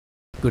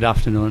Good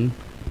afternoon.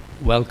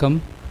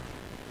 Welcome.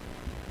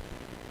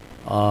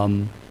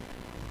 I'm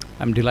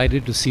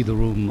delighted to see the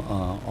room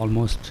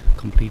almost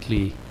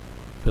completely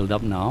filled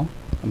up now.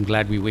 I'm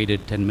glad we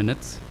waited 10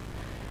 minutes.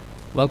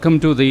 Welcome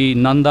to the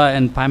Nanda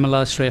and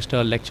Pamela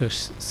Shrestha lecture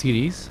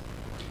series.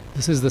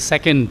 This is the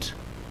second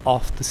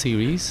of the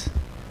series,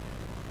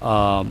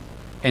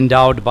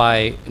 endowed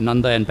by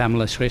Nanda and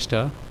Pamela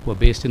Shrestha, who are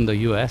based in the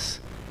US,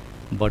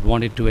 but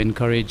wanted to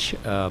encourage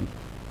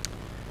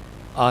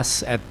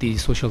us at the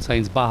Social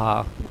Science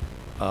Baha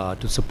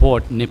to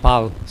support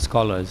Nepal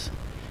scholars.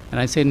 And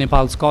I say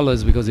Nepal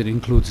scholars because it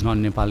includes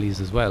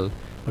non-Nepalis as well,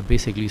 but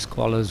basically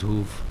scholars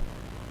who've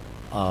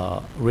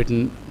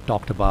written,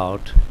 talked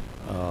about,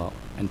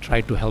 and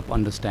tried to help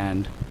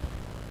understand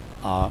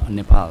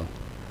Nepal.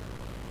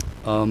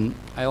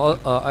 I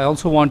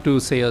also want to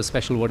say a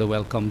special word of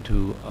welcome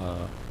to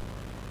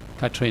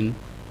Katrin,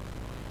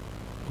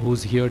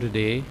 who's here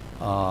today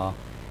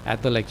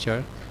at the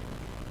lecture,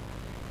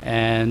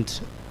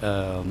 and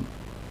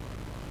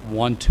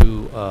want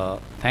to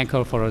thank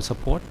her for her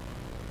support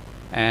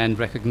and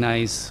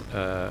recognize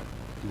the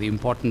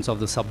importance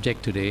of the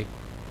subject today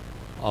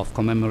of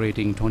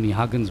commemorating Toni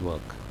Hagen's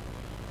work.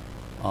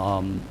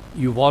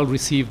 You've all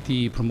received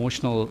the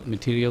promotional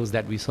materials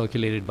that we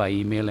circulated by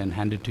email and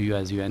handed to you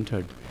as you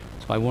entered,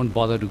 so I won't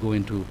bother to go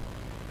into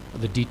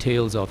the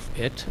details of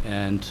it,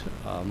 and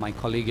my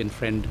colleague and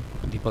friend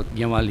Dipak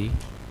Gyawali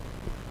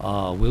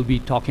will be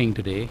talking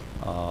today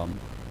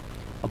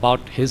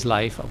about his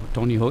life, about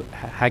Toni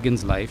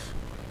Hagen's life,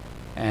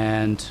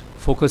 and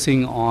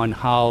focusing on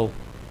how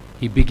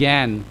he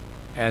began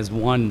as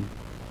one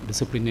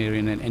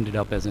disciplinarian and ended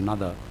up as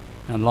another,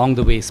 and along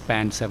the way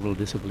spanned several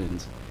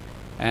disciplines.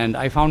 And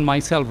I found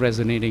myself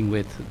resonating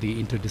with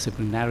the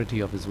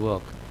interdisciplinarity of his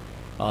work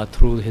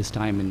through his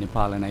time in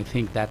Nepal, and I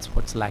think that's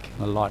what's lacking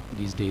a lot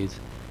these days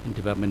in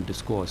development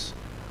discourse.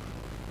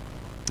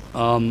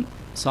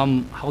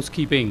 Some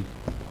housekeeping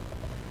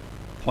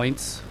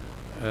points.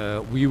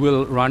 We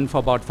will run for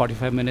about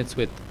 45 minutes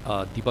with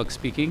Dipak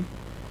speaking,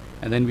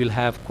 and then we'll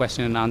have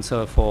question and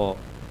answer for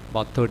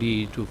about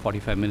 30 to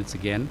 45 minutes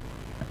again.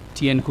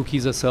 Tea and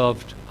cookies are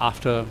served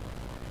after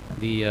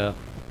the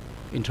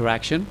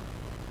interaction.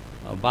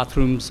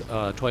 Bathrooms,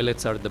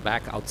 toilets are at the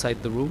back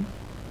outside the room.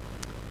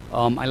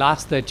 I'll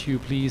ask that you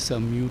please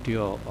mute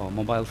your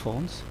mobile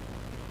phones.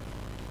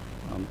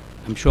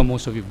 I'm sure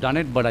most of you have done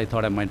it, but I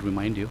thought I might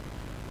remind you.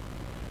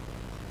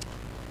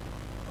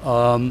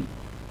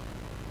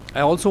 I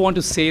also want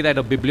to say that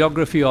a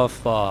bibliography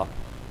of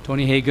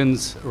Toni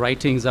Hagen's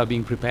writings is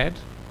being prepared,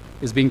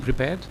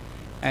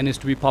 and is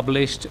to be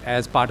published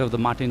as part of the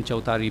Martin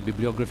Chautari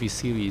bibliography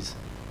series.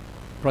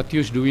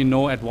 Pratyush, do we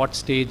know at what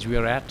stage we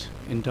are at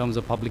in terms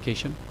of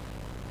publication?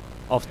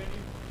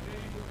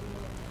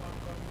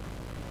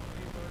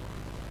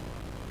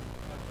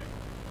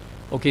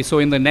 Okay, so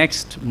in the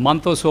next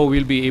month or so,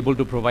 we'll be able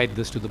to provide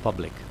this to the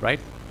public,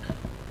 right?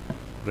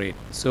 Great.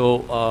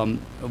 So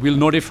we'll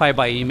notify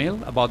by email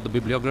about the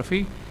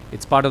bibliography.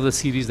 It's part of the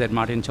series that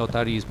Martin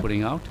Chautari is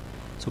putting out.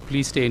 So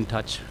please stay in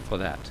touch for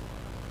that.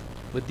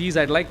 With these,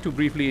 I'd like to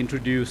briefly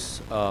introduce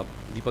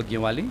Dipak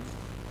Gyawali,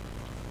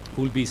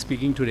 who will be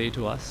speaking today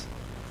to us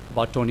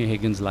about Toni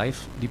Hagen's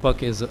life.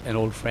 Dipak is an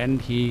old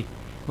friend. He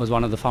was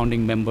one of the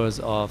founding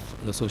members of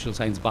the Social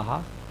Science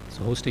Baha,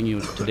 so hosting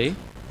you today.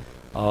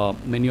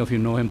 Many of you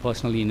know him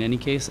personally in any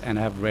case, and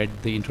have read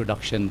the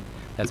introduction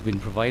that's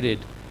been provided.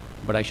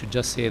 But I should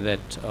just say that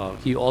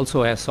he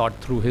also has sought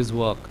through his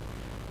work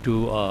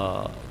to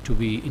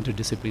be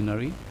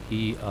interdisciplinary.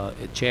 He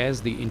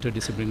chairs the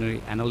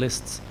Interdisciplinary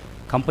Analysts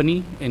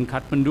Company in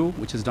Kathmandu,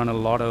 which has done a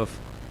lot of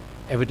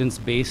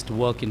evidence-based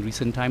work in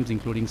recent times,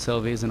 including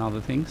surveys and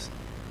other things.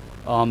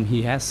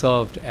 He has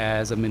served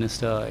as a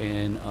minister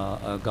in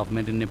a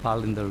government in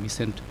Nepal in the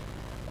recent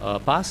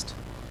past,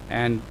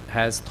 and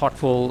has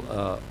thoughtful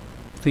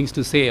things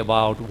to say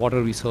about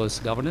water resource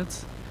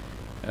governance.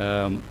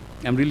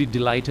 I'm really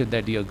delighted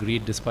that he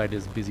agreed, despite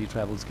his busy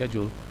travel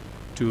schedule,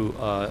 to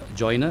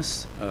join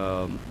us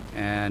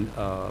and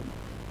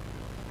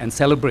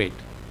celebrate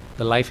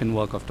the life and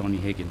work of Toni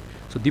Hagen.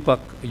 So Dipak,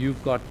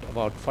 you've got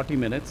about 40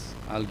 minutes.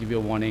 I'll give you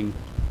a warning,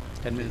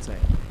 10 minutes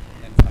ahead.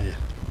 Yeah.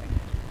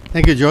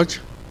 Thank you,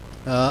 George.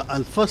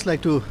 I'll first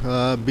like to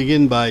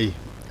begin by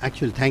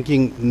actually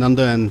thanking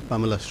Nanda and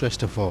Pamela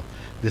Shrestha for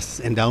this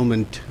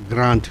endowment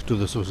grant to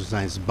the Social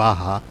Science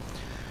Baha.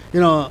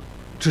 You know,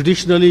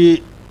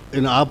 traditionally,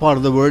 in our part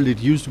of the world, it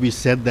used to be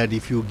said that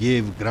if you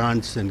gave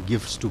grants and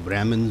gifts to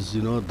Brahmins,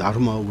 you know,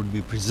 Dharma would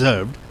be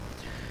preserved.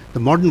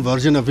 The modern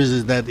version of it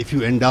is that if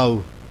you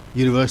endow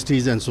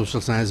universities and social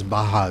science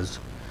Bahas,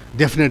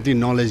 definitely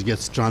knowledge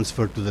gets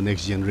transferred to the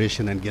next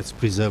generation and gets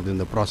preserved in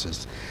the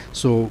process.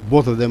 So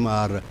both of them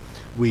are,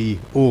 we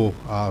owe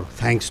our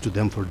thanks to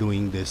them for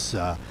doing this,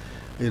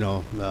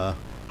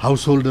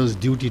 householders'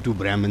 duty to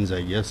Brahmins,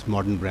 I guess,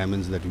 modern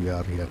Brahmins that we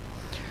are here.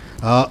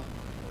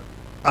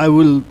 I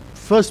will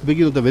first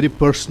begin with a very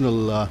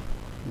personal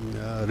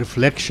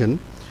reflection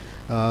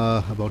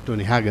about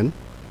Toni Hagen.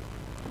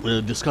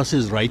 We'll discuss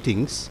his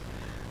writings,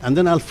 And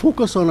then I'll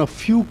focus on a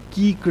few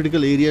key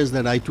critical areas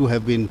that I too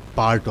have been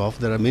part of.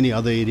 There are many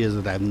other areas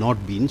that I have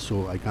not been,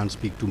 so I can't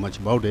speak too much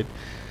about it.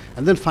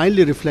 And then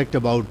finally reflect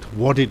about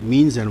what it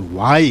means and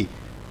why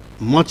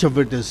much of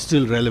it is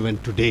still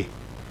relevant today.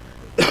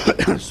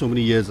 So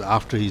many years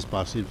after he's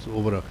passed, it's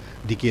over a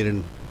decade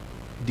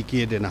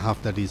and a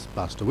half that he's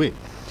passed away.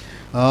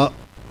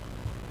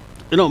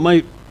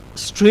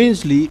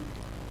 Strangely,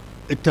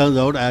 it turns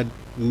out I had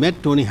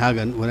met Toni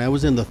Hagen when I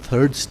was in the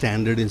 3rd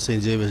standard in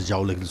St. Xavier's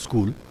geological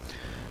school,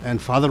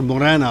 and Father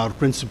Moran, our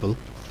principal,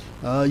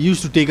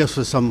 used to take us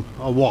for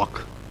a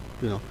walk,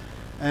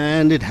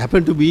 and it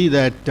happened to be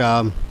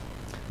that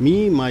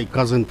me, my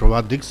cousin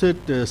Prabhat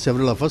Dixit,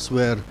 several of us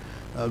were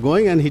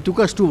going, and he took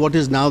us to what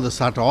is now the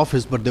SATA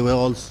office, but they were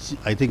all,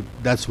 I think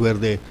that's where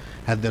they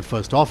had their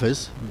first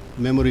office.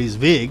 Memory is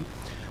vague,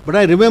 but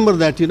I remember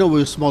that, we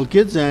were small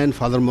kids, and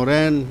Father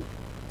Moran,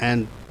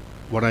 and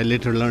what I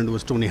later learned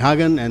was Toni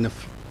Hagen, and a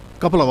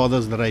couple of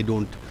others that I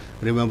don't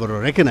remember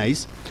or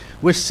recognize,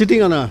 were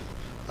sitting on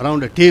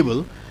around a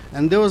table,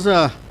 and there was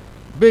a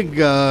big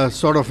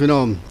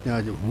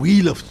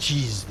wheel of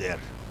cheese there,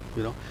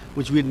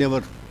 which we had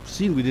never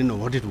seen. We didn't know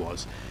what it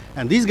was.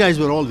 And these guys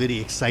were all very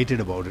excited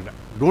about it.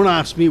 Don't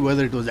ask me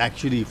whether it was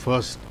actually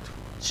first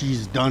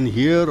cheese done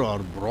here or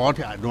brought.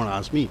 Don't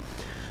ask me.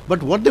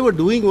 But what they were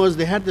doing was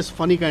they had this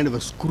funny kind of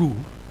a screw,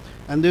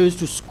 and they used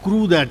to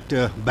screw that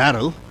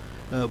barrel,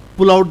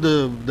 pull out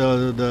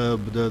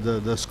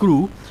the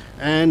screw,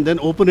 and then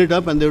open it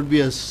up, and there would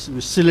be a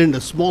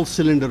small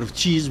cylinder of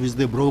cheese which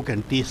they broke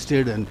and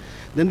tasted, and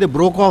then they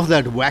broke off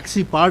that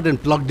waxy part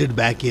and plugged it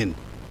back in,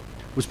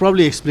 which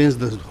probably explains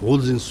the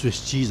holes in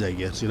Swiss cheese, I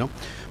guess,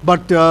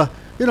 But,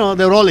 they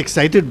were all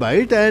excited by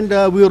it, and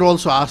we were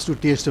also asked to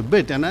taste a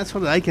bit. And as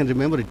far as I can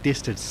remember,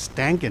 it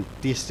stank and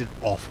tasted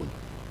awful.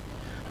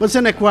 But it's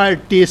an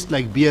acquired taste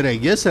like beer, I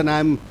guess, and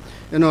I'm,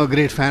 a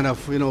great fan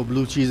of,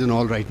 blue cheese and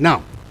all right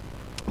now.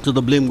 So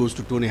the blame goes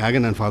to Toni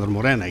Hagen and Father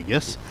Moran, I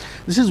guess.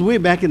 This is way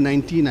back in I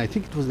think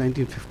it was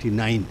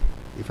 1959,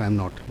 if I'm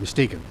not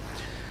mistaken.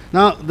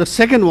 Now, the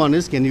second one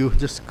is, can you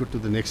just go to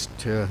the next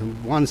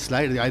one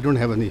slide? I don't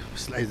have any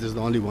slides, this is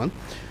the only one.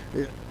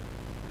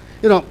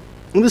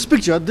 In this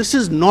picture, this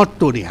is not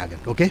Toni Hagen,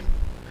 okay?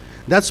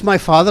 That's my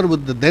father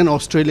with the then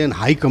Australian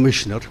High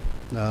Commissioner,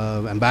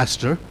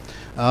 ambassador,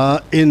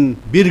 in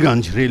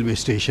Birganj railway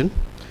station.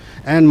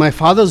 And my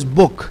father's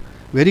book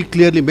very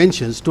clearly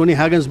mentions, Toni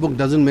Hagen's book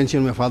doesn't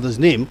mention my father's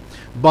name,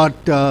 but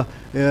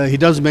he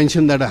does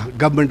mention that a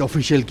government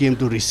official came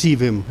to receive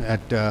him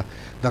at the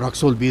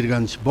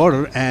Raxol-Birganj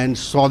border and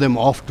saw them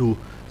off to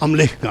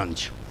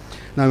Amlechganj.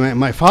 Now,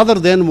 my father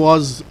then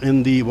was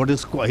in the,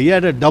 he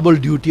had a double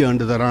duty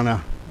under the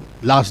Rana,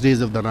 last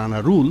days of the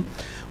Rana rule,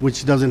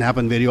 which doesn't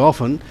happen very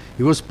often.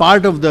 He was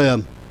part of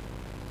the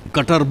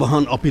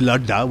Katarbahan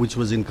Apiladda, which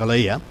was in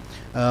Kalaya.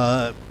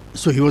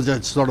 So he was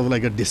sort of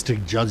like a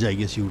district judge, I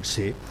guess you would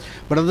say.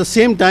 But at the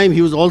same time,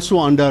 he was also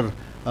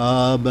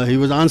he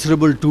was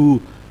answerable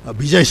to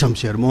Bijay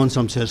Shamsher, Mohan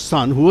Shamsher's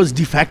son, who was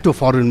de facto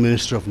foreign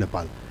minister of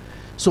Nepal.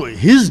 So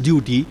his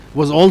duty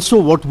was also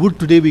what would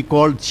today be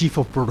called chief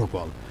of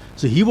protocol.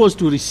 So he was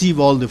to receive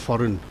all the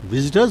foreign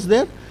visitors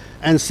there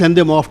and send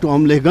them off to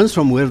Amlechganj,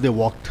 from where they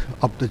walked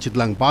up the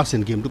Chitlang Pass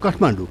and came to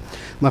Kathmandu.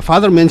 My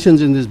father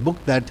mentions in his book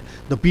that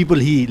the people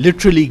he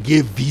literally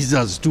gave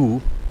visas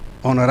to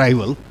on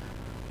arrival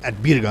at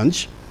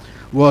Birganj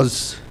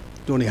was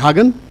Toni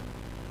Hagen,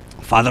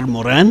 Father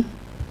Moran,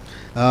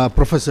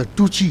 Professor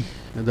Tucci,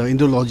 the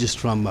indologist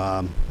from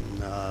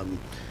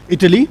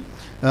Italy,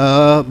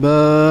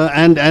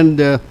 and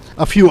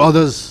a few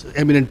others,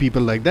 eminent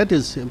people like that,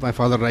 is my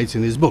father writes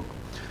in his book.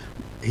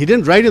 He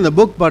didn't write in the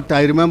book, but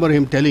I remember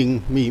him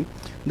telling me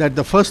that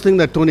the first thing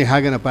that Toni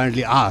Hagen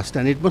apparently asked,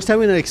 and it must have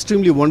been an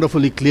extremely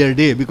wonderfully clear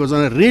day, because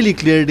on a really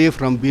clear day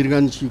from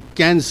Birganj you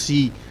can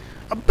see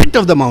a bit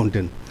of the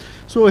mountain.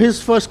 So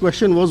his first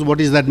question was, what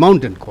is that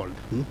mountain called?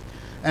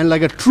 And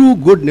like a true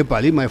good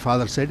Nepali, my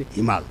father said,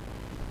 Himal,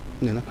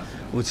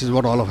 which is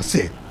what all of us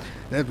say.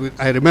 That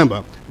I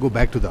remember. Go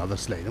back to the other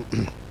slide.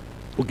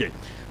 Okay.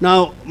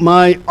 Now,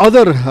 my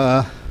other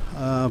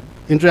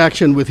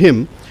interaction with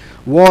him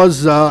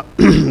was that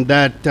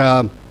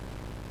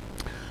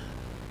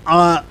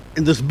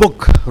in this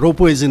book,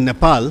 Ropeways in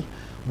Nepal,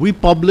 we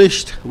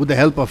published with the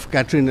help of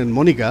Catherine and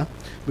Monica,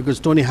 because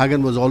Toni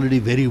Hagen was already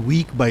very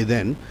weak by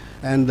then,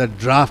 and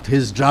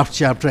his draft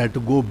chapter had to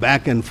go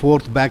back and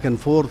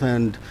forth,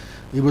 and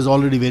he was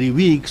already very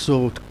weak,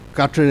 so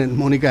Catherine and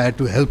Monica had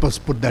to help us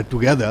put that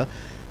together.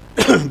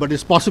 But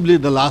it's possibly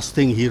the last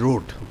thing he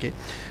wrote, okay?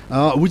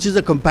 Which is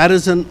a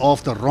comparison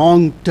of the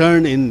wrong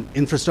turn in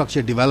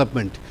infrastructure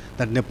development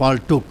that Nepal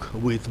took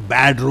with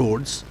bad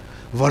roads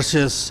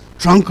versus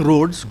trunk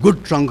roads,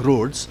 good trunk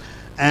roads,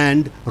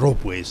 and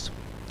ropeways.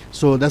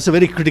 So that's a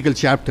very critical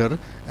chapter,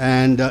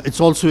 and it's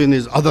also in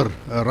his other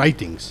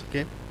writings,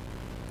 okay?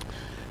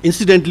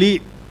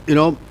 Incidentally,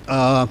 when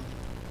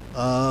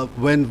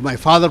my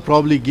father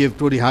probably gave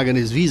Toni Hagen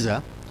his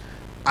visa,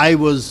 I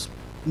was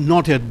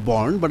not yet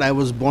born, but I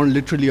was born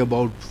literally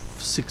about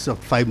 6 or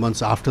 5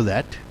 months after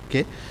that,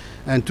 okay?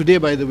 And today,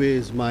 by the way,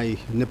 is my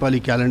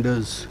Nepali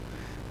calendars.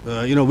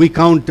 We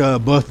count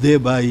birthday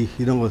by,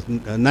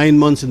 9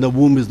 months in the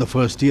womb is the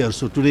first year.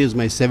 So today is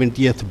my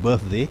 70th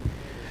birthday.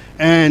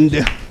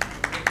 And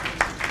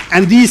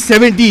these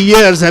 70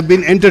 years have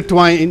been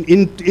intertwined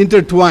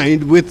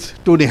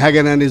with Toni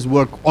Hagen and his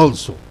work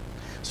also.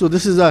 So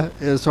this is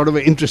a sort of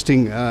an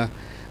interesting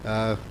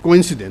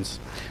coincidence.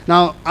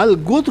 Now, I'll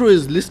go through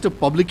his list of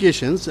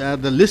publications.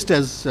 The list,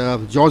 as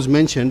George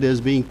mentioned,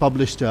 is being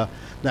published,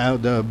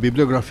 the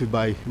bibliography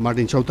by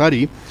Martin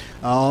Chautari.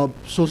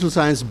 Social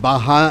Science,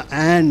 Baha,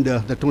 and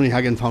the Toni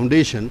Hagen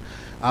Foundation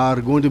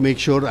are going to make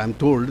sure, I'm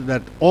told,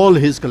 that all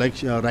his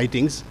collection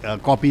writings,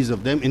 copies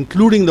of them,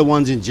 including the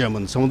ones in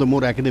German, some of the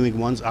more academic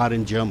ones are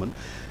in German,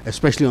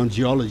 especially on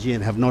geology,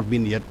 and have not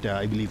been yet,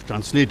 I believe,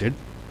 translated.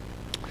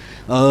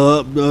 There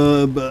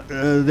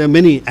are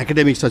many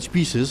academic such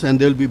pieces, and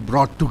they'll be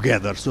brought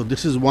together. So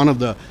this is one of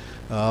the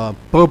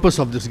purpose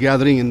of this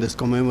gathering in this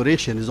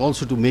commemoration, is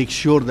also to make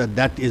sure that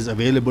that is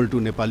available to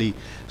Nepali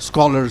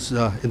scholars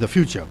in the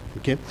future.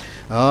 Okay,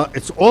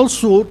 it's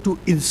also to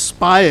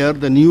inspire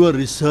the newer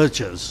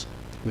researchers,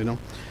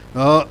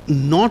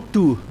 not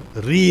to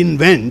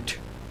reinvent,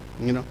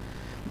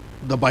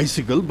 the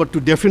bicycle, but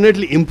to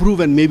definitely improve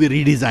and maybe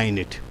redesign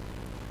it.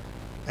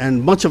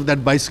 And much of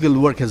that bicycle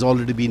work has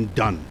already been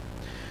done.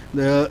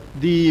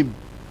 The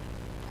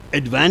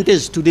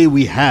advantage today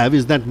we have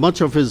is that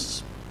much of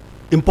his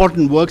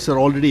important works are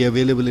already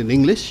available in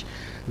English.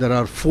 There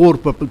are 4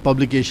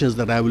 publications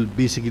that I will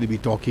basically be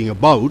talking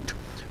about.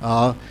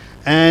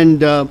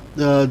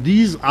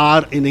 These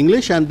are in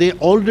English, and they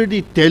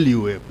already tell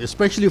you,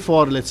 especially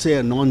for, let's say,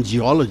 a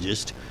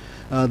non-geologist,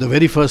 the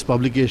very first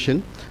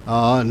publication,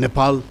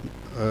 Nepal,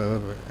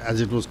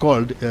 as it was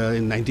called,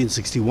 in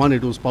 1961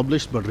 it was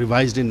published, but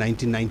revised in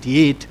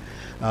 1998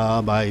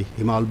 by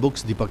Himal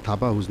Books, Dipak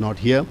Thapa, who's not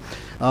here.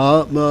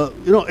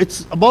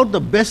 It's about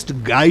the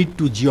best guide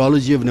to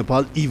geology of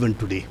Nepal even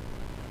today.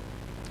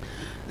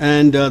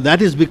 And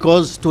that is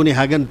because Toni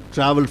Hagen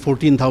traveled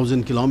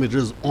 14,000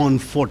 kilometers on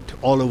foot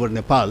all over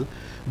Nepal,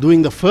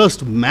 doing the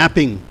first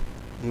mapping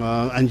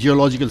and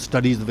geological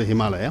studies of the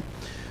Himalaya.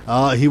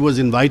 He was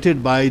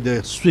invited by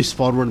the Swiss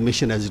Forward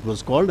Mission, as it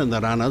was called, and the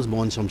Ranas,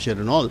 Mohan Shamsher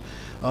and all,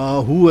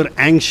 who were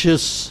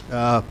anxious.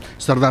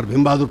 Sardar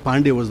Bhimbahadur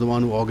Pandey was the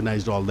one who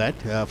organized all that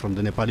from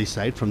the Nepali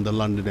side, from the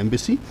London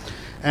embassy.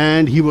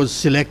 And he was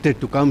selected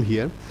to come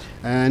here.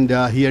 And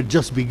he had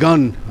just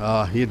begun,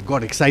 he had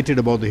got excited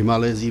about the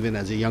Himalayas even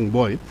as a young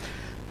boy.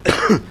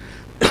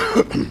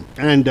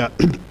 And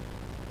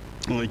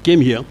he came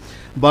here.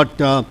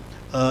 But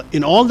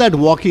in all that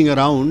walking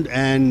around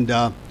and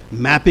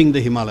mapping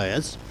the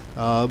Himalayas,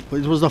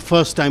 it was the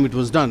first time it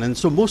was done, and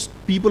so most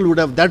people would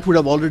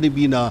have already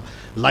been a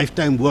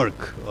lifetime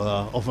work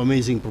of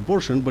amazing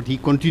proportion, but he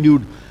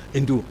continued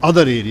into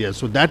other areas.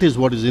 So that is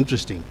what is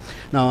interesting.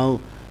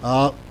 Now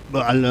I'll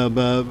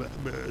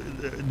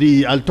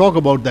talk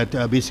about that,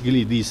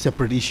 basically these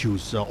separate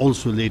issues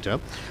also later.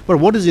 But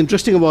what is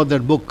interesting about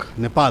that book,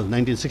 Nepal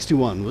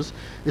 1961,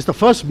 it's the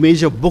first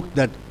major book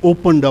that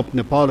opened up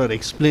Nepal or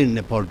explained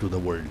Nepal to the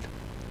world.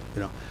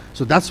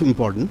 So that's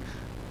important.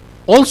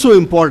 Also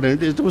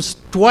important, it was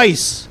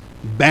twice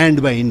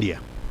banned by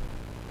India,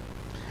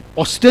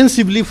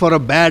 ostensibly for a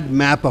bad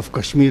map of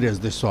Kashmir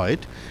as they saw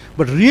it.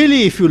 But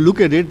really, if you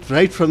look at it,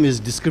 right from his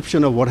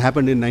description of what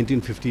happened in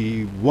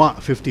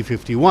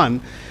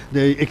 1950-51,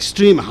 the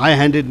extreme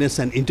high-handedness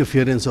and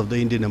interference of the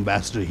Indian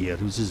ambassador here,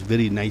 which is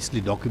very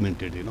nicely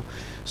documented,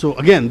 So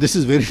again, this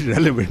is very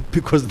relevant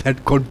because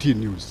that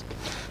continues.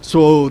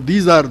 So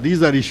these are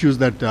issues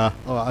that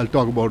I'll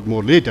talk about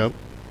more later.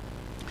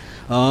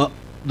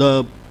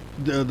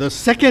 The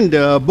second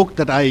book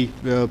that I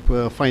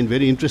find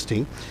very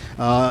interesting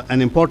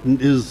and important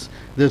is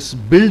this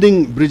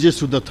Building Bridges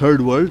to the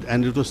Third World,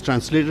 and it was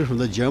translated from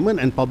the German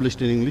and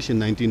published in English in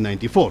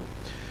 1994.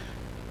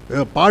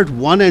 Part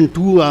 1 and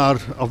 2 are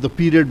of the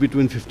period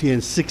between 50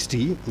 and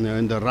 60,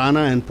 in the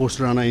Rana and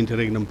post-Rana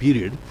interregnum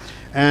period.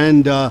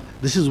 And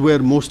this is where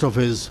most of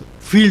his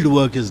field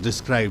work is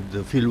described,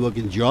 the field work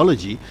in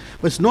geology.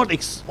 But it's not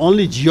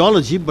only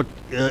geology, but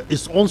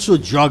it's also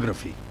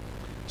geography.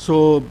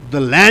 So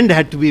the land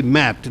had to be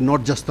mapped,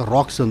 not just the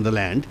rocks on the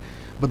land,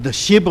 but the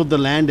shape of the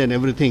land and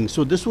everything.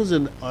 So this was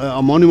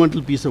a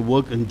monumental piece of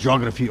work in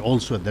geography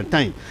also at that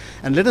time.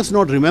 And let us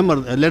not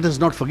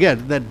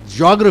forget that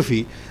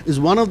geography is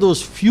one of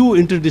those few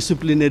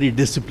interdisciplinary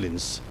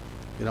disciplines,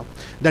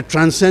 that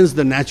transcends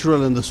the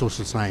natural and the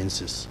social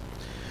sciences.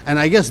 And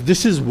I guess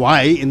this is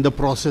why in the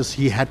process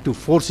he had to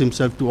force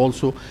himself to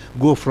also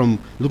go from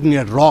looking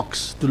at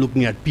rocks to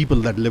looking at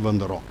people that live on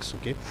the rocks.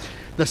 Okay.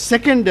 The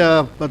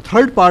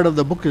third part of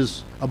the book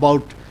is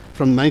about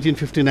from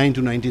 1959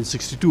 to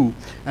 1962,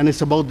 and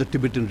it's about the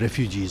Tibetan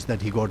refugees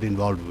that he got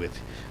involved with.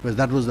 Because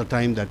that was the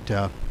time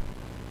that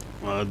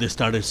they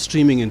started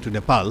streaming into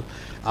Nepal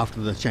after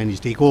the Chinese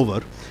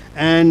takeover.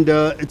 And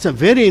it's a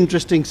very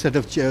interesting set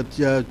of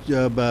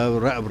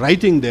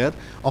writing there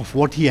of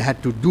what he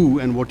had to do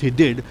and what he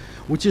did,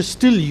 which is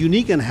still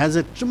unique and has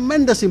a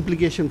tremendous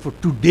implication for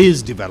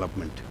today's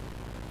development.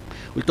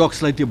 We'll talk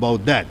slightly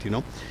about that,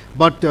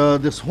 But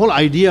this whole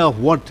idea of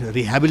what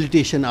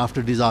rehabilitation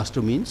after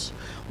disaster means,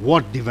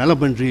 what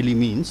development really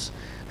means,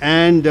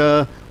 and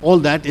all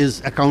that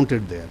is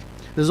accounted there.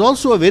 There's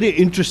also a very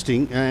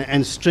interesting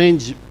and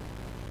strange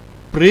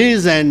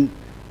praise and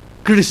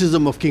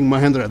criticism of King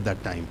Mahendra at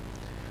that time.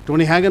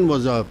 Toni Hagen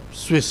was a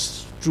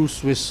true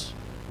Swiss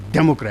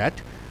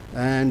Democrat,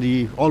 and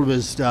he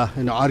always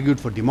argued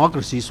for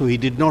democracy, so he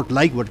did not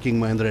like what King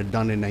Mahendra had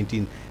done in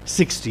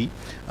 1960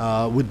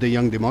 with the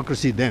Young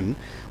Democracy then.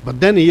 But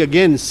then he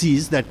again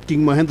sees that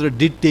King Mahendra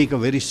did take a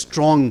very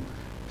strong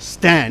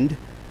stand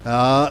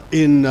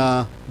in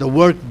the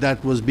work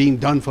that was being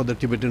done for the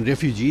Tibetan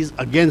refugees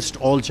against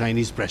all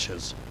Chinese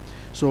pressures.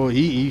 So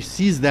he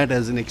sees that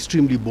as an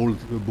extremely bold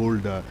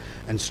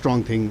and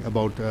strong thing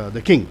about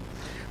the king.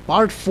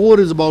 Part 4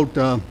 is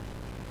about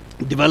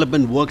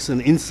development works and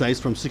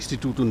insights from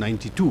 62 to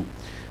 92.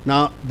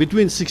 Now,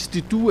 between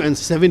 62 and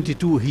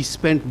 72, he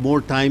spent more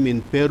time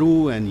in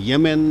Peru and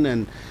Yemen,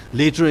 and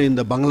later in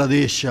the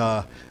Bangladesh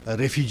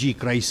refugee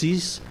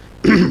crises,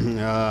 in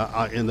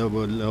the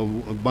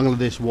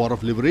Bangladesh War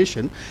of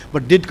Liberation,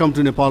 but did come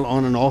to Nepal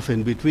on and off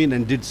in between,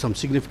 and did some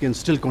significant,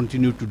 still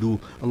continued to do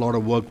a lot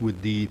of work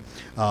with the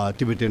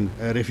Tibetan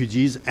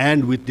refugees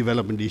and with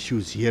development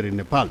issues here in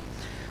Nepal.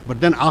 But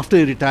then after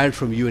he retired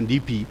from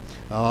UNDP,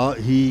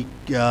 he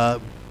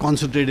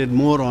concentrated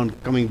more on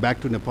coming back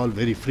to Nepal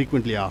very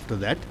frequently after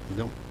that.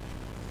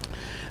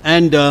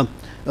 And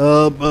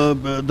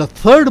the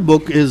third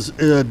book is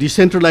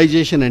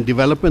Decentralization and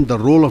Development, the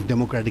Role of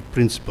Democratic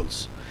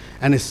Principles,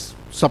 and is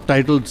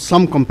subtitled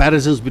Some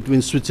Comparisons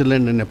Between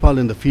Switzerland and Nepal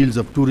in the Fields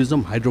of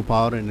Tourism,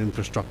 Hydropower and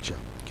Infrastructure.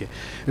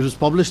 It was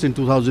published in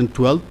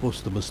 2012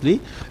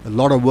 posthumously. A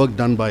lot of work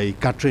done by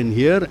Katrin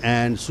here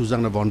and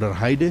Susanna von der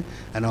Heide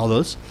and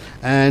others.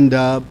 And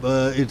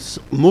it's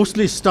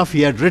mostly stuff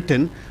he had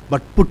written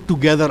but put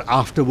together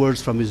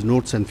afterwards from his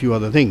notes and few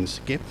other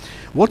things.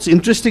 What's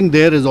interesting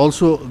there is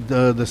also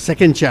the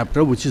second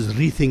chapter, which is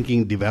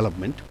Rethinking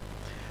Development.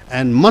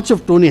 And much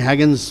of Toni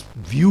Hagen's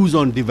views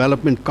on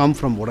development come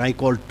from what I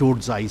call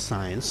toad's eye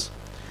science,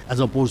 as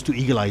opposed to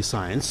eagle eye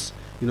science.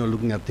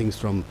 Looking at things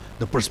from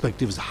the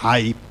perspectives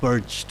high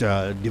perched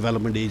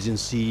development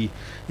agency,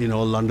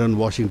 London,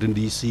 Washington,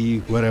 D.C.,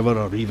 wherever,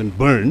 or even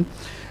Bern,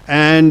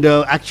 and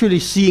actually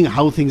seeing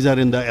how things are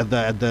at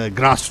the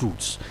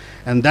grassroots.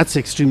 And that's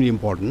extremely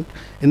important.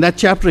 In that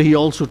chapter, he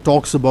also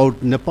talks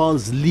about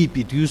Nepal's leap.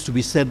 It used to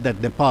be said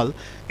that Nepal,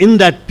 in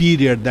that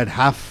period, that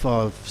half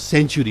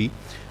century,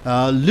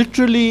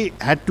 literally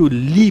had to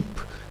leap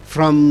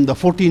from the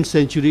 14th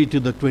century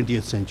to the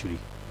 20th century.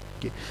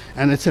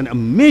 And it's an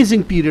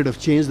amazing period of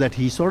change that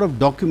he sort of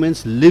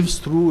documents, lives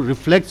through,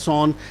 reflects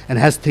on, and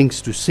has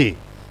things to say.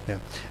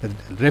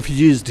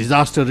 Refugees,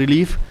 disaster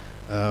relief,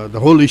 the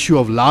whole issue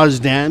of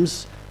large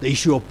dams, the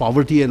issue of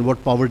poverty and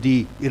what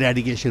poverty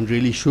eradication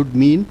really should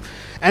mean,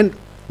 and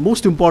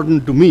most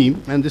important to me,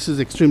 and this is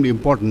extremely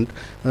important,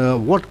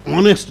 what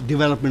honest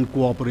development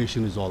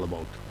cooperation is all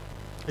about.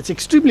 It's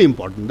extremely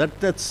important.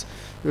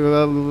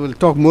 We'll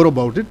talk more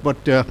about it, but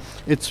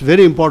it's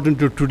very important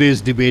to today's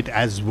debate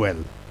as well.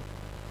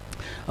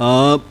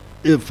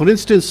 For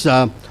instance,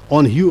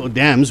 on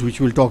dams, which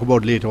we'll talk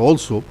about later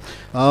also,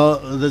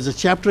 there's a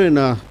chapter in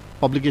a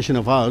publication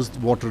of ours,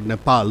 Water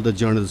Nepal, the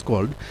journal is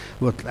called,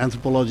 with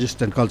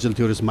anthropologist and cultural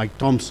theorist Mike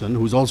Thompson,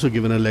 who's also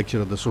given a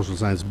lecture at the Social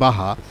Science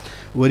Baha,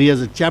 where he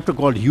has a chapter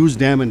called Huge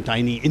Dam and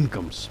Tiny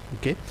Incomes.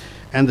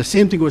 And the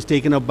same thing was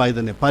taken up by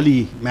the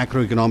Nepali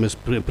macroeconomist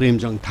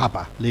Premjang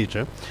Thapa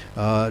later,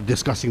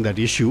 discussing that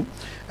issue.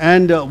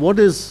 And what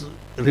is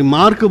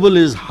remarkable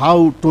is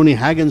how Toni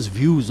Hagen's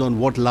views on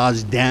what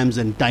large dams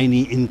and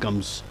tiny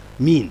incomes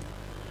mean.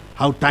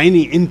 How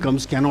tiny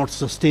incomes cannot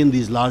sustain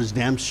these large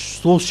dams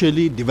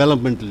socially,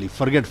 developmentally,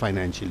 forget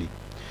financially.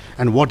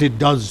 And what it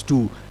does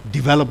to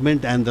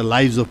development and the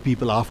lives of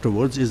people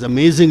afterwards is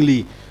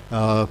amazingly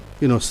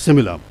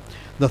similar.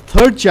 The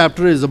third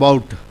chapter is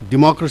about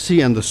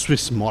democracy and the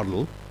Swiss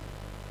model.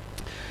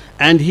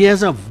 And he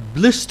has a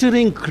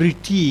blistering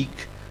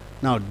critique.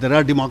 Now, there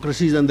are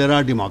democracies and there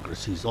are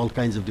democracies, all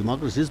kinds of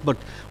democracies, but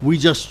we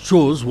just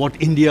chose what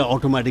India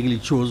automatically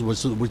chose,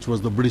 which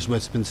was the British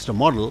Westminster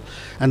model,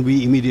 and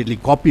we immediately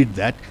copied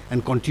that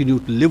and continue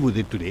to live with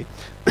it today.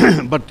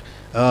 But,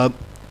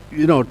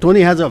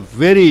 Toni has a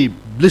very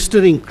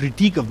blistering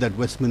critique of that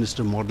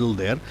Westminster model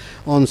there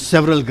on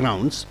several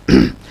grounds.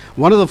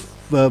 One of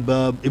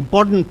the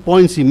important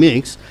points he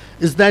makes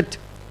is that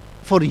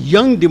for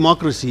young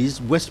democracies,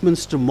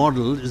 Westminster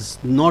model is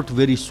not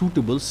very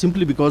suitable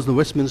simply because the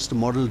Westminster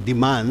model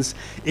demands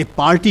a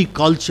party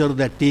culture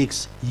that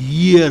takes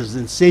years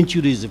and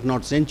centuries, if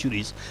not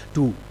centuries,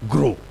 to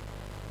grow.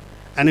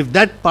 And if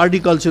that party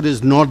culture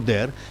is not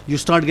there, you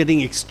start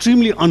getting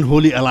extremely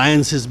unholy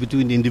alliances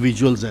between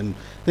individuals and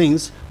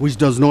things, which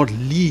does not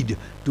lead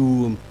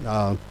to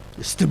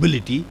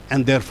stability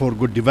and therefore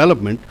good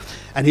development.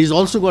 And he's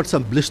also got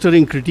some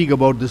blistering critique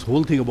about this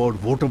whole thing about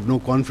vote of no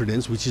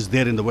confidence, which is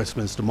there in the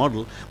Westminster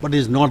model, but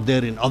is not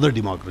there in other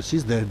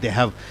democracies. They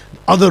have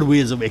other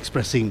ways of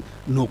expressing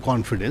no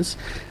confidence.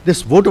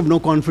 This vote of no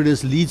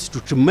confidence leads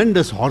to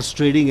tremendous horse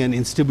trading and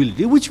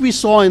instability, which we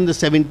saw in the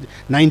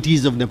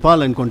 90s of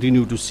Nepal and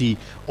continue to see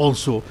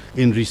also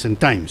in recent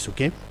times.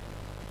 Okay.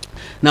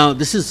 Now,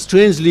 this is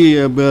strangely,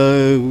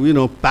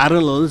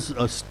 parallels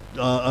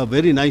a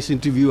very nice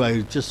interview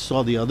I just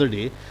saw the other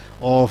day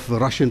of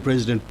Russian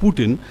President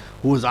Putin,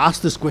 who was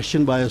asked this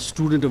question by a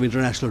student of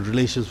international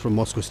relations from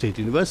Moscow State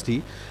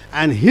University,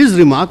 and his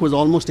remark was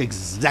almost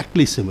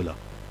exactly similar.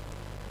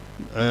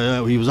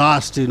 He was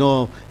asked,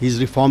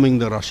 he's reforming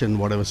the Russian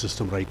whatever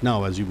system right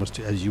now, as you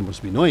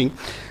must be knowing,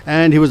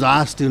 and he was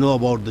asked,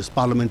 about this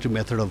parliamentary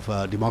method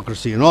of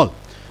democracy and all.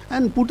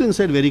 And Putin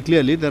said very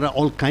clearly, there are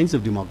all kinds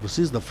of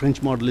democracies. The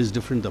French model is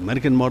different, the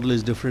American model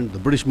is different, the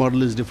British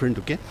model is different,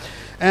 okay?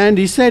 And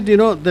he said,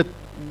 that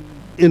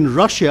in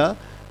Russia,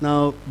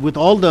 now with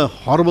all the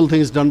horrible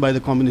things done by the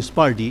Communist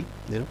Party,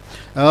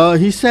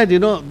 he said,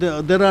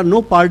 there are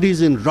no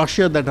parties in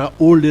Russia that are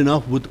old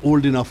enough with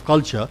old enough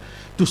culture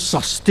to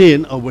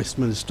sustain a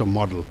Westminster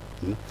model.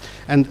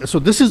 And so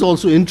this is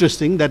also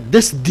interesting that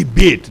this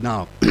debate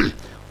now,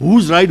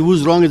 who's right,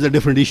 who's wrong is a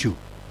different issue.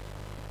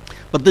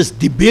 But this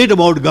debate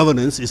about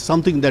governance is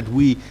something that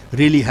we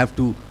really have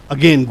to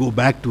again go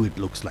back to, it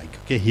looks like,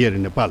 okay, here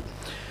in Nepal.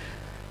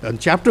 In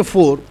chapter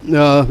 4,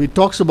 it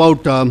talks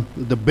about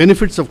the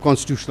benefits of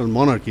constitutional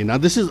monarchy. Now,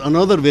 this is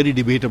another very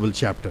debatable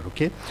chapter,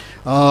 okay?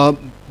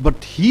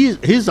 But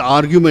his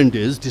argument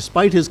is,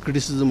 despite his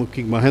criticism of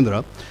King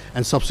Mahendra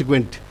and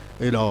subsequent,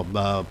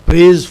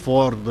 praise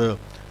for the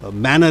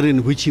manner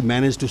in which he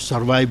managed to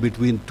survive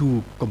between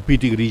two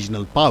competing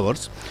regional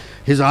powers,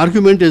 his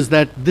argument is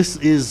that this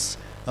is,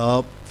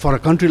 for a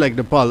country like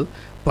Nepal,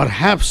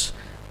 perhaps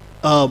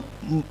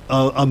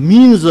a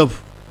means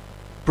of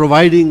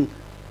providing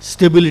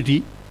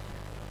stability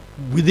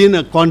within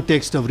a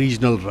context of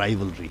regional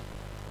rivalry.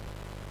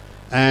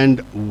 And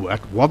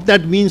what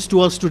that means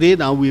to us today,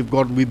 now we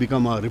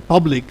become a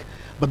republic,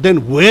 but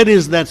then where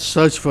is that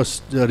search for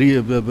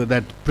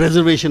that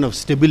preservation of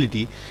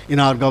stability in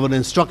our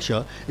governance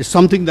structure is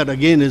something that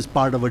again is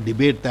part of a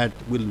debate that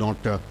will not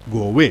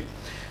go away.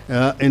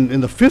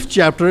 In the 5th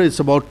chapter, it's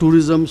about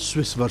tourism,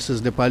 Swiss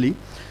versus Nepali,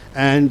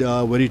 and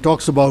where he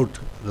talks about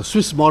the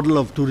Swiss model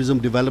of tourism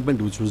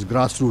development, which was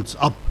grassroots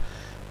up,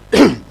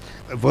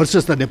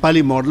 versus the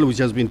Nepali model, which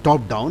has been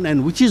top down,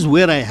 and which is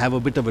where I have a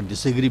bit of a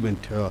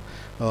disagreement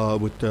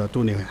with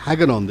Toni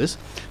Hagen on this,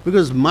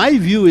 because my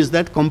view is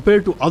that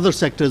compared to other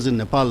sectors in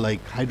Nepal,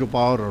 like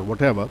hydropower or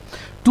whatever,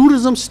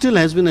 tourism still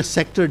has been a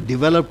sector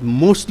developed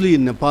mostly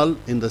in Nepal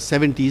in the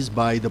 70s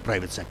by the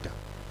private sector,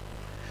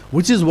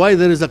 which is why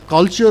there is a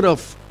culture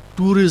of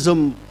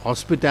tourism,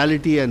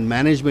 hospitality and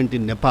management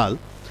in Nepal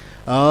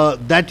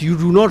that you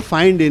do not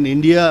find in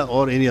India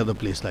or any other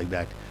place like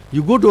that.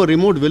 You go to a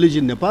remote village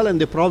in Nepal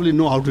and they probably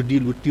know how to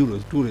deal with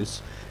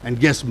tourists and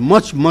guess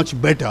much, much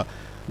better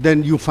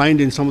than you find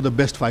in some of the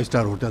best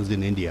 5-star hotels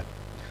in India.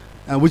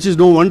 Which is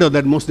no wonder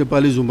that most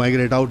Nepalis who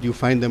migrate out, you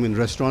find them in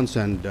restaurants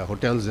and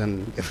hotels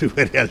and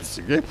everywhere else.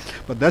 Okay?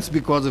 But that's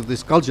because of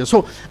this culture.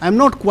 So I'm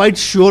not quite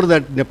sure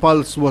that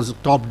Nepal's was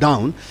top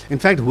down. In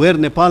fact, where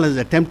Nepal has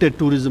attempted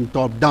tourism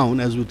top down,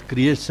 as with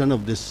creation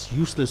of this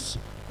useless,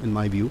 in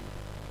my view,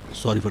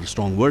 sorry for a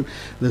strong word,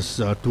 this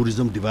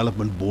tourism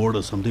development board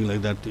or something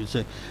like that,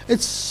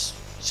 it's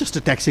just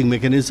a taxing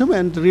mechanism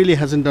and really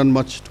hasn't done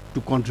much to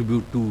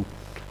contribute to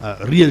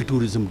real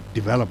tourism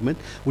development,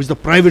 which the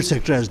private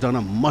sector has done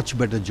a much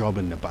better job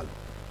in Nepal.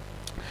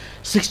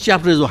 6th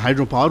chapter is about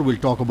hydropower, we'll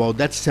talk about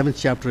that. 7th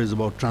chapter is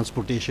about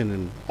transportation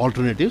and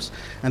alternatives,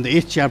 and the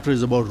 8th chapter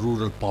is about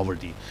rural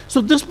poverty.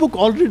 So this book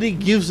already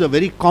gives a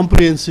very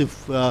comprehensive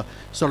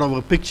sort of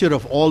a picture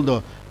of all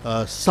the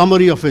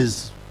summary of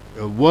his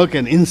work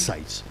and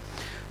insights.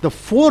 The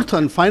 4th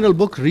and final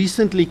book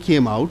recently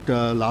came out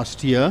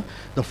last year,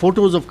 The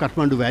Photos of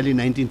Kathmandu Valley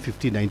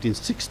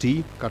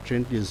 1950-1960.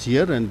 Katrin is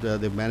here and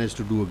they've managed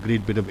to do a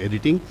great bit of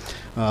editing.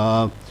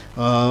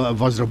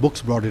 Vajra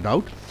Books brought it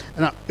out.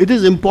 And it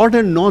is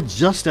important not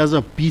just as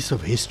a piece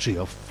of history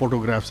of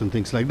photographs and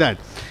things like that.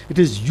 It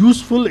is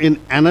useful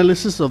in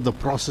analysis of the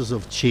process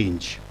of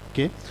change.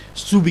 Okay?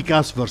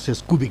 Subikas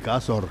versus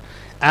kubikas, or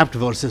apt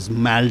versus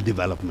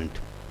mal-development.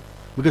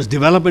 Because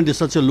development is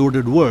such a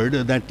loaded word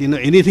that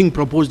anything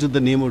proposed in the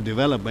name of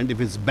development,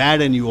 if it's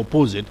bad and you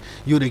oppose it,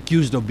 you're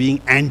accused of being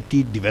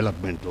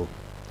anti-developmental.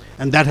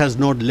 And that has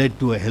not led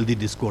to a healthy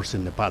discourse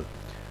in Nepal.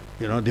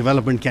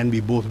 Development can be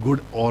both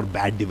good or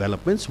bad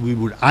developments.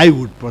 I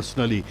would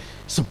personally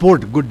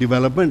support good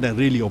development and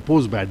really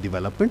oppose bad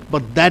development.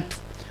 But that,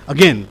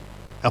 again,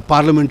 a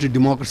parliamentary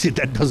democracy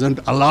that doesn't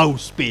allow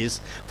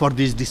space for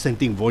these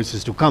dissenting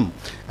voices to come,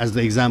 as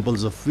the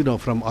examples of,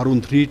 from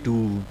Arun 3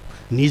 to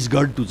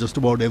Nisgard to just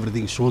about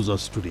everything shows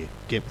us today.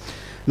 Okay.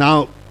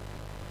 Now,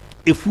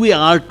 if we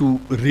are to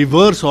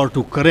reverse or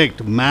to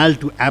correct mal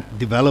to apt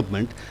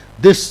development,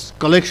 this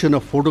collection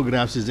of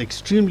photographs is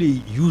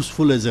extremely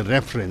useful as a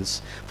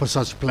reference for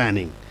such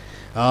planning.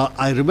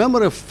 I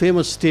remember a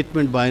famous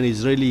statement by an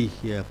Israeli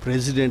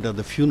president at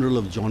the funeral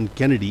of John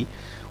Kennedy,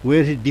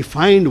 where he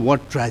defined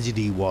what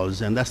tragedy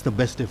was, and that's the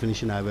best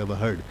definition I've ever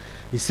heard.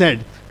 He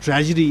said,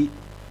 tragedy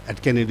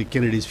at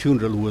Kennedy's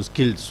funeral, who was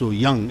killed so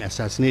young,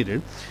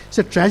 assassinated, he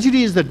said,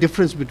 tragedy is the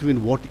difference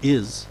between what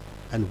is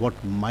and what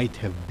might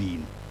have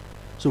been.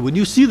 So when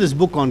you see this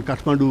book on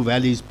Kathmandu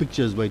Valley's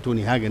pictures by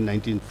Toni Hagen,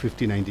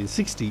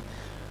 1950-1960,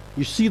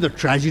 you see the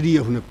tragedy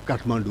of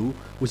Kathmandu,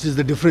 which is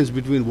the difference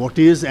between what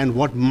is and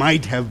what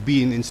might have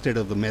been instead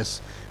of the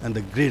mess and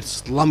the great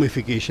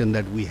slumification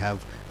that we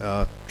have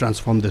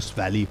transformed this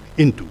valley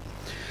into.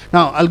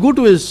 Now, I'll go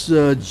to his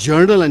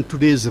journal and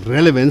today's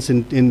relevance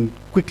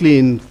quickly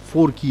in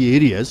 4 key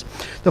areas.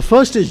 The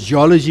first is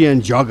geology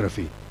and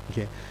geography.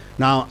 Okay.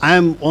 Now, I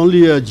am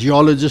only a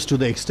geologist to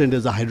the extent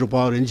as a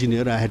hydropower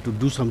engineer. I had to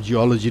do some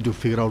geology to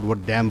figure out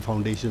what dam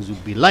foundations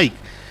would be like.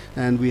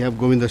 And we have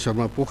Govinda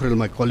Sharma Pokhrel,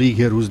 my colleague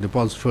here, who's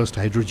Nepal's first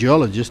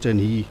hydrogeologist, and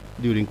he,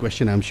 during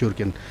question, I'm sure,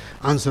 can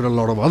answer a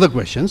lot of other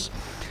questions.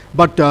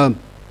 But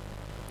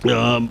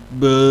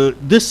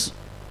this,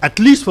 at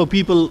least for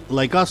people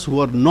like us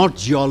who are not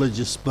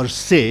geologists per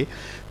se,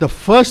 the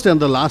first and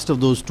the last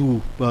of those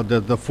two,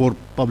 the 4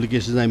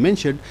 publications I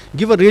mentioned,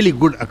 give a really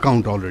good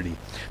account already.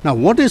 Now,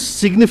 what is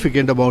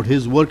significant about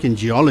his work in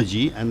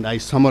geology, and I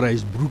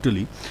summarize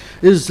brutally,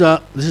 is this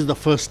is the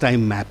first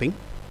time mapping.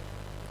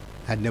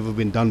 Had never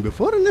been done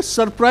before, and is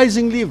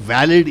surprisingly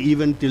valid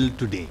even till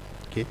today.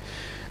 Okay.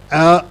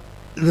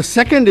 The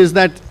second is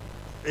that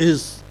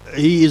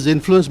he is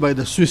influenced by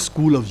the Swiss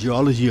school of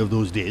geology of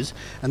those days,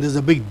 and there's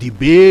a big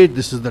debate.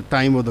 This is the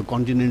time of the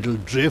continental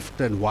drift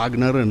and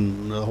Wagner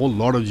and a whole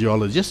lot of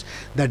geologists.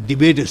 That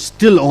debate is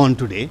still on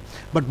today,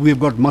 but we've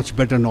got much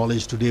better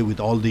knowledge today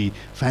with all the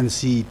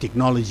fancy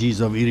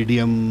technologies of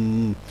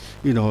iridium,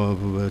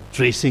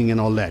 tracing and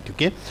all that.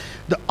 Okay,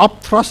 the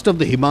upthrust of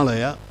the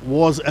Himalaya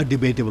was a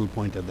debatable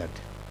point at that,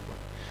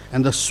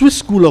 and the Swiss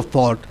school of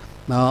thought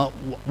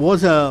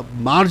was a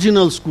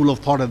marginal school of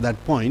thought at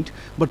that point,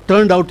 but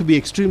turned out to be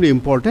extremely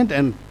important.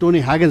 And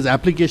Toni Hagen's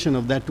application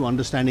of that to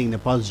understanding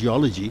Nepal's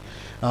geology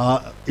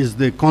is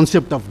the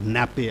concept of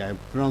nappe. I'm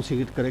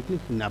pronouncing it correctly?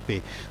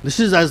 Nappe. This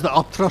is as the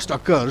upthrust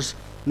occurs.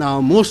 Now,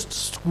 most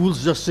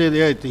schools just say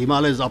the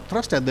Himalaya is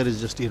upthrust and there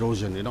is just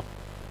erosion,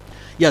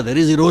 Yeah, there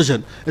is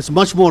erosion. It's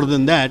much more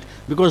than that,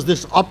 because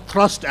this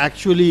upthrust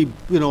actually,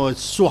 it's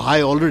so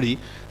high already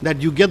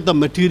that you get the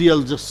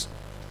material just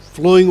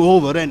flowing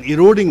over and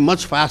eroding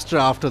much faster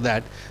after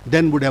that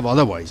than would have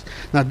otherwise.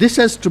 Now, this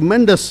has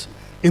tremendous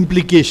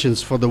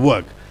implications for the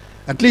work,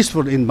 at least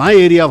in my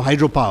area of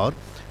hydropower.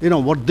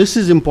 What this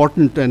is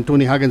important, and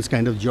Toni Hagen's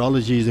kind of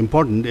geology is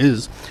important,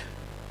 is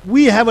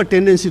we have a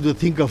tendency to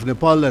think of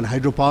Nepal and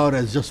hydropower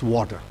as just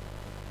water.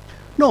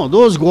 No,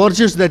 those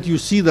gorges that you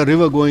see the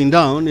river going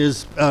down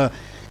is a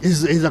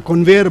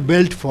conveyor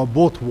belt for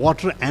both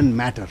water and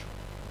matter,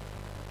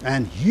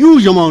 and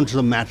huge amounts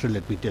of matter,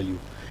 let me tell you.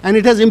 And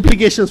it has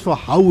implications for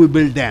how we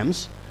build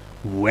dams,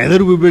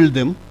 whether we build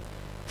them,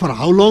 for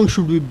how long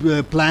should we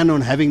plan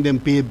on having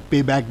them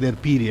pay back their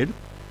period,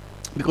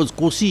 because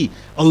Kosi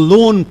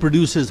alone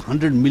produces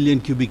 100 million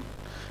cubic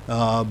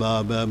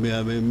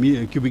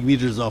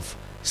meters of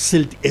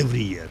silt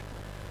every year.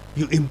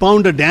 You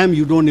impound a dam,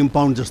 you don't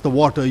impound just the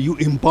water, you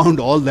impound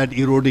all that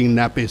eroding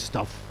nappe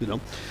stuff.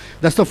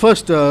 That's the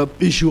first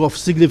issue of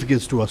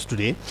significance to us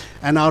today.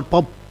 And our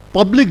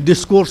public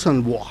discourse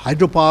on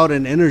hydropower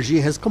and energy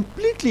has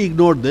completely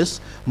ignored this,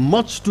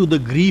 much to the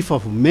grief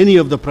of many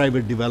of the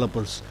private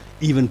developers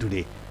even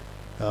today.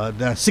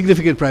 There are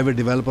significant private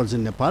developers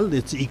in Nepal.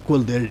 It's equal,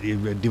 their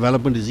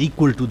development is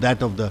equal to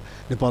that of the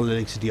Nepal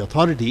Electricity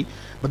Authority.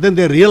 But then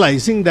they're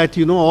realizing that,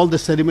 all the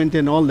sediment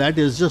and all that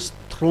is just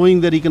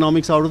throwing their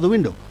economics out of the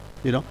window,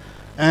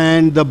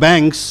 And the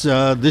banks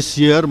this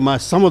year,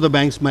 some of the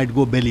banks might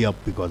go belly up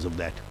because of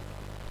that.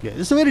 Yeah,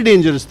 it's a very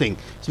dangerous thing.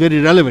 It's very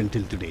relevant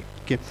till today.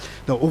 Okay,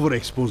 the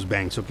overexposed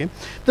banks. Okay,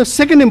 the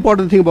second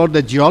important thing about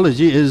the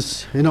geology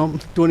is,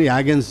 Toni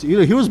Hagen's.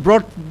 He was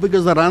brought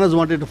because the Ranas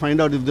wanted to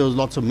find out if there was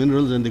lots of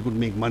minerals and they could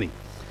make money.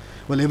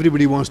 Well,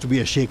 everybody wants to be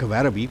a Sheikh of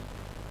Araby.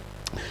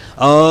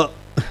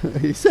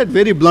 He said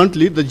very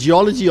bluntly, the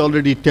geology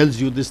already tells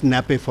you this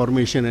nappe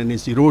formation and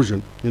its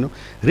erosion.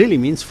 Really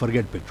means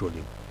forget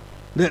petroleum.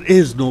 There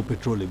is no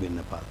petroleum in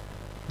Nepal.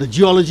 The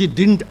geology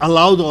didn't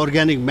allow the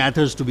organic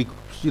matters to be,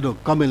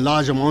 come in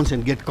large amounts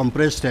and get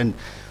compressed and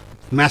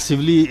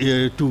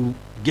massively to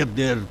get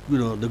their,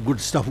 the good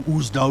stuff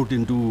oozed out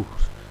into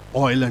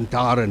oil and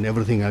tar and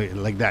everything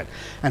like that.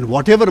 And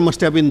whatever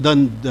must have been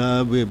done,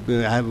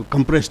 have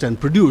compressed and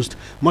produced,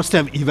 must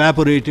have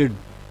evaporated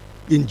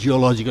in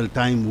geological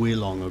time way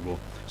long ago.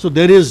 So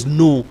there is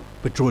no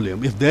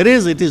petroleum. If there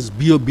is, it is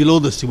below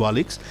the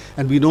symbolics,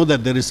 and we know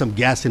that there is some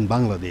gas in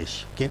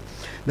Bangladesh. Okay,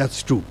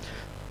 that's true.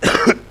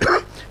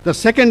 The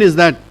second is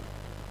that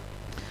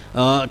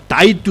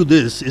tied to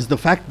this is the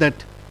fact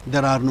that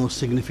there are no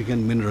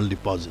significant mineral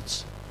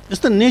deposits. It's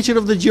the nature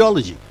of the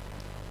geology.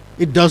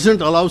 It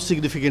doesn't allow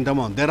significant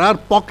amount. There are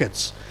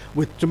pockets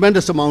with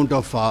tremendous amount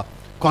of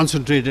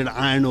concentrated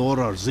iron ore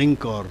or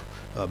zinc or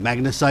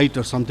magnesite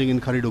or something in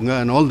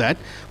Kharidunga and all that,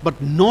 but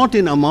not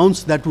in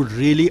amounts that would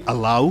really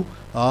allow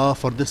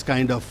for this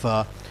kind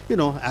of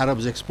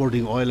Arabs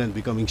exporting oil and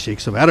becoming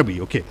sheikhs of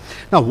Araby. Okay.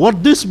 Now,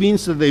 what this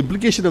means, the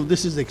implication of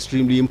this is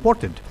extremely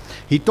important.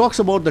 He talks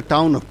about the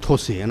town of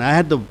Those, and I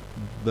had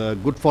the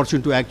good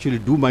fortune to actually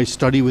do my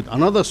study with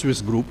another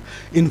Swiss group,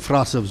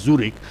 Infras of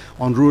Zurich,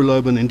 on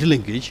rural-urban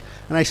interlinkage,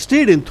 and I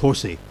stayed in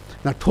Those.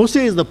 Now, Those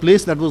is the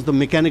place that was the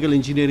mechanical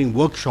engineering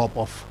workshop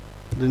of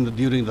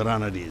during the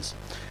Rana days.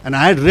 And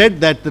I had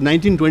read that the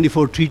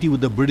 1924 treaty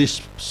with the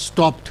British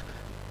stopped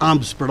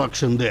arms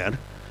production there.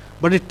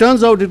 But it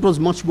turns out it was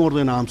much more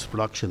than arms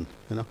production.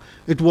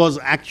 It was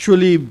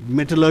actually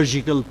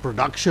metallurgical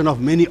production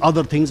of many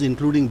other things,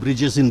 including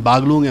bridges in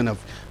Baglung and a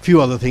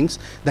few other things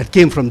that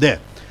came from there.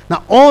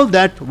 Now, all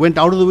that went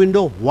out of the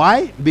window.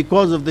 Why?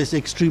 Because of this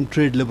extreme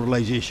trade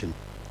liberalization.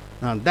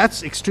 Now,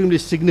 that's extremely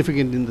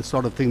significant in the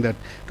sort of thing that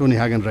Toni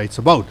Hagen writes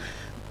about.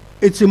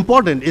 It's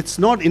important. It's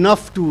not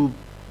enough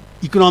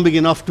economic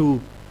enough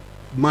to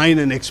mine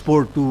and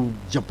export to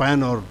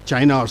Japan or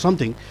China or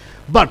something.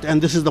 But,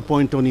 and this is the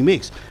point Toni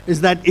makes,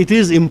 is that it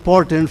is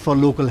important for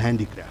local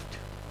handicraft.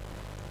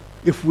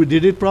 If we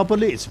did it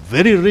properly, it's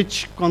very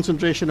rich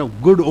concentration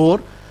of good ore,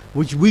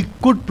 which we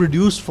could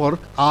produce for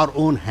our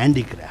own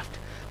handicraft.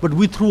 But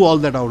we threw all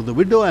that out of the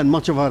window, and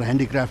much of our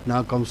handicraft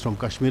now comes from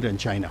Kashmir and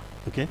China,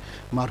 okay,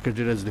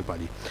 marketed as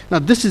Nepali. Now,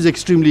 this is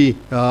extremely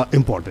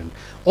important.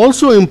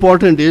 Also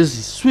important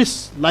is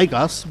Swiss, like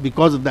us,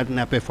 because of that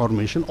Nappe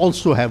formation,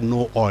 also have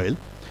no oil.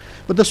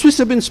 But the Swiss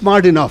have been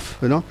smart enough,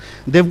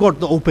 they've got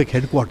the OPEC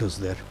headquarters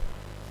there.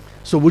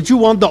 So would you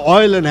want the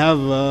oil and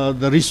have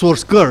the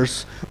resource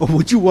curse, or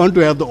would you want to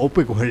have the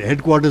OPEC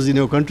headquarters in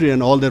your country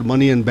and all their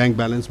money and bank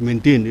balance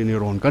maintained in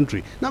your own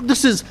country? Now,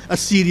 this is a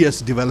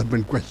serious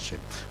development question.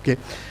 Okay.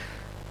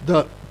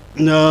 The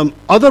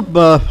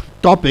other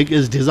topic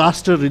is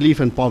disaster relief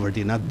and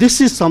poverty. Now, this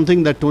is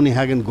something that Toni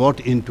Hagen got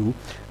into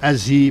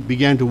as he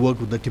began to work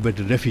with the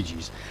Tibetan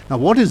refugees. Now,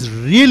 what is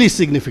really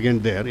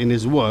significant there in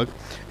his work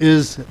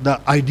is the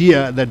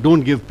idea that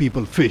don't give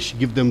people fish,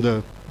 give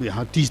them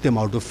teach them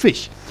how to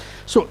fish.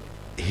 So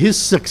his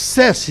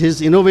success,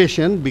 his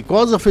innovation,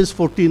 because of his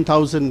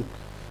 14,000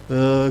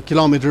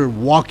 kilometer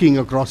walking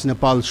across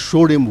Nepal,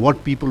 showed him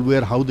what people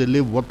were, how they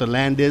live, what the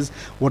land is,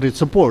 what it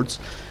supports.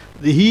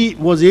 He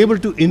was able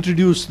to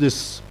introduce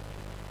this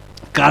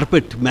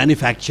carpet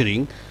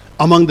manufacturing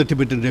among the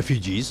Tibetan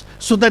refugees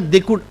so that they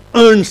could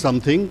earn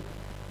something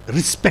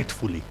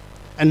respectfully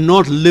and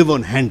not live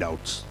on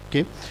handouts.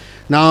 Okay.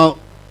 Now,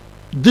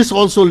 this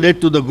also led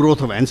to the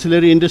growth of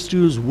ancillary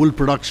industries, wool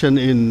production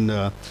in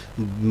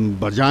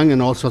Bajang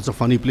and all sorts of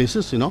funny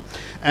places,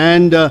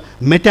 and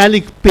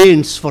metallic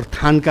paints for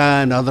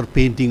Thanka and other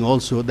painting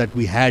also that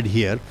we had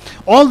here.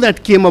 All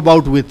that came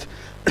about with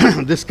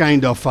this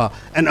kind of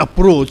an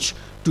approach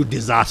to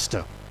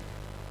disaster.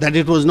 That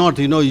it was not,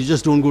 you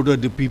just don't go to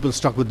the people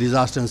stuck with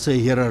disaster and say,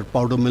 here are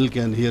powder milk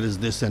and here is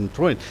this and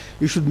throw it.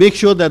 You should make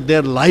sure that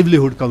their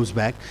livelihood comes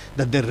back,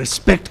 that their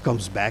respect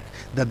comes back,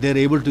 that they're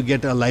able to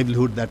get a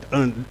livelihood that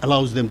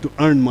allows them to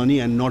earn money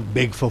and not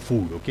beg for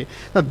food. Okay.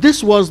 Now,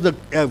 this was the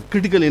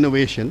critical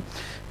innovation.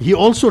 He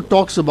also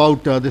talks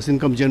about this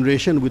income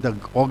generation with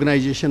an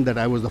organization that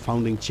I was the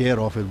founding chair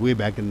of way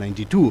back in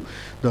 '92,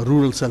 the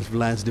Rural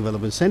Self-Reliance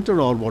Development Center,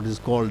 or what is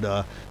called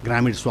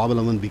Grameen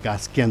Swavalaman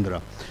Vikas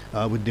Kendra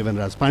with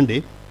Devanraj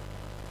Pandey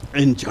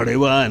in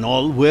Jhadewa and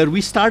all, where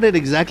we started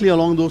exactly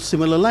along those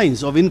similar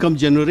lines of income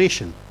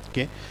generation.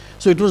 Okay.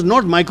 So it was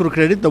not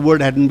microcredit, the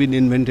word hadn't been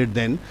invented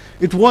then.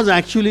 It was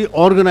actually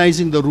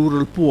organizing the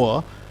rural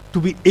poor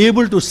to be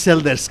able to sell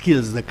their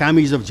skills. The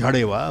Kamis of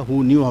Jhadewa,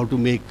 who knew how to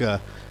make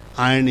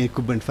iron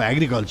equipment for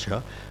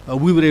agriculture,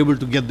 we were able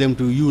to get them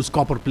to use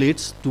copper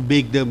plates to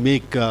make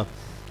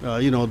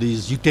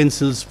these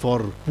utensils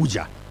for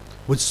puja,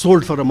 which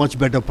sold for a much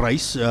better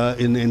price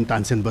in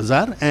Tansen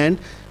Bazaar and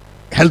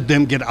helped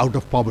them get out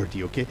of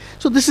poverty. Okay,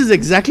 so this is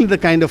exactly the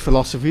kind of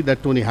philosophy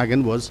that Toni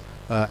Hagen was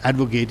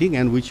advocating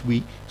and which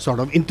we sort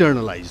of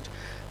internalized.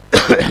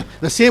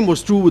 The same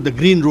was true with the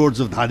green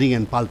roads of Dhading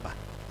and Palpa,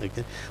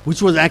 okay,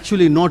 which was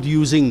actually not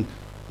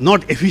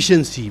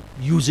efficiency,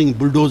 using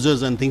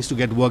bulldozers and things to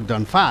get work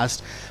done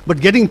fast, but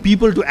getting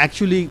people to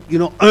actually,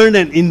 earn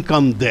an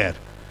income there.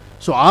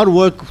 So our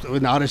work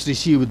in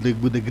RSDC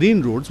with the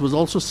green roads was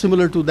also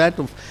similar to that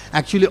of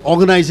actually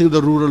organizing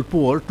the rural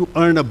poor to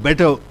earn a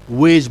better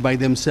wage by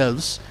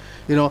themselves.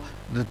 The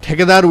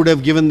Thekadar would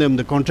have given them,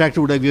 the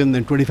contractor would have given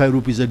them 25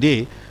 rupees a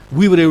day.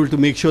 We were able to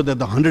make sure that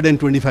the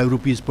 125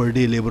 rupees per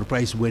day labor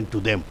price went to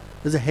them.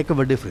 There's a heck of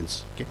a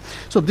difference. Okay.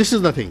 So this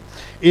is the thing.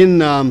 In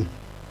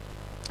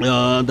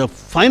the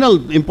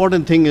final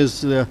important thing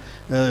is the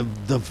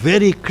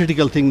very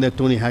critical thing that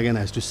Toni Hagen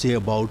has to say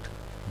about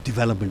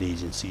development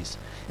agencies,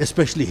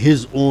 especially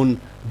his own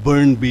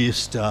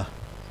burn-based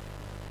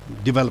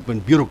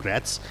development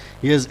bureaucrats.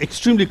 He has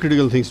extremely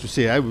critical things to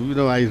say. I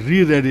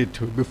reread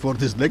it before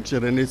this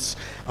lecture, and it's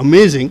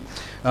amazing.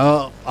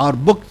 Our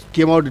book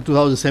came out in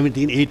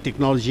 2017, Aid,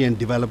 Technology and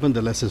Development,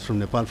 the Lessons from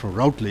Nepal, from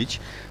Routledge,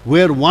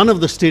 where one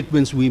of the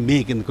statements we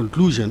make in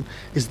conclusion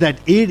is that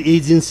aid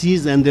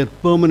agencies and their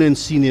permanent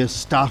senior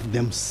staff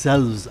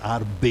themselves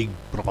are big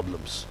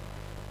problems.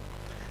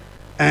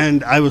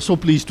 And I was so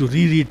pleased to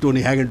reread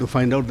Toni Hagen to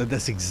find out that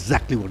that's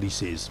exactly what he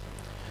says.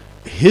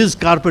 His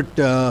carpet,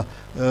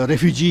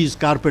 refugees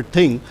carpet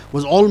thing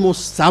was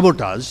almost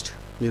sabotaged,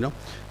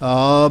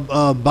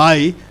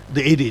 by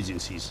the aid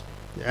agencies.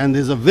 And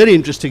there's a very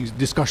interesting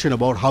discussion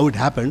about how it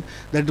happened,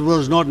 that it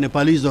was not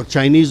Nepalese or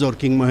Chinese or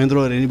King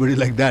Mahendra or anybody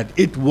like that.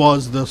 It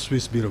was the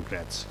Swiss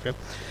bureaucrats. Okay?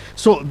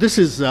 So this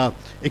is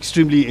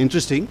extremely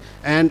interesting.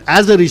 And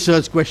as a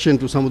research question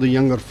to some of the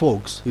younger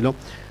folks,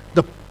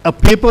 a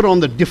paper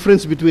on the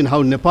difference between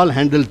how Nepal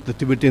handled the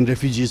Tibetan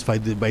refugees by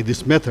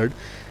this method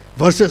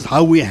versus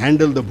how we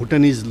handle the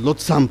Bhutanese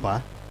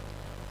Lotsampa,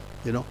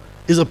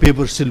 is a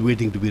paper still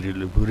waiting to be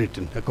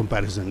written. A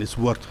comparison is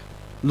worth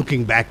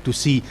looking back to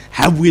see,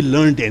 have we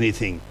learned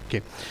anything?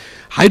 Okay,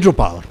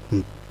 hydropower.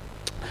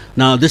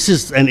 Now this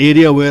is an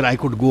area where I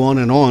could go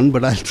on,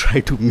 but I'll try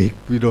to make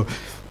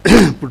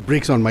put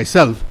brakes on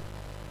myself.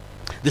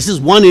 This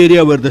is one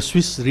area where the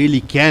Swiss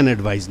really can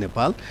advise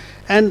Nepal,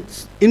 and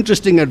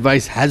interesting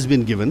advice has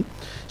been given.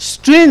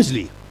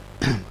 Strangely,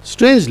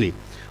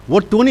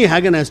 what Toni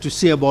Hagen has to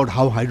say about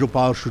how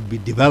hydropower should be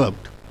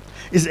developed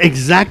is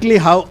exactly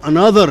how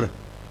another,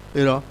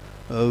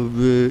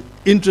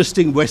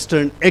 interesting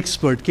Western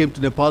expert came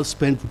to Nepal,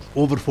 spent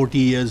over 40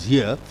 years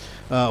here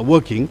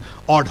working,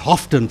 Odd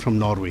Hoften from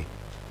Norway.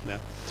 Yeah.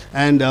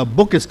 And a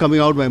book is coming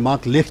out by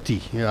Mark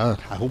Lechty,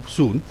 I hope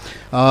soon,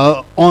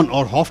 on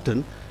Odd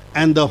Hoften,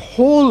 and the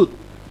whole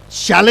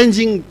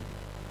challenging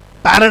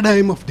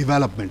paradigm of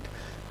development.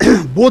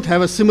 Both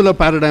have a similar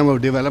paradigm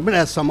of development,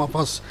 as some of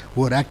us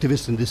who are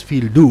activists in this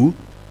field do.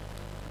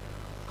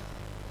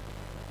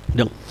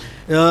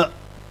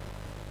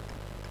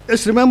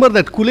 Let's remember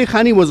that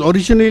Kulekhani was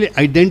originally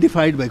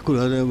identified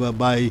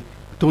by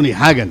Toni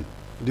Hagen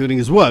during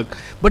his work,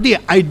 but he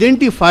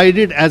identified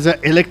it as an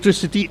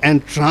electricity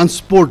and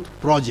transport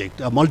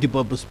project, a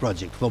multi-purpose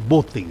project for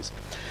both things.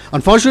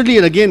 Unfortunately,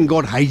 it again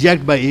got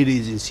hijacked by aid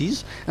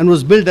agencies and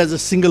was built as a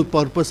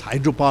single-purpose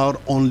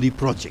hydropower-only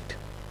project.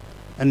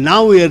 And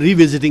now we are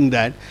revisiting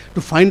that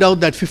to find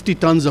out that 50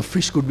 tons of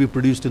fish could be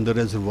produced in the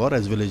reservoir,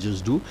 as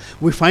villagers do.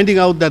 We're finding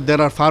out that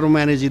there are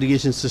farmer-managed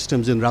irrigation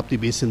systems in Rapti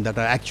Basin that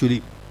are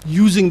actually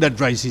using that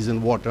dry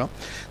season water.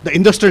 The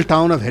industrial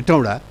town of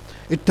Hetauda,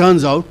 it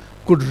turns out,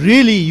 could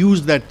really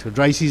use that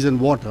dry season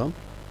water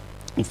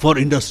for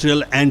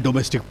industrial and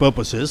domestic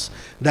purposes.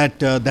 That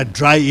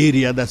dry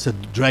area, that's a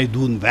dry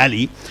dune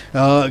valley,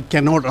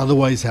 cannot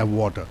otherwise have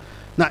water.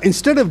 Now,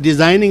 instead of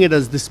designing it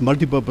as this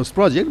multi-purpose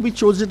project, we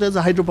chose it as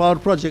a hydropower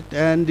project,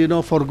 and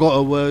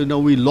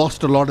we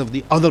lost a lot of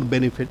the other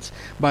benefits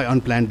by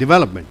unplanned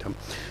development.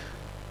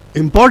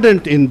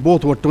 Important in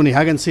both what Toni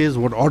Hagen says,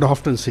 what Odd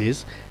Hoften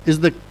says,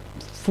 is the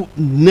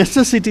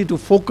necessity to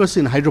focus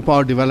in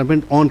hydropower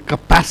development on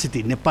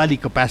capacity, Nepali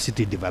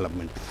capacity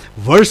development,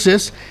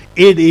 versus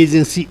aid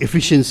agency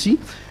efficiency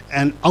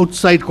and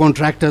outside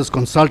contractors,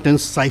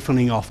 consultants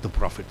siphoning off the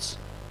profits.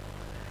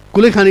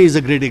 Kulekhani is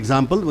a great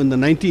example. In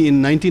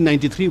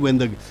 1993, when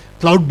the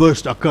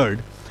cloudburst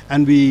occurred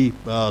and we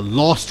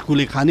lost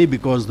Kulekhani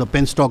because the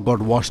penstock got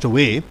washed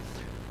away,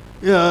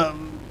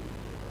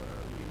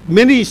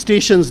 many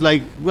stations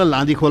like,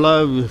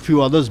 Landikhola, a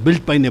few others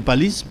built by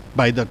Nepalis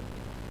by the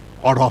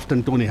Odd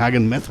Hoften Toni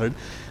Hagen method,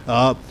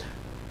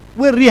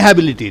 were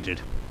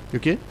rehabilitated.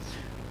 Okay,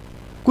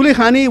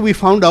 Kulekhani, we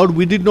found out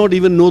we did not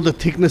even know the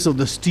thickness of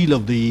the steel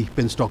of the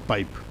penstock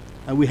pipe,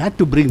 and we had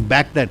to bring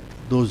back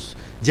those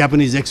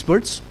Japanese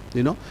experts,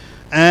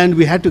 and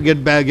we had to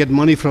get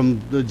money from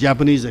the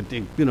Japanese at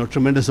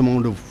tremendous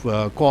amount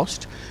of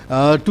cost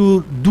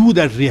to do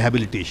that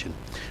rehabilitation.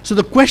 So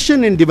the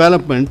question in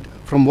development,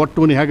 from what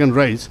Toni Hagen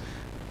writes,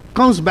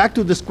 comes back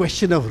to this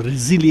question of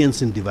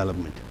resilience in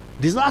development.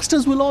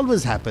 Disasters will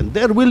always happen.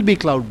 There will be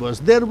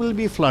cloudbursts, there will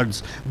be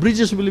floods,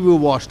 bridges will be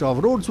washed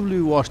off, roads will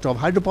be washed off,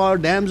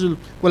 hydropower dams will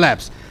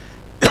collapse.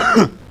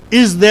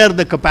 Is there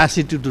the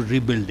capacity to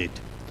rebuild it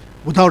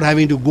without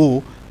having to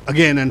go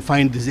again and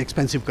find these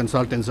expensive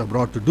consultants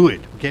abroad to do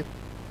it? Okay.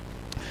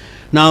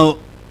 Now,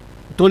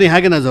 Toni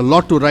Hagen has a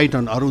lot to write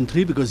on Arun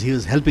 3 because he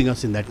was helping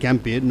us in that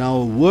campaign. Now,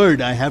 a word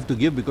I have to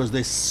give, because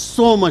there's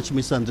so much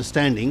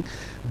misunderstanding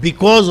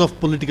because of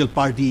political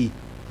party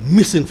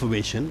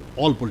misinformation,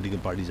 all political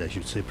parties I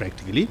should say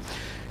practically.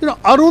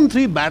 Arun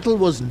 3 battle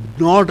was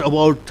not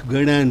about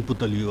Gaida and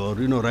Putali or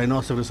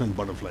rhinoceros and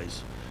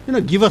butterflies.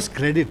 Give us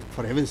credit,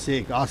 for heaven's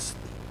sake, us,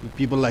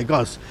 people like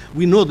us.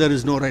 We know there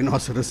is no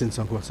rhinoceros in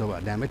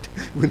Sankhwasava, damn it.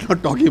 We're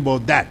not talking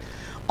about that.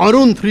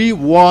 Arun 3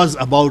 was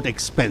about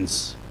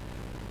expense.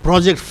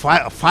 Project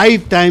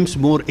 5 times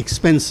more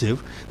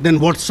expensive than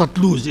what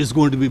Satluj is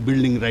going to be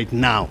building right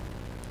now,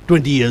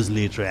 20 years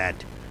later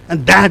at.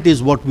 And that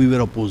is what we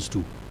were opposed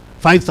to.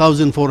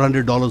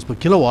 $5,400 per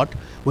kilowatt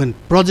when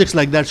projects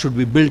like that should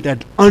be built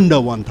at under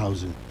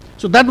 1,000.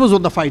 So that was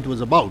what the fight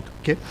was about.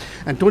 Okay,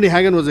 and Toni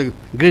Hagen was a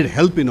great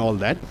help in all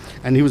that,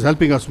 and he was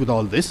helping us with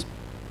all this.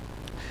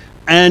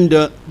 And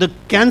the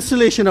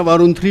cancellation of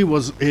Arun 3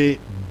 was a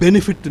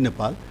benefit to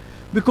Nepal,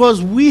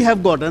 because we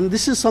have got, and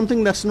this is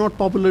something that's not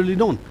popularly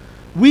known,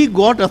 we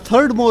got a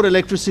third more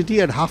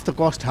electricity at half the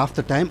cost, half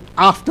the time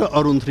after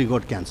Arun 3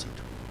 got cancelled.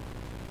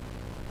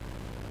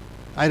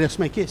 I rest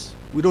my case.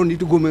 We don't need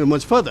to go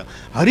much further.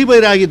 Hari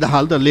Bairagi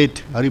Dahal, the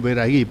late Hari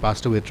Bairagi, he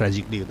passed away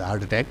tragically with a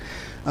heart attack,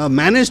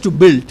 managed to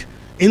build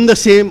in the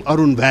same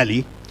Arun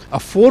Valley a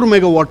 4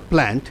 megawatt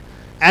plant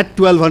at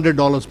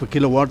 $1,200 per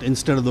kilowatt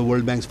instead of the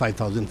World Bank's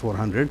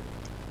 5,400.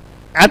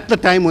 At the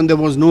time when there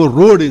was no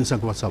road in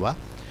Sakwasaba,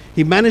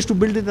 he managed to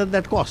build it at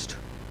that cost.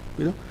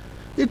 You know,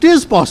 it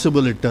is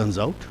possible, it turns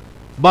out,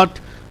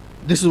 but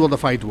this is what the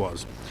fight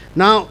was.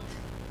 Now,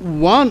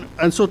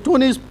 and so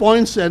Tony's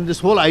points and this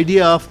whole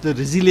idea of the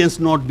resilience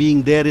not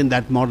being there in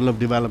that model of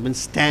development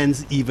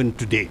stands even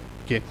today.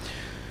 Okay.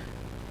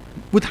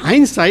 With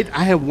hindsight,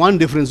 I have one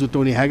difference with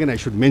Toni Hagen. I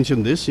should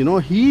mention this. You know,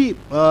 he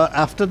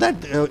after that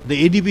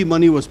the ADB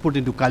money was put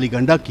into Kali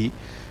Gandaki,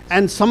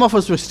 and some of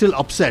us were still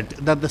upset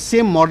that the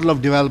same model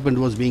of development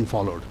was being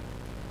followed.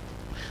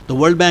 The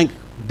World Bank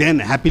then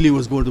happily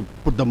was going to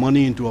put the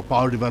money into a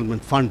power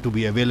development fund to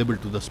be available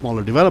to the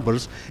smaller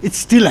developers. It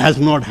still has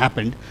not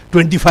happened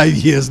 25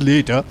 years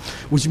later,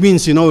 which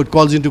means, you know, it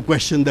calls into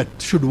question that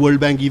should World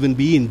Bank even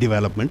be in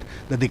development,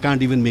 that they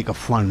can't even make a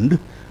fund.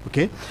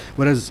 Okay,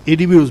 whereas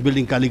ADB was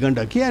building Kali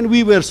Gandaki, and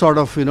we were sort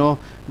of, you know,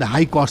 the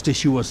high cost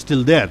issue was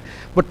still there.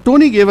 But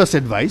Tony gave us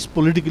advice,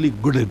 politically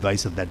good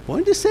advice at that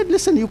point. He said,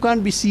 listen, you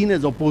can't be seen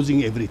as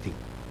opposing everything.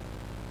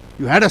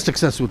 You had a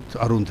success with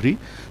Arun 3.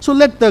 So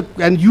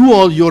and you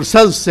all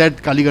yourselves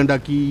said Kali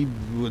Gandaki,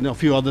 you know, a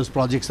few others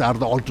projects are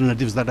the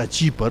alternatives that are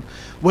cheaper.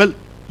 Well,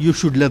 you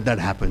should let that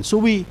happen. So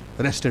we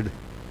rested.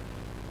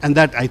 And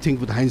that, I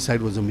think, with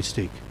hindsight was a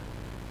mistake.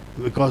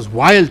 Because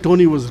while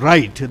Tony was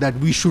right that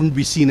we shouldn't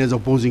be seen as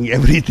opposing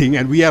everything,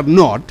 and we are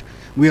not,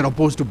 we are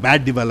opposed to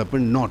bad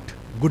development, not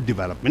good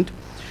development.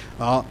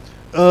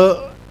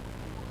 The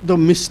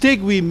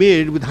mistake we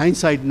made with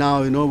hindsight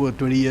now, you know, over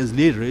 20 years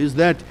later, is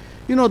that,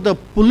 you know, the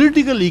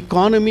political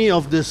economy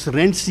of this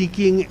rent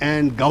seeking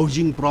and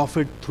gouging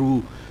profit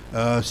through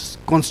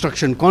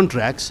construction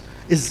contracts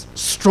is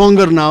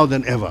stronger now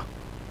than ever.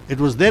 It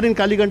was there in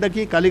Kali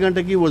Gandaki. Kali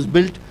Gandaki was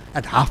built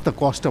at half the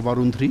cost of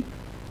Arun 3.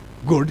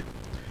 Good.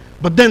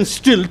 But then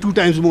still 2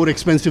 times more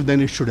expensive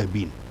than it should have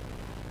been.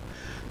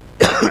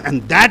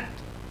 And that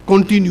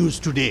continues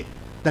today,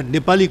 that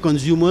Nepali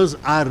consumers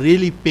are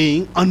really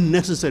paying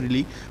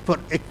unnecessarily for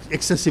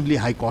excessively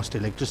high cost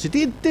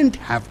electricity. It didn't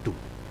have to.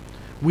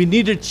 We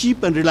needed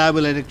cheap and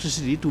reliable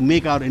electricity to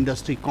make our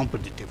industry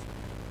competitive.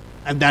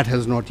 And that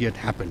has not yet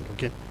happened.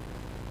 Okay.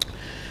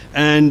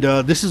 And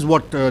this is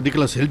what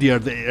Nicholas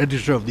Hildyard, the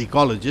editor of The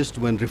Ecologist,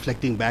 when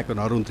reflecting back on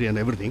Arun 3 and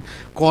everything,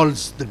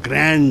 calls the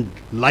grand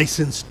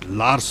licensed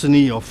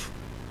larceny of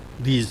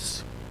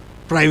these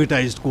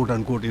privatized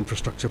quote-unquote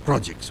infrastructure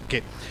projects.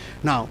 Okay.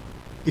 Now,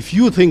 if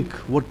you think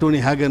what Toni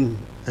Hagen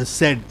has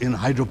said in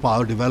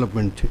hydropower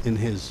development in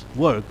his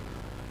work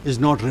is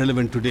not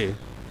relevant today,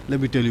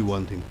 let me tell you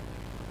one thing.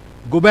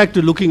 Go back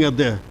to looking at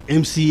the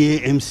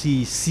MCA,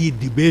 MCC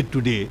debate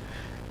today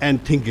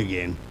and think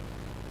again.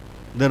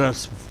 There are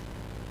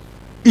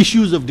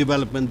issues of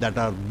development that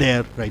are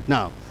there right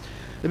now.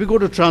 Let me go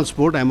to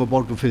transport. I'm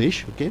about to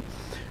finish. Okay,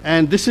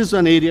 and this is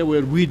an area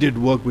where we did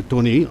work with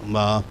Tony.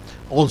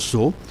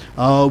 Also,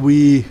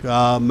 we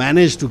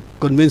managed to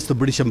convince the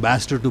British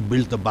ambassador to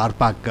build the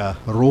Barpak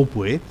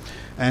ropeway,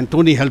 and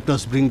Tony helped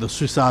us bring the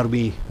Swiss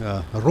Army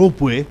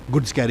ropeway,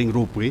 goods carrying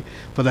ropeway,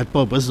 for that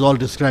purpose. It's all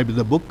described in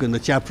the book, in the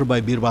chapter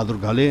by Bir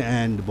Bahadur Ghale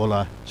and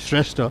Bola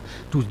Shrestha,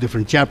 2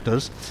 different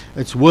chapters.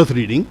 It's worth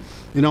reading,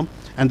 you know.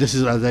 And this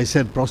is, as I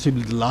said,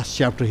 possibly the last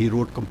chapter he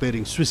wrote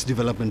comparing Swiss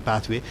development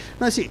pathway.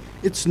 Now see,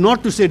 it's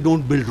not to say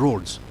don't build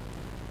roads.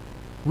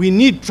 We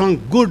need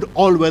good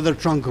all-weather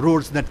trunk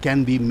roads that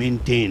can be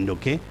maintained,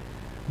 okay?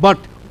 But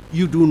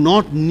you do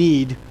not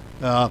need,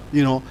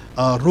 you know,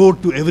 a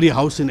road to every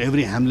house in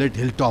every hamlet,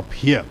 hilltop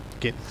here,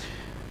 okay?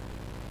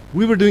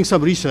 We were doing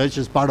some research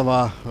as part of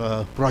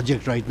our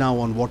project right now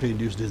on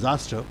water-induced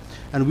disaster,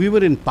 and we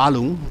were in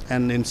Palung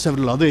and in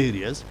several other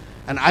areas,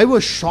 and I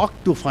was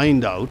shocked to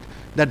find out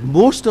that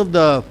most of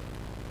the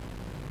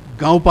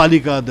Gaon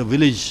Palika, the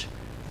village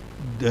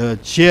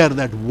chair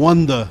that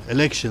won the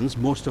elections,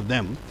 most of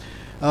them,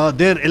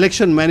 their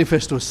election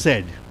manifesto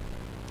said,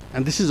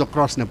 and this is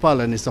across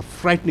Nepal, and it's a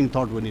frightening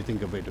thought when you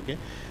think of it, okay?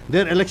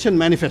 Their election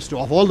manifesto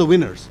of all the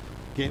winners,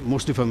 okay,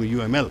 mostly from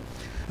UML,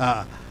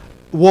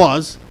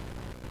 was,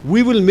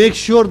 we will make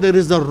sure there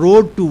is a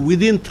road to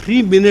within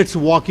 3 minutes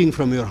walking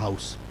from your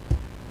house.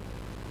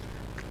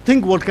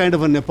 Think what kind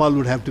of a Nepal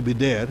would have to be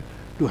there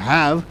to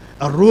have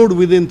a road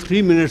within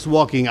 3 minutes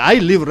walking. I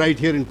live right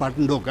here in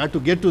Patan, Dhoka.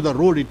 To get to the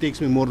road, it takes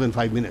me more than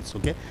 5 minutes,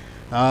 okay?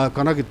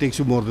 Kanak, it takes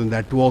you more than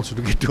that to also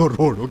to get to a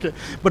road, okay?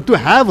 But to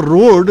have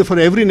road for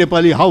every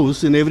Nepali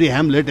house, in every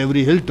hamlet,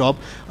 every hilltop,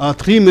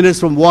 3 minutes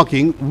from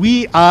walking,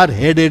 we are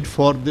headed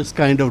for this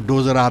kind of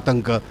dozer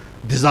atanka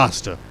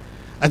disaster.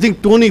 I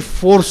think Toni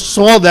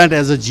foresaw that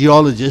as a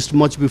geologist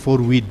much before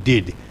we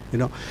did, you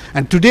know.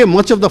 And today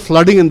much of the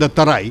flooding in the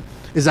Tarai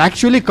is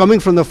actually coming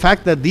from the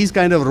fact that these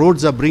kind of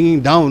roads are bringing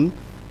down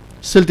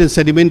silt and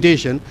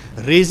sedimentation,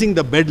 raising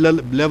the bed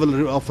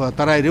level of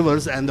Tarai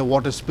rivers and the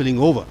water spilling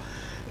over.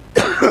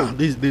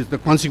 The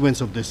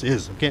consequence of this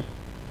is, okay.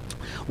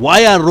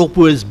 Why are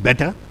ropeways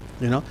better,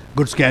 you know,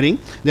 goods carrying?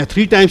 They are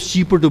 3 times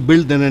cheaper to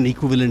build than an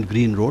equivalent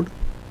green road.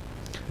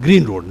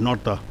 Green road,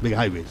 not the big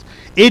highways.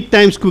 8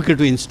 times quicker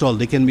to install.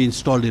 They can be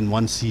installed in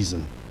 1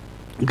 season.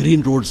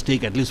 Green roads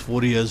take at least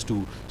 4 years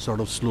to sort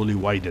of slowly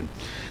widen.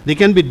 They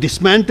can be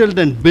dismantled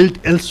and built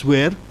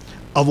elsewhere,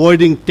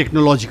 avoiding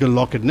technological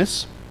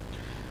lockedness.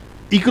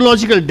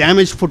 Ecological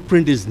damage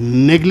footprint is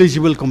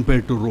negligible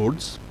compared to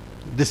roads.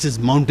 This is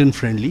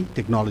mountain-friendly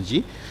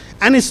technology.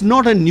 And it's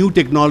not a new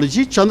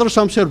technology. Chandra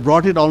Shamsher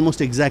brought it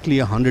almost exactly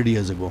 100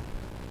 years ago.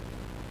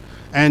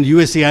 And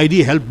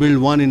USAID helped build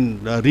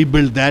one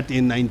rebuild that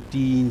in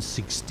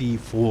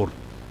 1964,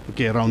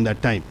 okay, around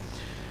that time.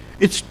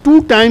 It's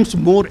 2 times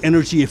more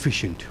energy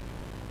efficient.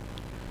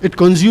 It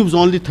consumes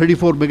only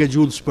 34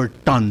 megajoules per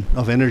ton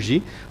of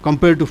energy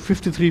compared to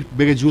 53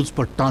 megajoules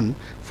per ton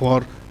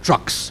for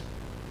trucks.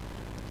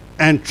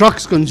 And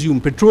trucks consume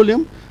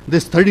petroleum.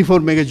 This 34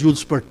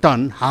 megajoules per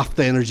ton, half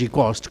the energy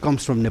cost,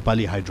 comes from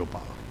Nepali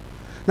hydropower.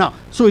 Now,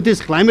 so it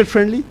is climate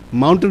friendly,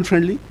 mountain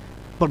friendly,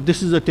 but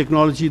this is a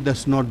technology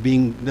that's not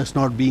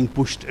being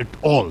pushed at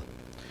all.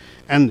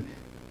 And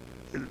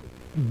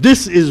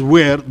this is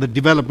where the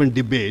development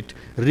debate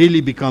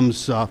really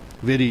becomes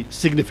very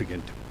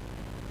significant.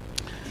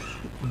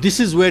 This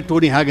is where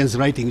Toni Hagen's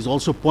writings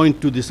also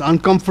point to this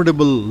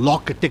uncomfortable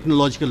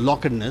technological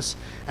lockedness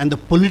and the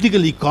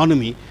political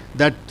economy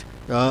that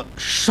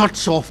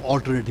shuts off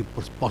alternative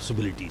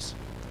possibilities.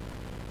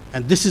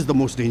 And this is the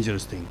most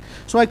dangerous thing.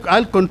 So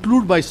I'll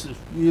conclude by,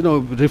 you know,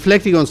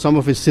 reflecting on some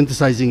of his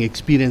synthesizing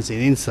experience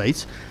and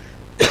insights,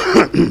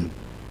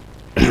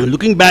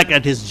 looking back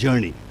at his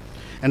journey.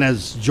 And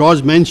as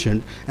George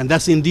mentioned, and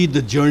that's indeed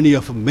the journey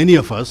of many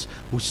of us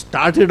who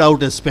started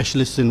out as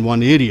specialists in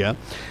one area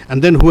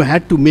and then who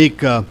had to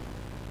make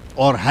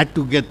or had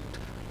to get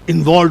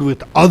involved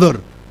with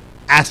other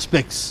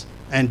aspects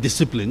and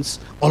disciplines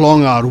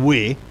along our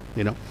way,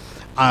 you know.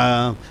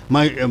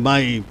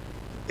 My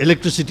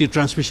electricity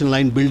transmission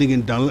line building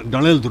in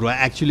Daneldura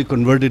actually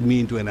converted me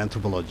into an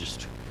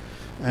anthropologist.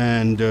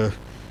 And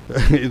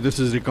this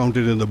is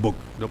recounted in the book.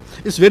 You know.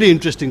 It's very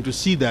interesting to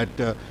see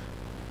that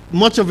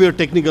much of your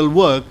technical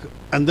work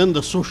and then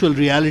the social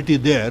reality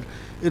there,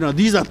 you know,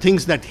 these are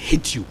things that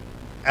hit you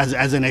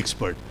as an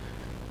expert.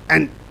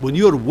 And when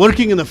you're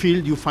working in the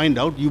field, you find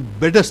out you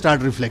better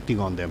start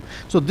reflecting on them.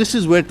 So this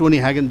is where Toni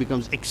Hagen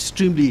becomes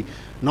extremely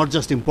not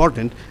just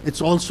important,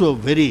 it's also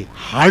very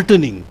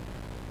heartening,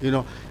 you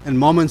know, and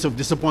moments of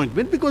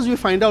disappointment because you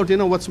find out, you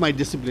know, what's my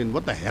discipline?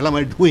 What the hell am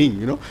I doing,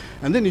 you know?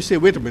 And then you say,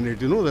 wait a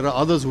minute, you know, there are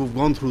others who've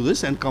gone through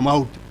this and come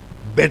out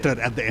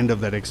better at the end of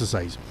that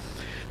exercise.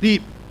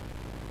 The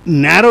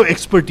narrow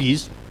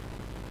expertise,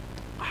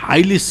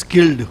 highly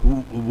skilled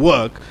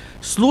work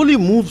slowly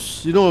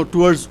moves, you know,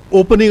 towards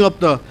opening up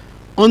the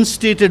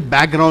unstated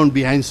background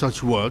behind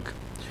such work,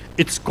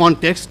 its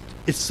context,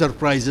 its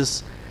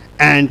surprises,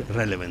 and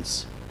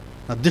relevance.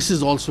 Now, this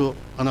is also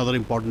another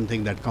important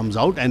thing that comes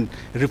out and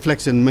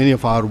reflects in many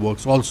of our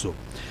works also.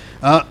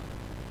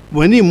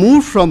 When he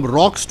moved from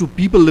rocks to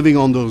people living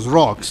on those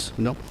rocks,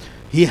 you know,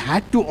 he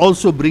had to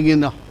also bring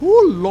in a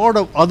whole lot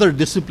of other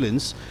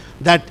disciplines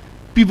that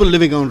people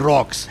living on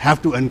rocks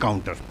have to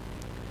encounter.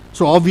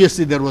 So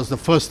obviously there was the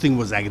first thing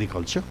was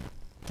agriculture.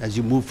 As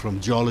you move from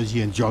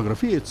geology and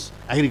geography, it's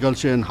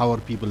agriculture and how are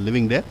people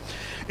living there.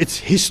 It's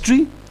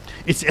history,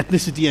 it's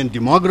ethnicity and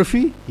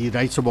demography. He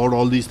writes about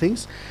all these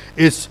things.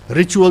 It's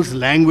rituals,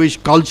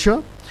 language,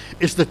 culture.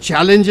 It's the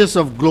challenges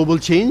of global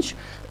change,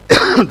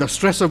 the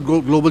stress of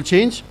global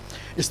change.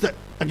 It's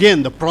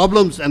again the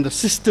problems and the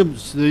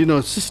systems, you know,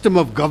 system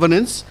of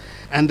governance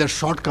and their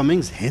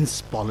shortcomings,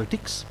 hence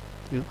politics.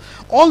 You know,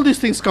 all these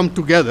things come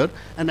together,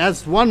 and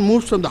as one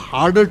moves from the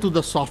harder to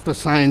the softer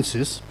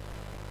sciences,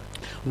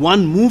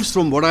 one moves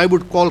from what I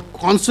would call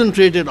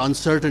concentrated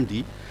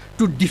uncertainty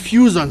to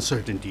diffuse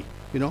uncertainty,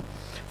 you know,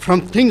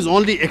 from things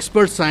only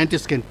expert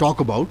scientists can talk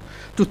about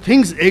to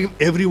things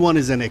everyone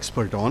is an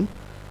expert on,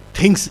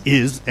 things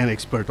is an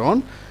expert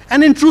on,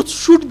 and in truth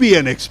should be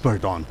an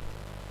expert on.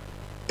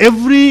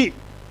 Every,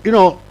 you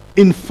know,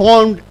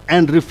 informed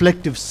and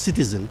reflective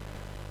citizen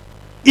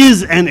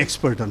is an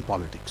expert on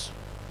politics,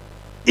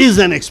 is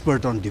an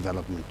expert on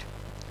development,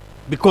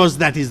 because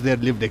that is their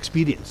lived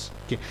experience.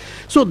 Okay.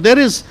 So there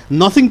is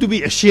nothing to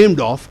be ashamed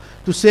of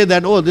to say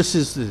that, oh, this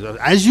is,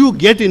 as you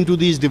get into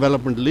these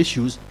developmental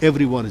issues,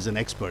 everyone is an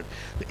expert.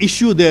 The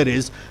issue there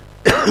is,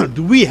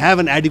 do we have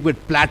an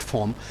adequate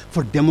platform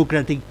for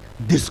democratic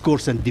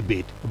discourse and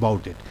debate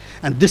about it?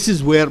 And this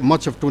is where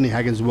much of Toni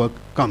Hagen's work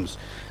comes.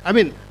 I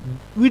mean,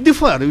 we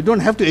differ. We don't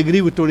have to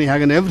agree with Toni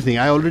Hagen everything.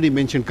 I already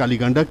mentioned Kali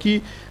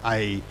Gandaki.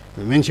 I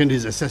mentioned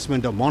his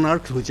assessment of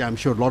monarchs, which I'm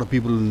sure a lot of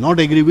people will not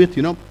agree with,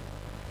 you know.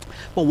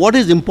 But what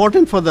is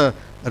important for the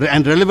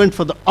and relevant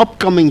for the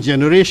upcoming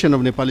generation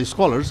of Nepali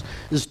scholars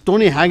is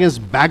Toni Hagen's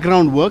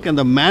background work and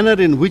the manner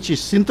in which he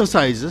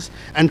synthesizes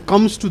and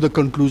comes to the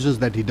conclusions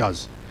that he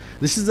does.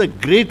 This is a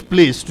great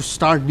place to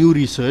start new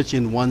research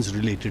in one's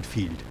related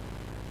field.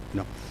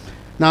 You know.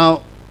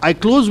 Now, I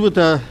close with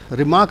a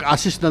remark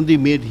Ashish Nandi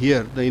made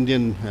here, the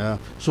Indian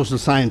social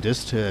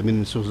scientist here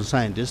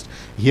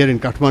in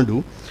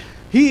Kathmandu.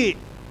 He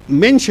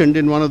mentioned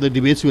in one of the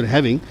debates we were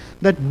having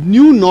that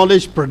new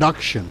knowledge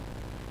production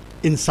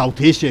in South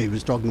Asia, he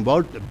was talking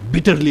about,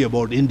 bitterly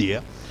about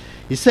India.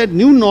 He said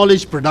new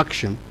knowledge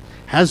production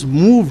has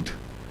moved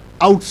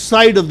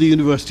outside of the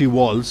university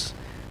walls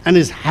and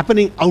is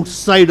happening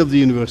outside of the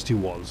university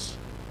walls,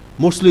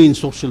 mostly in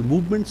social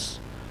movements,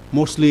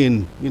 mostly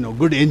in, you know,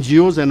 good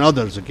NGOs and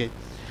others, okay.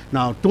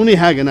 Now, Toni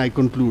Hagen, I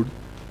conclude,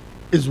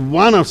 is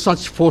one of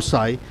such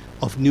foci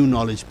of new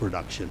knowledge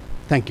production.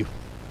 Thank you.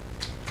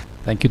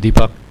 Thank you,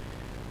 Dipak.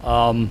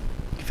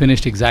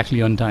 Finished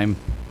exactly on time.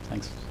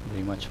 Thanks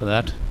very much for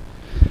that.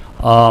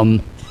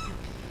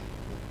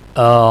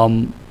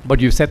 But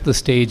you've set the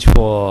stage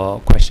for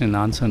question and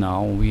answer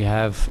now. We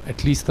have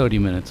at least 30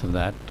 minutes of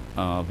that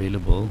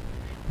available.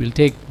 We'll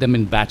take them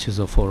in batches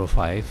of 4 or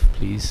 5,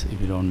 please,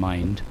 if you don't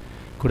mind.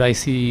 Could I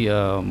see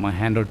my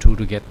hand or two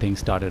to get things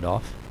started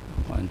off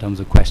in terms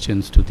of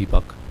questions to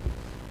Dipak?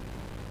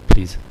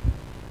 Please.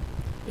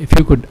 If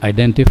you could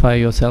identify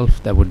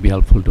yourself, that would be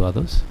helpful to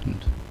others.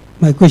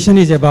 My question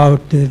is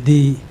about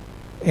the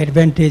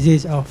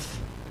advantages of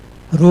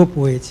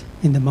ropeways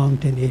in the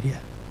mountain area.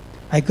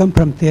 I come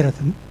from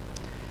Teratham,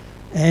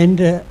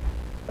 and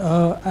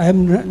I have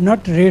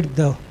not read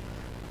the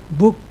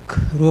book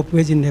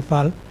Ropeways in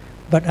Nepal,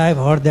 but I have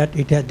heard that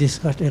it has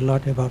discussed a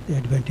lot about the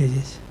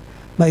advantages.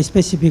 My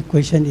specific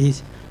question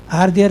is,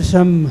 are there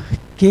some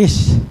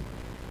case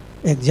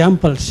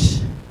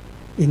examples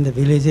in the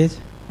villages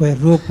where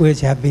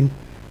ropeways have been,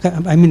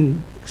 I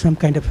mean, some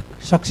kind of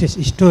success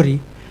story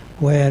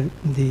where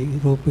the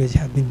ropeways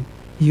have been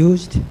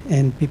used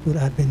and people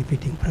are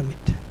benefiting from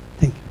it?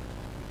 Thank you.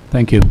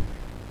 Thank you.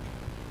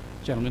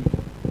 Gentlemen,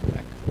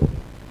 back,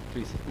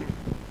 please.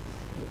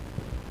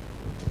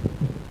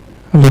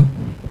 Hello.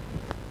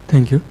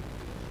 Thank you.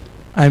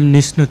 I'm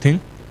Nishnuthing.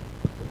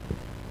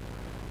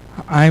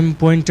 I'm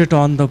pointed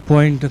on the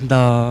point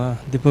the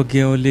Dipak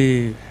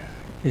Gyawali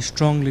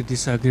strongly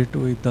disagreed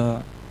with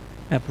the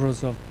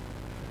approach of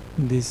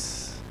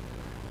this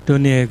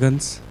Toni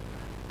Hagen's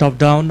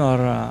top-down or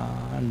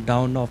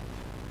down-up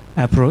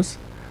approach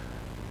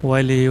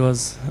while he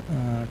was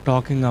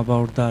talking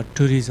about the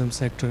tourism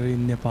sector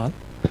in Nepal.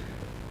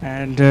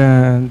 And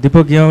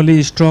Dipak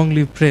Gyawali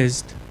strongly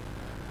praised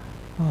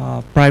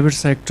private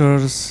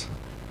sector's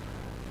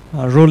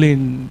role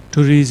in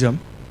tourism.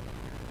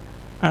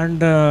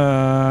 And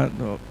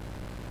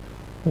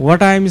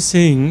what I'm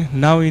seeing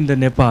now in the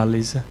Nepal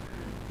is,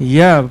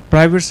 yeah,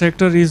 private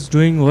sector is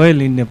doing well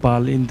in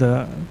Nepal in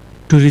the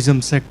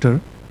tourism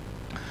sector.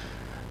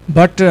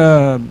 But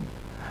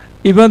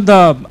even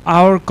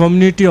our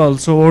community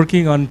also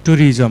working on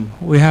tourism.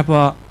 We have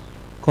a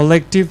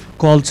collective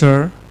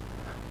culture,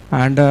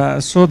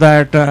 and so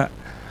that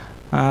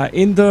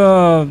in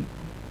the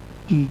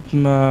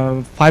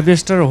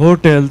 5-star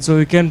hotels, so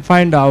we can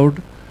find out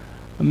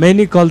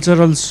many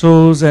cultural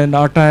shows and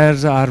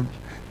attires are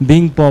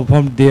being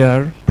performed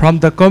there from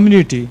the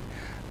community.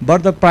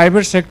 But the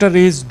private sector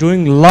is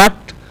doing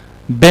lot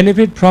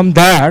benefit from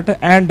that,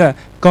 and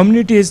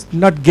community is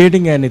not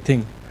getting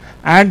anything.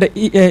 And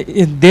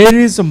there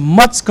is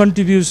much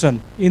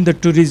contribution in the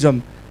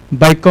tourism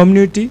by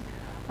community.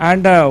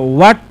 And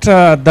what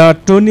the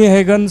Toni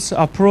Hagen's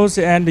approach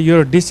and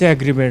your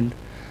disagreement,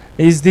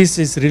 is this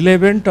is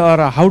relevant,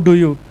 or how do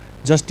you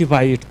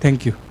justify it?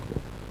 Thank you.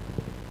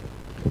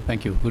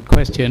 Thank you. Good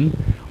question.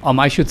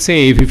 I should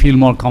say, if you feel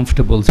more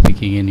comfortable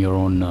speaking in your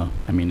own,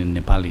 I mean in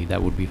Nepali,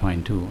 that would be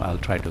fine too. I'll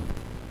try to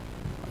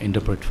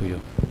interpret for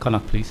you.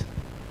 Kanak, please.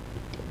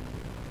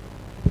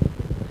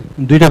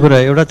 दुईटा कुरा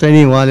एउटा चाहिँ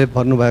नि उहाँले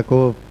भन्नुभएको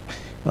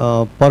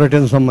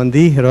पर्यटन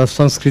सम्बन्धी र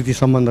संस्कृति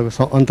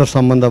सम्बन्धको अन्तर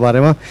सम्बन्ध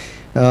बारेमा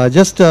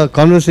just a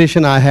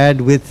conversation I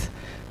had with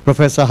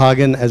Professor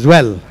Hagen as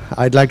well.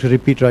 I'd like to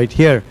repeat right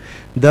here.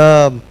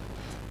 The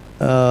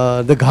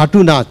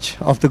Ghatu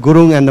Nach of the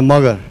Gurung and the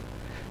Magar,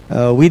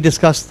 we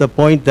discussed the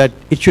point that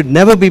it should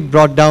never be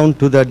brought down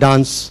to the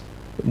dance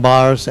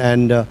bars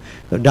and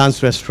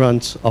dance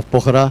restaurants of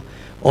Pokhara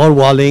or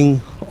Waling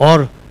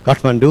or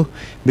Kathmandu,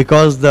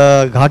 because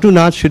the Ghatu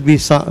Nach should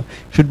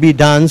be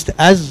danced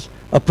as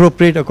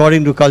appropriate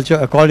according to culture,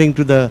 according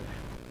to the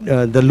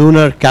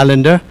lunar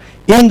calendar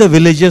in the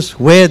villages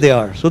where they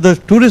are. So the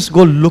tourists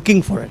go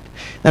looking for it.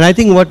 And I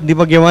think what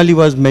Dipak Gyawali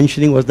was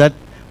mentioning was that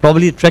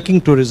probably trekking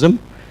tourism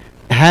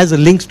has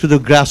links to the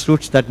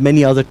grassroots that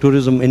many other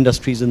tourism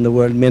industries in the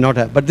world may not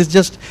have. But this is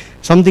just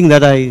something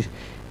that I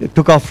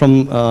took off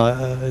from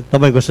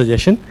Tabaiko's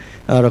suggestion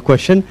or a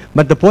question.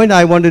 But the point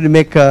I wanted to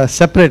make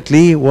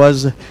separately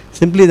was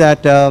simply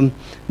that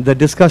the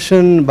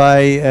discussion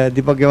by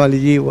Dipak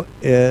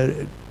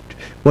Gyawali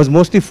was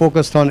mostly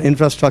focused on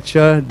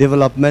infrastructure,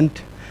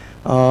 development,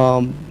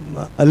 a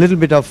little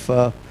bit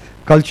of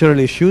cultural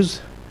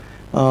issues.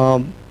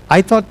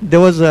 I thought there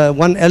was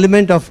one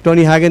element of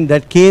Toni Hagen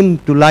that came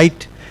to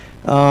light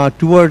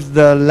towards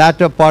the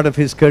latter part of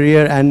his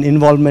career and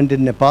involvement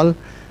in Nepal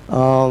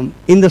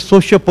in the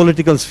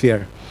socio-political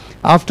sphere.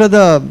 After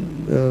the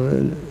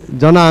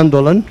Jana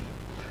Andolan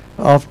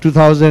of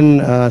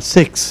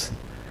 2006,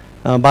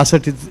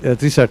 Basati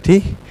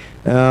Trisarthi,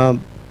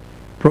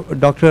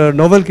 Dr.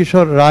 Novel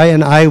Kishore Rai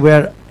and I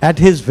were at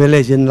his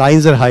village in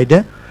Lainzer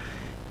Haide,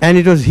 and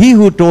it was he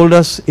who told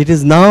us it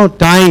is now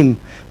time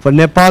for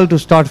Nepal to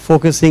start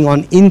focusing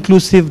on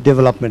inclusive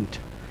development.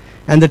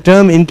 And the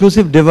term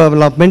inclusive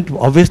development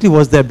obviously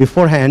was there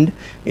beforehand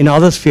in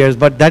other spheres,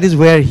 but that is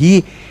where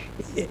he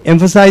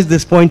emphasized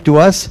this point to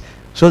us,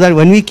 so that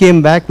when we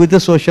came back with the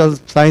social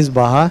science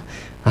Baha,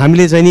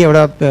 हामीले चाहिँ नि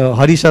एउटा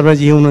हरि शर्मा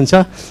जी हुनुहुन्छ,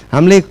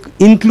 हामीले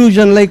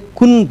इन्क्लुजनलाई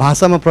कुन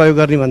भाषामा प्रयोग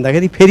गर्ने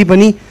भन्दाखेरि फेरि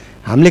पनि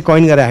हामीले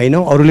कोइन गरे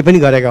हैनौं, अरूले पनि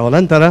गरेका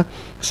होलान्, तर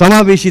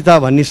समावेशिता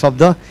भन्ने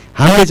शब्द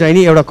हामीले चाहिँ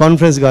नि एउटा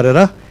कन्फरेन्स गरेर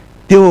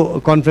त्यो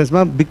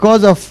कन्फरेन्समा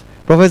because of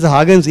professor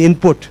हागन्स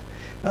input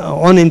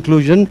on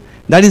inclusion,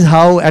 that is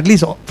how, at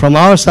least from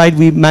our side,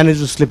 we managed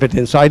to slip it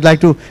in. So I'd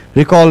like to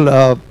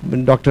recall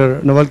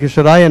Dr. Novel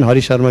Kishore Rai and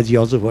Hari Sharma ji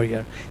also were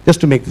here, just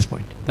to make this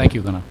point. Thank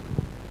you, Gana.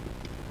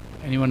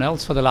 Anyone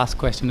else for the last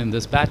question in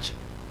this batch?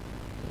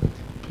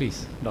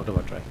 Please, Dr.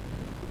 Bhattarai.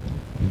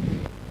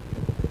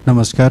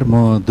 Namaskar,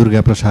 I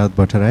Durga Prasad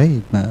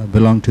Bhattarai,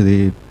 belong to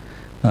the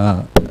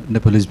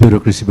Nepalese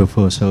bureaucracy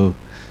before, so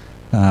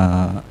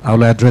I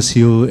will address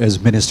you as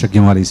Minister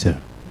Gyawali, sir.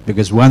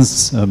 Because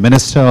once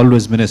minister,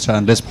 always minister,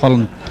 unless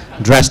fallen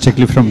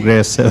drastically from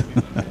grace.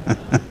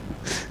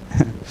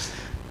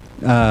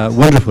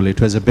 Wonderful. It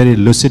was a very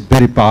lucid,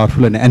 very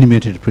powerful and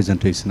animated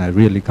presentation. I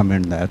really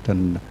commend that.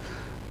 And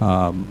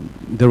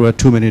there were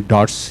too many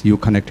dots. You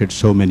connected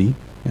so many.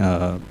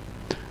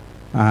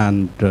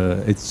 And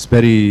it's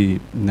very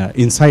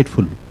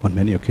insightful on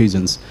many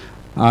occasions.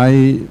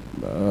 I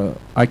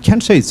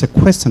can't say it's a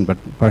question, but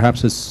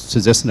perhaps it's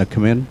suggestion, a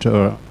comment,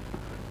 or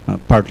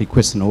partly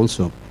question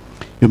also.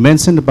 You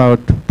mentioned about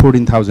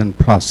 14,000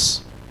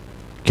 plus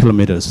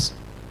kilometers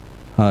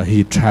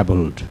he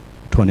traveled,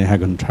 Toni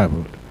Hagen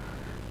traveled.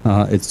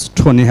 It's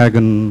Toni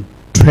Hagen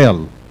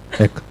trail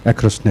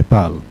across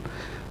Nepal.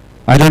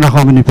 I don't know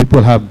how many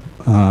people have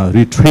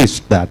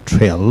retraced that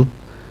trail.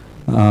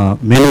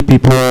 Many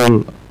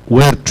people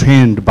were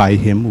trained by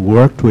him,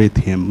 worked with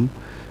him,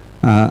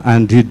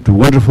 and did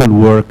wonderful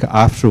work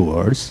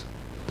afterwards.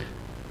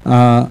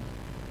 And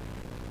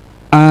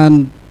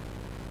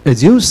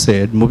as you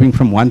said, moving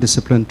from one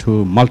discipline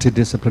to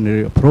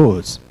multidisciplinary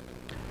approach,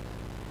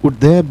 would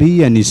there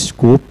be any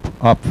scope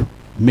of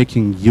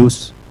making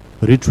use,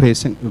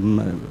 retracing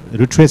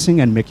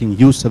and making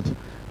use of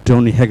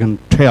Toni Hagen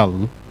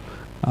trail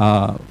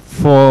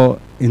for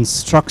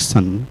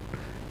instruction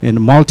in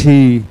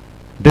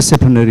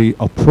multidisciplinary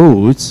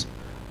approach,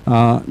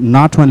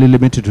 not only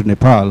limited to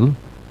Nepal,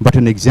 but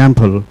an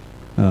example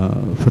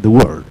for the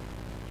world,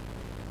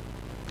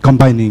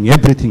 combining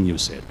everything you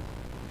said?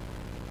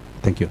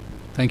 Thank you.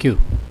 Thank you.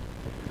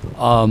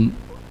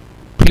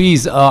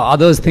 Please,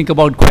 others think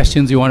about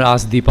questions you want to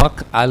ask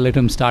Dipak. I'll let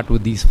him start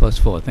with these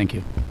first four. Thank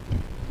you.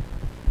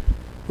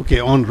 Okay,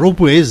 on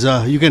ropeways,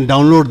 you can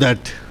download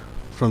that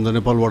from the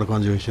Nepal Water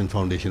Conservation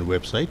Foundation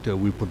website.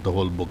 We put the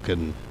whole book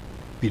in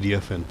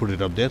PDF and put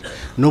it up there.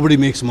 Nobody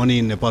makes money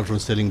in Nepal from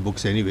selling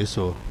books anyway,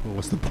 so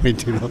what's the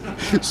point, you know?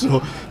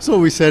 so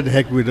we said,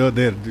 heck with her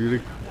there,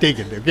 take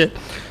it, okay?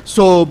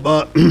 So,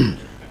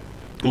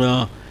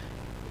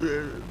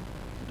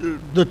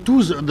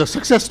 the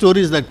success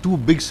stories, that two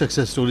big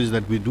success stories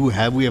that we do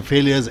have, we have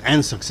failures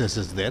and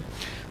successes there.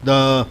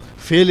 The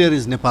failure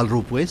is Nepal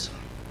ropeways,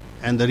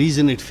 and the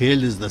reason it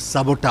failed is the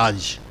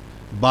sabotage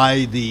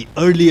by the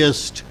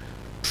earliest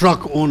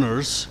truck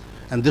owners,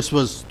 and this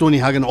was, Toni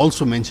Hagen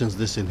also mentions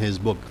this in his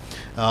book,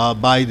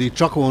 by the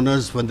truck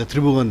owners when the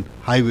Tribhuvan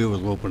highway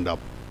was opened up,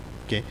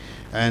 okay?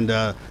 And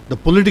the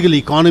political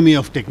economy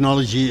of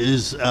technology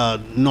is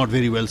not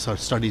very well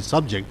studied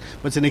subject,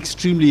 but it's an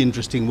extremely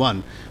interesting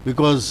one,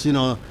 because, you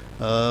know,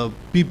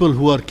 people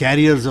who are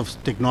carriers of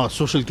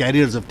social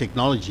carriers of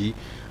technology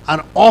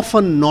are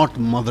often not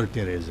Mother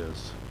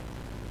Teresa's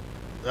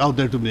out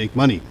there to make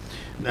money.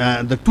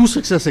 The two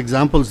success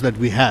examples that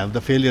we have,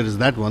 the failure is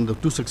that one. The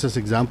two success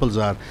examples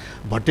are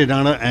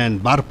Bhattedana and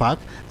Barpak,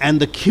 and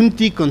the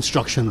Khimti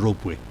construction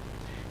ropeway.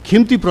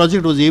 Khimti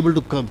project was able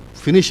to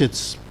finish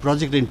its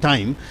project in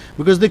time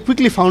because they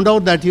quickly found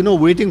out that, you know,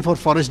 waiting for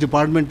forest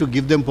department to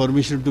give them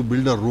permission to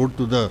build a road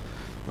to the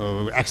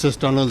access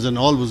tunnels and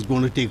all was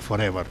going to take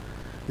forever.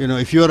 You know,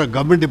 if you are a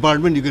government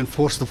department, you can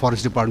force the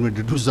forest department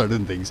to do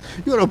certain things.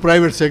 You are a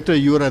private sector,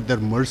 you are at their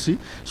mercy.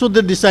 So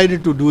they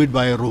decided to do it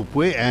by a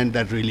ropeway, and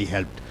that really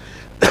helped.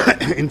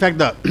 In fact,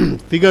 the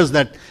figures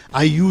that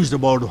I used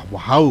about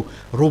how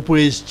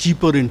ropeway is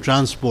cheaper in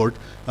transport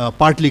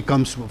partly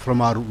comes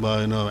from our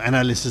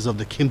analysis of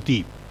the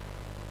Khimti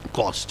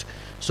cost.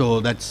 So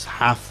that's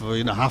half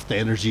the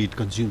energy it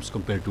consumes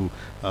compared to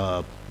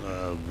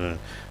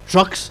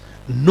trucks,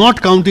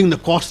 not counting the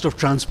cost of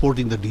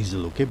transporting the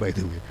diesel, okay, by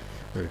the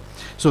way.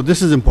 So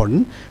this is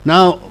important.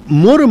 Now,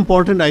 more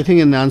important, I think,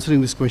 in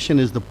answering this question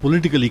is the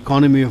political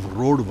economy of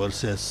road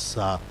versus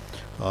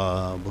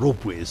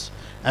ropeways.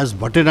 As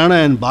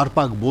Bhatirana and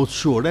Barpak both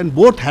showed, and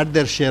both had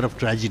their share of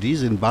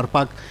tragedies. In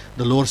Barpak,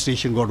 the lower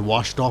station got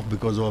washed off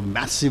because of a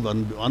massive,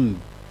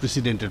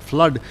 unprecedented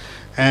flood,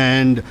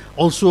 and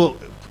also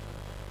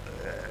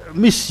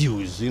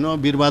misuse.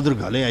 Birbadur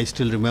Ghale, I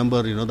still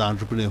remember, the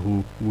entrepreneur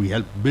who we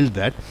helped build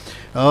that.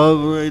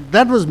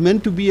 That was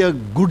meant to be a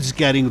goods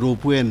carrying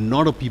ropeway and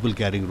not a people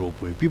carrying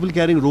ropeway. People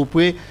carrying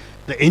ropeway,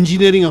 the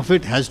engineering of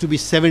it has to be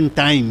 7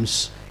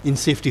 times in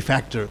safety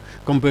factor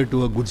compared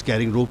to a goods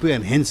carrying ropeway,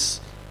 and hence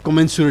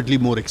commensurately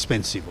more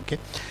expensive. Okay.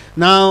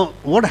 Now,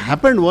 what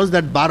happened was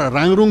that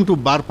Rangrung to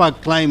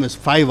Barpak climb is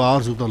 5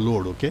 hours with a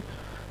load. Okay.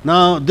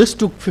 Now, this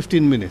took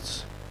 15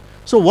 minutes.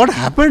 So what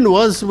happened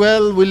was,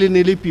 well,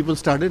 willy-nilly people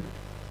started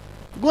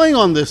going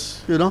on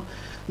this, they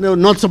were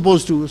not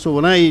supposed to. So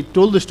when I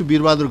told this to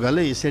Birbadur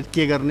Ghale, he said,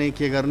 ke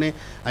garne?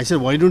 I said,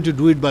 why don't you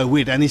do it by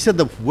weight? And he said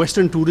the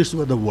Western tourists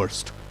were the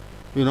worst.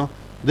 They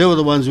were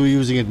the ones who were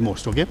using it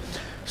most. Okay.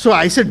 So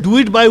I said, do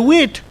it by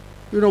weight.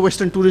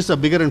 Western tourists are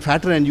bigger and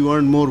fatter and you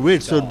earn more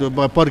weight, so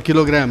per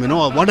kilogram,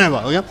 or whatever.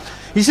 Okay?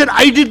 He said,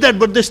 I did that,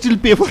 but they still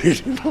pay for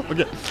it.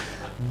 Okay.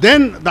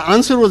 Then the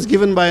answer was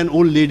given by an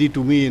old lady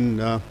to me in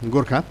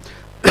Gorkha.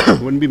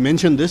 When we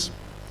mentioned this,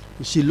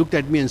 she looked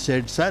at me and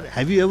said, sir,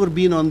 have you ever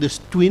been on this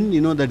twin,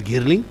 that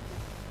Girling?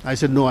 I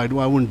said, no, I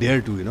wouldn't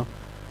dare to,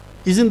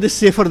 Isn't this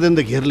safer than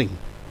the Girling?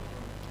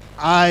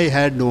 I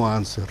had no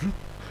answer.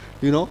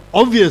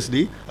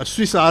 Obviously, a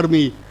Swiss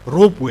Army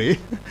ropeway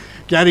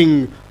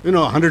carrying,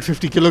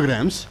 150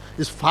 kilograms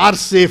is far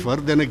safer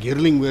than a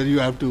Girling where you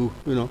have to,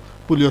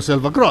 pull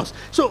yourself across.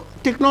 So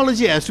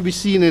technology has to be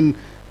seen in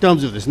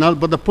terms of this. Now,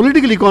 but the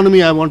political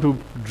economy I want to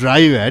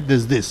drive at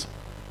is this.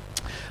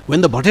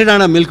 When the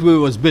Bhatirana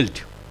Milkway was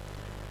built,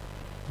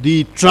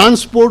 the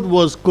transport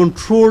was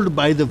controlled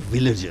by the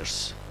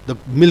villagers, the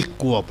milk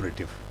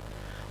cooperative.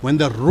 When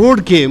the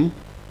road came,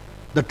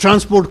 the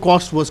transport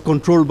cost was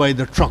controlled by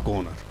the truck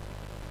owner.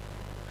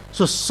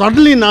 So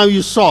suddenly now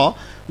you saw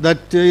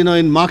that,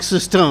 in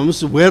Marxist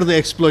terms, where the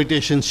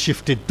exploitation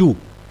shifted to.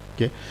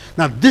 Okay.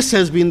 Now this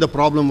has been the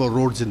problem of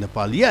roads in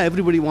Nepal. Yeah,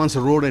 everybody wants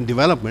a road and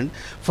development,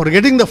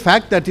 forgetting the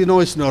fact that,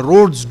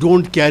 roads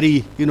don't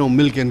carry,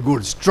 milk and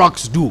goods,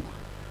 trucks do.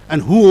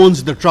 And who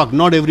owns the truck?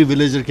 Not every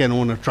villager can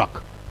own a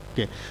truck.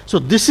 Okay. So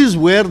this is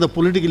where the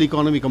political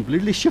economy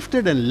completely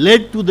shifted and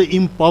led to the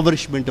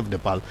impoverishment of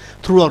Nepal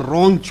through a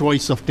wrong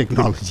choice of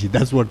technology.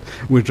 That's what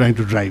we're trying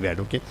to drive at.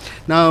 Okay.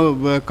 Now,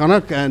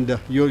 Kanak, and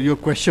your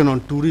question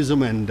on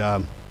tourism and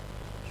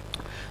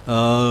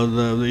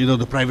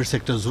the private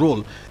sector's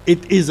role,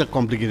 it is a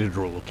complicated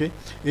role. Okay.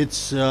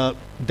 It's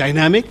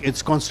dynamic.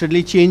 It's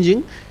constantly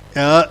changing.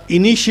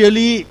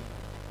 Initially,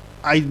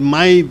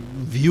 my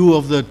view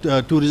of the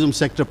tourism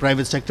sector,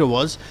 private sector,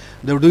 was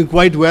they were doing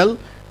quite well.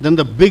 Then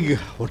the big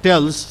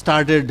hotels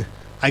started,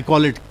 I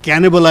call it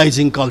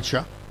cannibalizing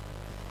culture,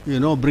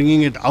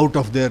 bringing it out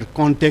of their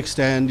context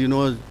and,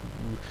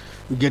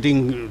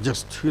 getting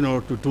just,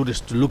 to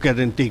tourists to look at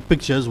and take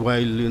pictures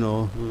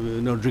while,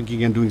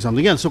 drinking and doing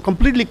something else. So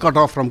completely cut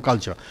off from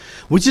culture,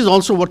 which is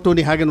also what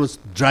Toni Hagen was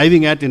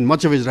driving at in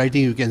much of his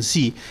writing. You can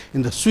see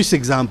in the Swiss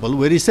example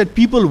where he said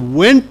people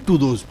went to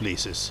those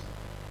places.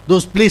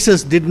 Those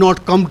places did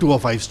not come to a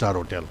 5-star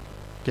hotel.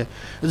 Okay,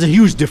 there's a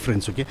huge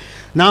difference. Okay,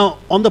 now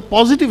on the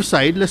positive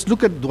side, let's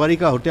look at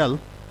Dwarika Hotel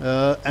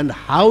and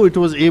how it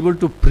was able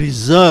to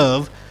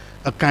preserve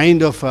a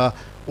kind of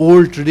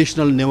old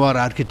traditional Newar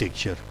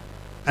architecture.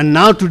 And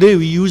now today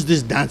we use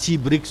this Danchi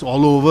bricks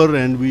all over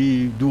and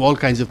we do all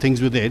kinds of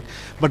things with it.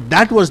 But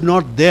that was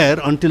not there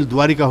until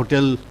Dwarika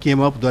Hotel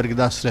came up,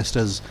 Dwarikadas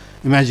Shrestha's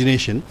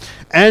imagination.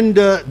 And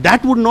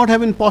that would not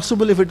have been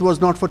possible if it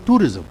was not for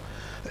tourism.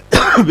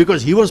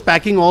 Because he was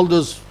packing all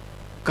those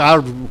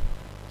carved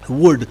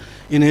wood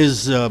in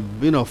his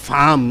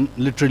farm,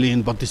 literally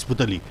in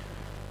Batisputali.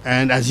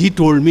 And as he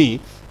told me,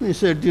 he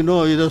said,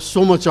 there's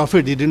so much of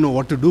it, he didn't know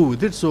what to do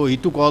with it, so he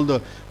took all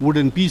the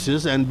wooden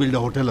pieces and built a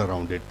hotel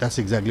around it. That's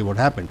exactly what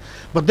happened.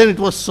 But then it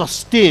was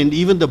sustained.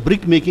 Even the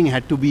brick making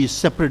had to be a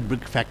separate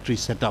brick factory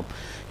set up.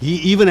 He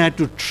even had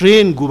to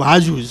train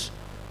gubajus,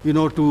 to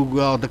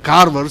the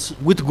carvers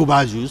with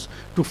gubajus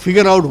to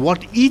figure out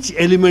what each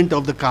element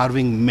of the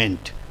carving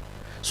meant.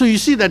 So you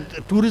see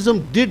that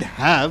tourism did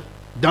have,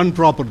 done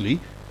properly,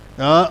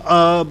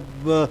 a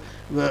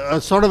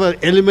sort of an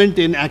element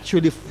in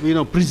actually,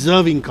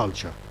 preserving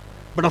culture.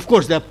 But of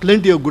course, there are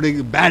plenty of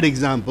bad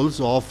examples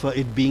of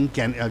it being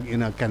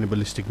in a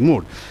cannibalistic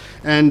mode.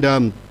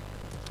 And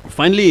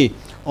finally,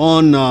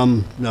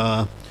 on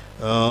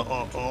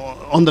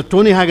on the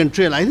Toni Hagen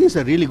Trail, I think it's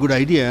a really good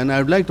idea, and I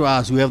would like to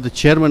ask, we have the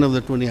chairman of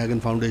the Toni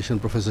Hagen Foundation,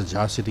 Professor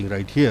Jha, sitting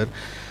right here.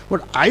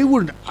 What I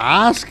would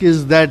ask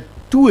is that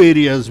two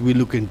areas we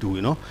look into,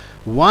 you know.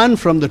 One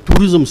from the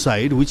tourism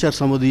side, which are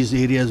some of these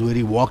areas where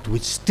he walked,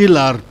 which still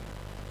are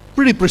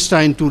pretty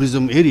pristine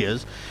tourism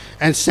areas.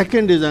 And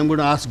second is, I'm going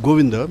to ask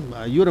Govinda,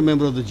 you're a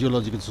member of the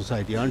Geological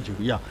Society, aren't you?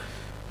 Yeah.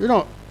 You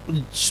know,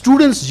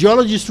 students,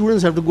 geology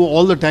students have to go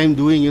all the time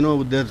doing, you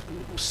know, their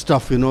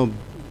stuff,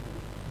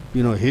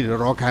 hit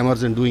rock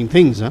hammers and doing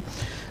things.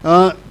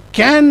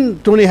 Can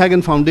Toni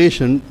Hagen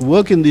Foundation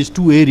work in these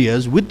two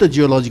areas with the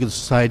Geological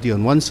Society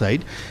on one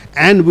side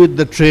and with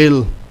the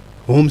trail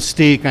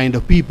homestay kind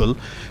of people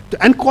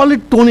and call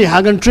it Toni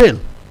Hagen Trail,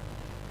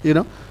 you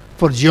know,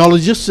 for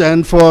geologists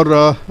and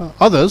for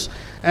others,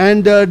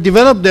 and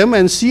develop them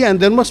and see, and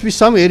there must be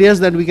some areas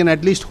that we can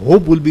at least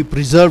hope will be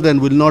preserved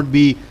and will not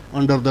be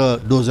under the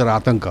dozer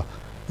atanka,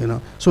 you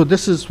know. So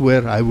this is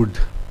where I would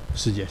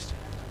suggest.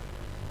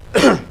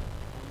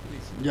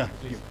 Yeah.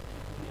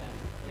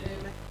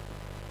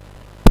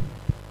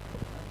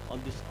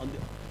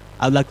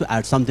 I would like to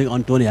add something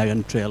on Toni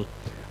Hagen Trail.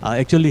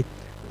 Actually,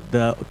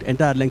 the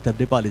entire length of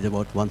Nepal is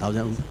about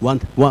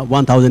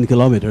 1,000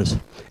 kilometers,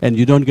 and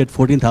you don't get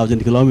 14,000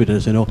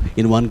 kilometers, you know,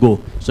 in one go.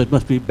 So it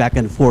must be back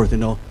and forth, you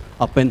know,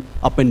 up and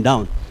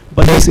down.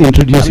 But please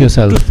introduce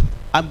yourself.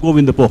 I'm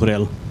Govinda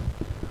Pokhrel.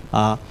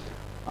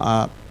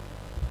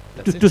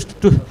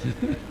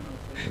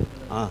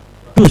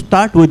 To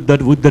start with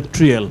the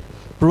trail,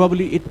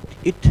 probably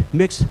it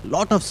makes a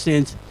lot of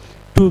sense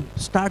to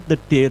start the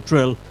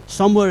trail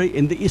somewhere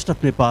in the east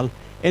of Nepal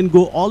and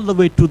go all the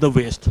way to the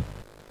west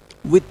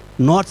with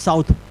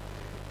north-south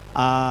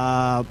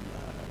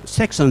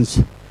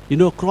sections, you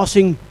know,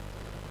 crossing,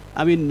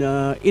 I mean,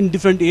 in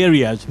different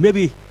areas.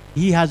 Maybe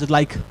he has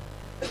like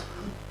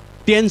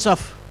tens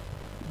of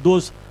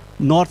those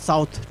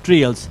north-south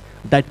trails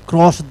that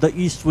cross the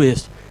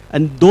east-west,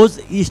 and those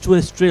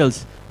east-west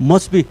trails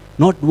must be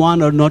not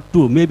one or not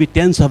two, maybe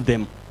tens of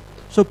them.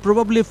 So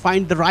probably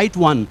find the right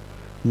one,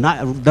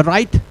 the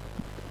right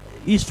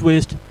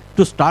east-west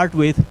to start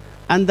with,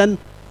 and then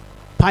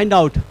find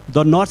out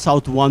the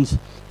north-south ones,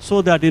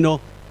 so that, you know,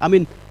 I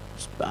mean,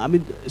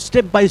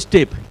 step by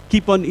step,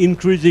 keep on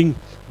increasing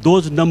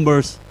those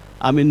numbers.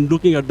 I mean,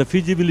 looking at the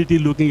feasibility,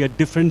 looking at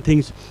different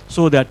things,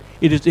 so that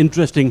it is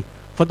interesting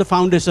for the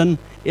foundation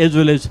as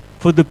well as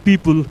for the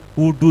people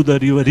who do the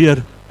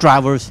rear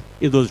traverse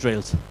in those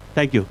trails.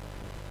 Thank you.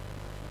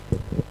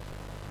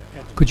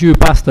 Could you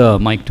pass the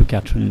mic to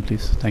Catherine,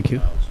 please? Thank you.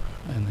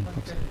 And then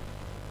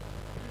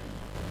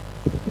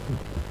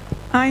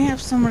I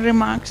have some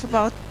remarks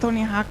about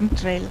Toni Hagen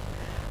Trail.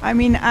 I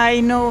mean,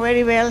 I know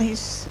very well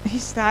his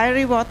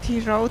diary, what he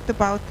wrote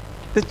about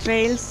the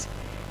trails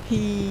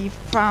he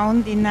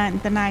found in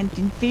the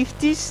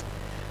 1950s.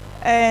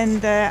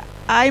 And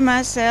I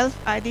myself,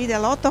 I did a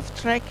lot of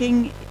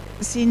trekking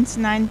since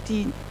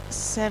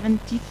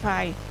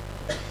 1975.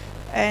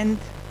 And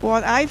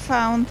what I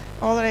found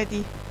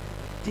already,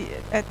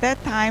 at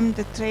that time,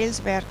 the trails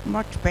were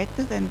much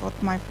better than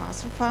what my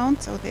father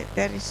found. So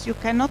you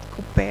cannot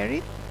compare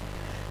it.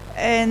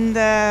 And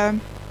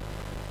the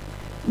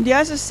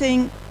other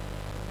thing,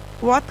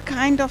 what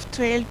kind of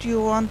trail do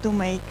you want to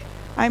make?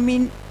 I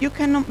mean, you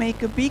cannot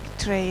make a big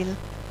trail.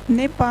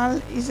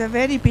 Nepal is a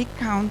very big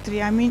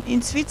country. I mean,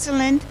 in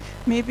Switzerland,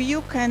 maybe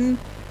you can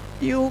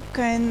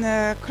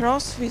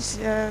cross with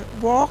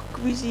walk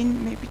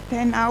within maybe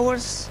 10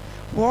 hours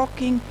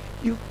walking.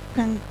 You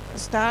can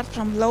start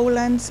from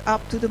lowlands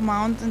up to the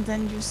mountains,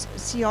 and you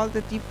see all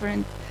the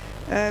different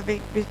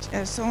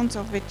zones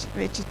of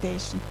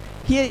vegetation.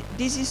 Here,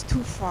 this is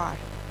too far.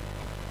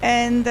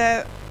 And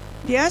the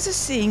other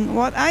thing,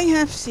 what I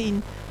have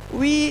seen,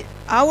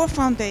 our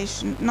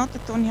foundation, not the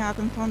Toni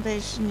Hagen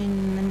Foundation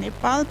in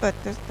Nepal, but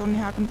the Toni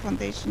Hagen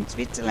Foundation in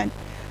Switzerland,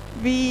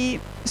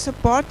 we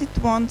supported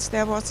once,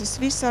 there was a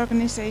Swiss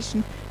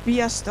organization,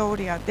 Via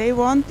Storia. They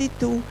wanted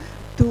to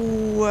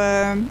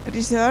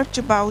research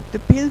about the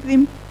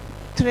pilgrim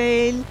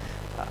trail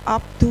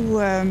up to,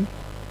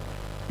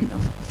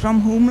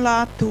 from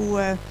Humla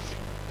to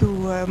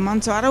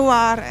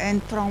Mansarovar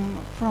and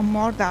from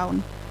more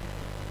down.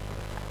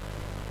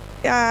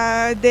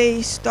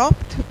 They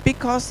stopped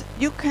because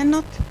you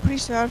cannot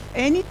preserve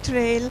any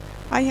trail.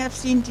 I have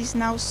seen this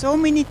now so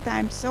many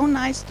times, so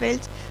nice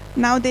trails.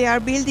 Now they are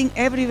building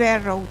everywhere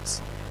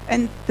roads,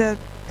 and the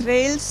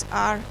trails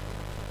are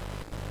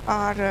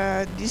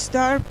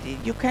disturbed.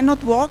 You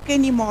cannot walk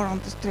anymore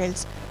on the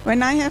trails.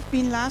 When I have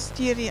been last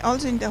year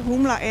also in the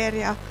Humla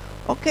area,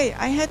 okay,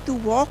 I had to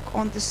walk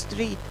on the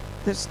street.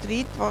 The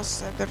street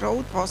was, the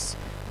road was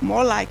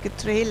more like a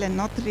trail and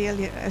not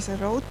really as a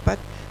road, but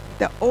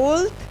the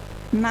old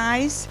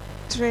nice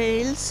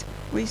trails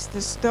with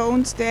the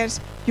stone stairs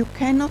you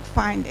cannot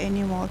find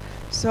anymore.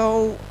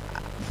 So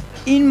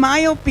in my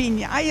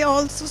opinion, I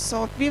also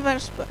thought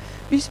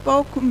we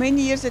spoke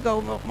many years ago,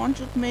 one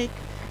should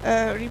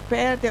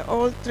repair the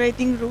old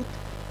trading route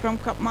from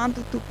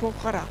Kathmandu to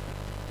Pokhara.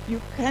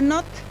 You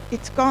cannot,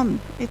 it's gone.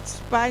 It's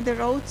by the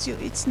roads,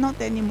 it's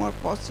not anymore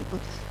possible.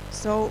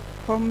 So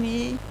for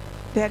me,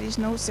 there is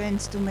no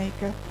sense to make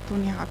a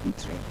Toni Hagen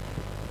trail.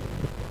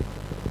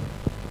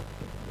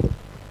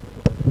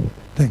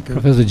 Thank you.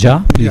 Professor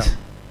Jha, please.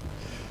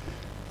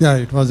 Yeah,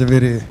 it was a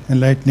very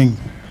enlightening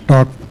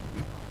talk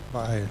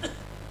by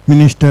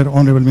Minister,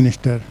 Honorable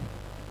Minister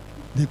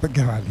Dipak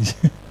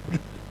Gyawali.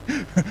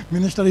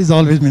 Minister is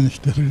always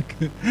minister,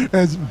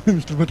 as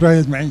Mr. Batra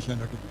has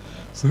mentioned. Okay.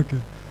 So,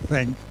 okay,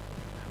 thanks.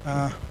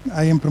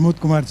 I am Pramod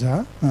Kumar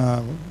Jha,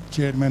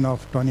 Chairman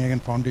of Toni Hagen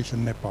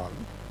Foundation, Nepal.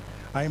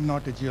 I am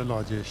not a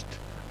geologist.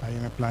 I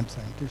am a plant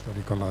scientist or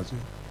ecology.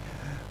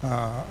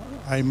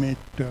 I met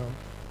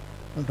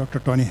Dr.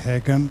 Toni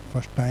Hagen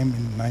first time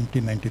in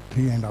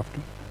 1993, and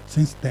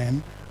since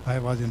then I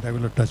was in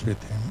regular touch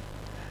with him.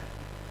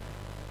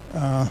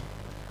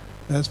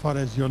 As far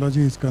as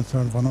geology is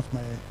concerned, one of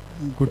my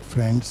good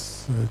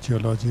friends,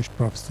 geologist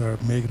Professor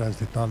Meghraj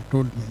Dital,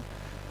 told me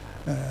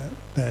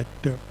that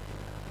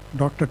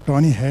Dr.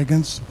 Toni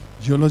Hagen's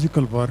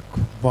geological work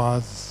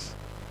was,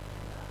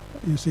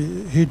 you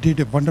see, he did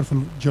a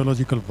wonderful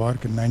geological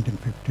work in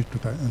 1950 to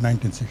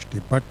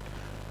 1960, but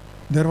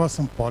there was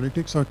some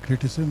politics or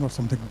criticism or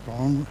something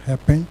wrong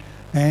happened,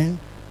 and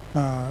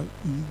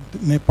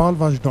Nepal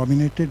was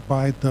dominated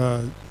by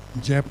the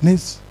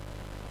Japanese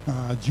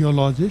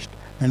geologist,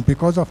 and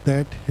because of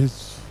that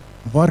his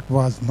work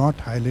was not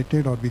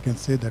highlighted, or we can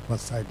say that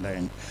was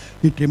sidelined.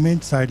 It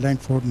remained sidelined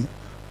for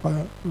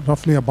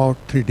roughly about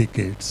 3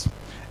 decades.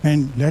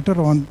 And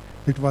later on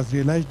it was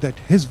realized that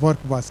his work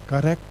was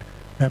correct,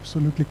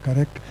 absolutely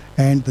correct,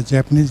 and the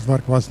Japanese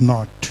work was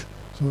not.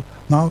 So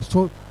now,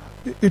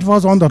 it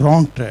was on the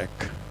wrong track.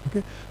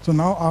 Okay. So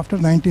now after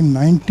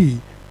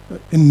 1990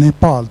 in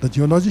Nepal, the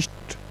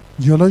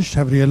geologists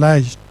have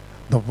realized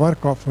the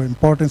work of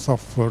importance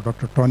of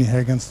Dr. Toni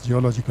Hagen's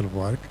geological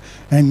work,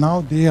 and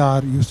now they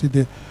are, you see,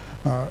 they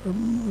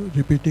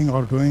repeating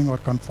or doing or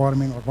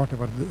conforming or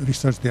whatever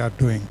research they are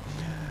doing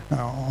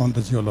on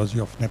the geology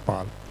of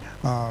Nepal.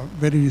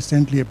 Very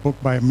recently a book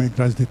by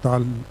Meghraj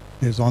Dital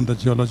is on the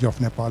geology of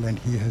Nepal, and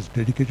he has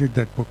dedicated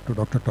that book to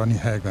Dr. Toni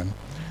Hagen.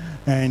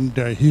 And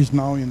he is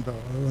now in the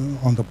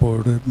on the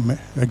board,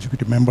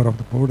 executive member of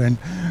the board, and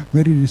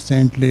very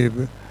recently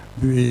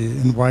we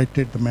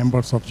invited the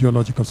members of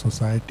Geological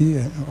Society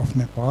of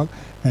Nepal,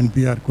 and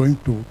we are going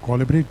to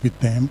collaborate with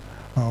them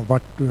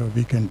what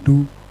we can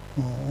do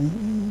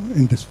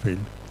in this field.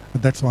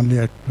 That's only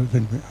at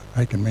present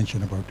I can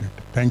mention about it.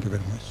 Thank you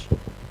very much.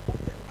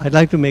 I'd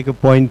like to make a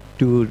point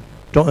to,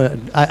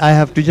 I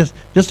have to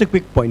just a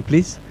quick point,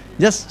 please.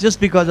 Just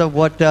because of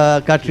what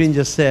Catherine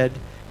just said,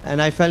 and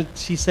I felt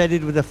she said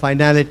it with a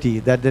finality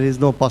that there is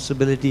no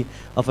possibility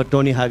of a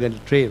Toni Hagen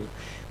trail.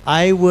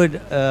 I would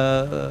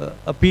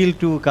appeal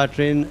to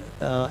Catherine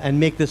and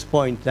make this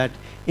point that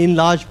in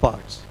large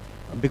parts,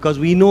 because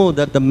we know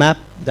that the map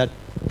that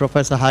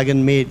Professor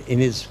Hagen made in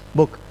his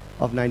book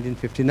of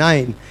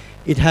 1959,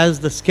 it has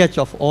the sketch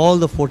of all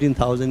the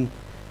 14,000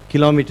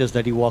 kilometers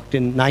that he walked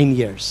in 9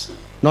 years.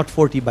 Not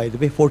 40, by the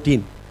way,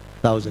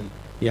 14,000.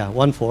 Yeah,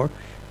 1-4.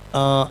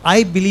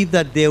 I believe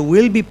that there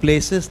will be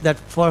places that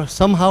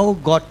somehow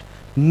got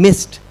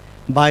missed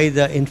by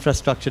the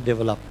infrastructure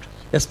developed,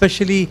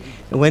 especially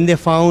when they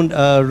found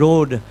a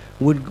road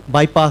would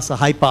bypass a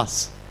high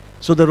pass.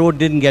 So the road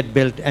didn't get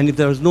built, and if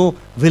there was no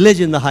village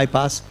in the high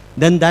pass,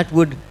 then that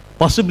would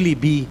possibly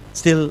be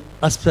still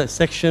a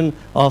section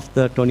of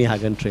the Toni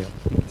Hagen trail.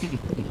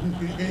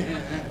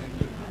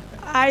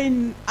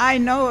 I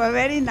know a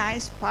very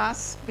nice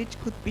pass which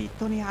could be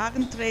Toni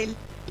Hagen trail.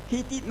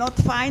 He did not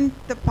find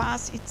the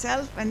pass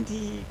itself, and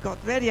he got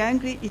very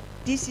angry.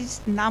 This is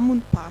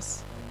Namun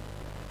Pass,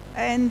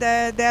 and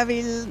there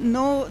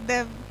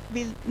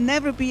will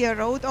never be a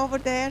road over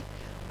there.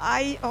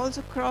 I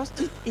also crossed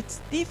it.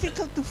 It's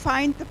difficult to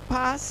find the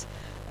pass,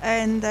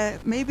 and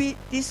maybe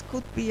this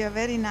could be a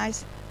very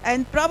nice,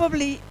 and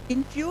probably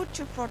in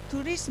future for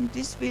tourism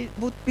this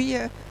would be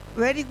a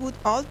very good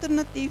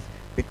alternative,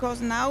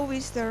 because now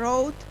with the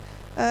road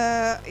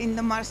in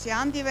the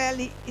Marsiandi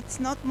Valley, it's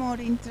not more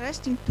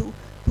interesting to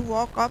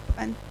walk up,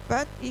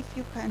 but if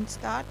you can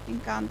start in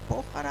Gan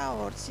Pokhara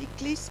or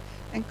Siklis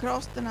and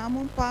cross the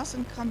Namun Pass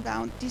and come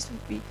down, this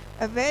would be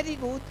a very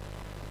good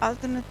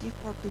alternative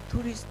for the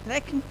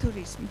trekking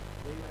tourism.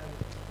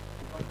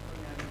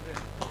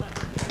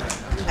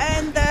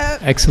 And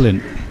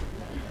excellent.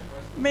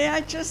 May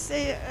I just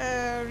say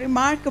a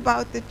remark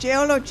about the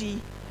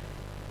geology?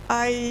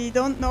 I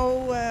don't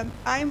know,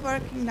 I'm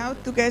working now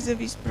together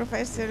with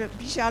Professor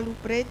Vishal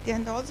Upreti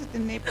and also the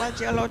Nepal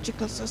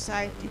Geological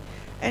Society.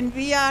 And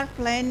we are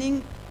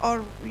planning,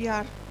 or we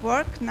are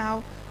working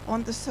now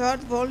on the 3rd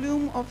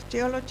volume of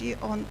geology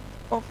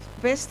of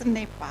Western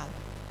Nepal.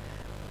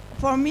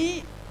 For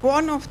me,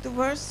 one of the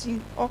worst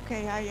things,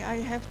 okay, I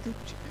have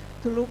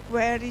to look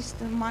where is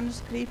the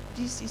manuscript,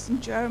 this is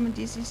in German,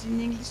 this is in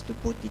English, to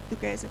put it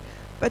together.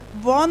 But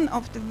one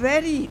of the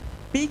very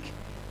big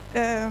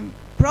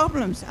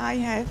problems I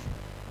have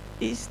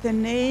is the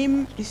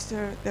name, is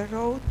the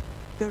road,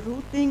 the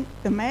routing,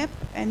 the map,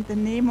 and the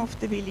name of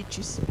the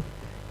villages.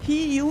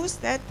 He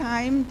used that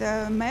time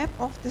the map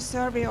of the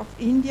Survey of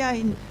India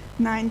in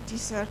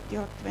 1930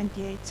 or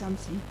 28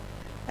 something.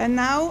 And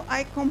now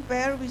I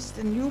compare with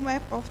the new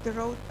map of the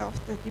road of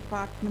the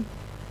department,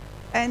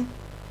 and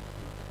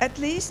at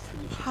least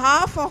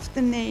half of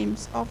the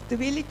names of the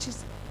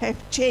villages have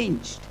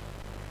changed.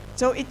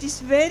 So it is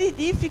very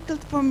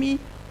difficult for me.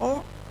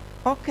 Oh,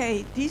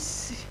 okay,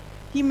 this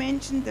he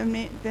mentioned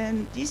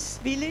then this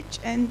village,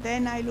 and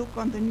then I look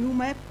on the new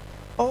map.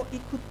 Oh,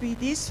 it could be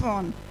this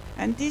one,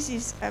 and this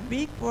is a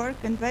big work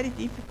and very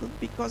difficult,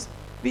 because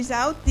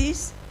without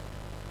this,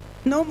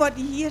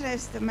 nobody here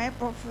has the map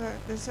of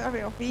the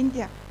survey of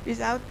India.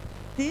 Without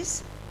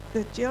this,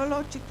 the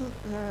geological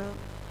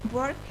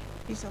work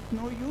is of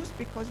no use,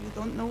 because you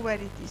don't know where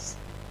it is.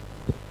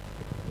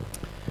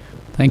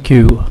 Thank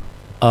you.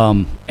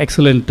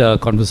 Excellent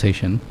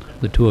conversation,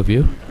 the two of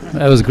you.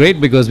 That was great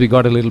because we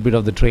got a little bit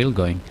of the trail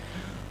going.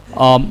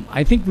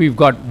 I think we've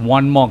got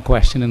one more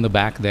question in the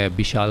back there,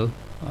 Bishal,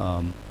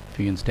 if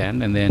you can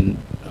stand, and then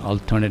I'll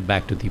turn it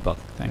back to Dipak.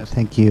 Thanks.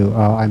 Thank you.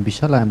 I'm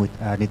Bishal. I'm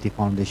with Niti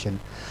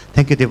Foundation.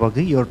 Thank you,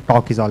 Dipak. Your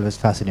talk is always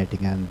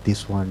fascinating, and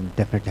this one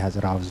definitely has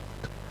aroused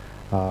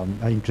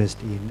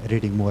interest in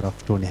reading more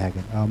of Toni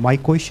Hagen. My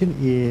question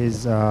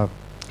is,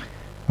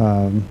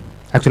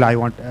 actually, I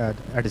want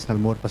additional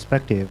more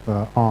perspective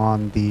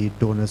on the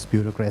donors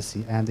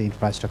bureaucracy and the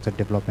infrastructure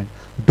development.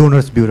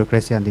 Donors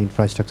bureaucracy and the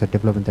infrastructure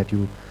development that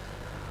you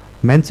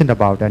mentioned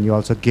about, and you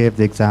also gave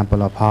the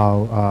example of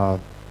how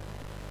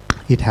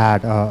it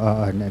had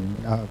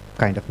a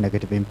kind of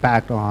negative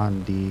impact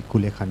on the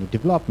Kulekhani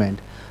development.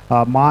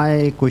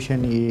 My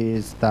question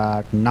is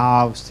that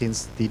now,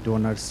 since the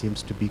donor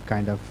seems to be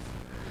kind of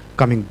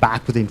coming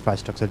back to the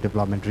infrastructure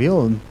development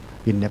realm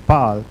in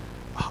Nepal,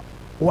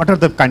 what are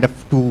the kind of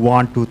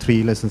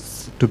 3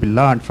 lessons to be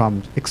learned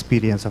from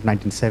experience of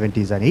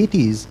 1970s and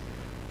 80s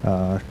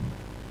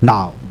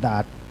now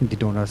that the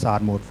donors are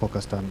more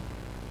focused on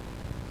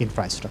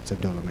infrastructure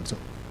development? So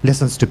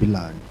lessons to be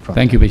learned from.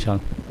 Thank you, Bishal.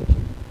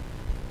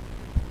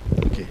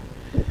 Okay.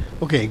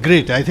 Okay,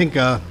 great. I think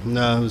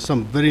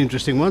some very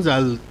interesting ones.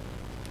 I'll,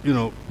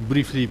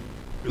 briefly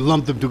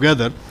lump them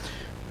together.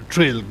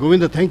 Trail.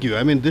 Govinda, thank you.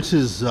 I mean, this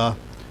is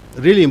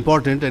really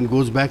important and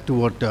goes back to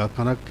what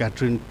Kanak,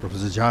 Catherine,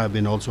 Professor Jha have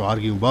been also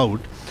arguing about.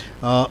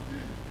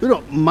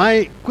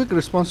 My quick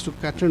response to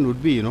Catherine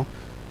would be,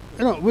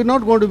 we're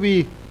not going to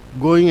be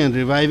going and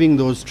reviving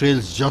those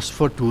trails just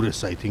for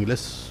tourists, I think.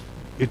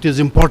 It is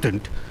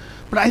important.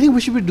 But I think we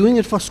should be doing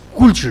it for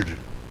school children.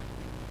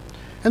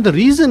 And the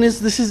reason is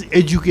this is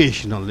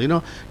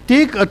educational,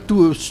 Take a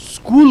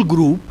school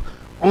group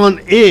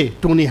on a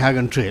Toni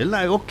Hagen trail.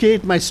 Okay,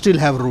 it might still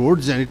have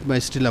roads and it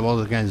might still have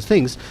other kinds of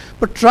things,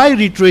 but try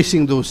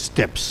retracing those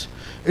steps.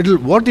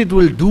 What it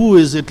will do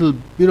is it'll,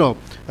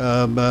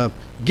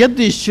 get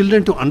these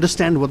children to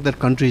understand what their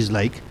country is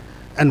like,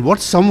 and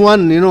what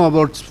someone,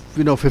 about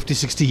 50,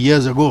 60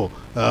 years ago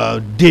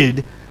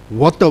did,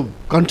 what the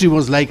country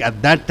was like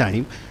at that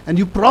time, and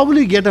you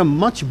probably get a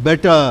much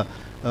better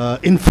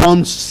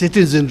informed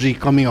citizenry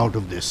coming out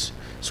of this.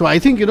 So I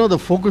think, the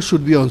focus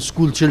should be on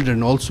school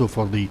children also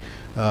for the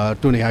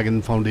Toni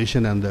Hagen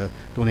Foundation and the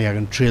Toni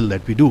Hagen Trail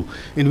that we do.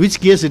 In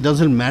which case, it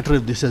doesn't matter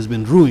if this has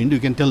been ruined. You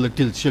can tell the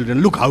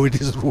children, look how it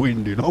is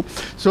ruined,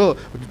 So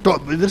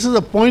this is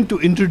a point to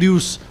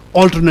introduce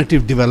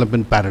alternative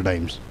development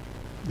paradigms,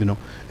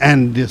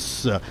 and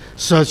this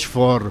search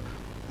for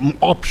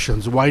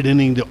options,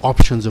 widening the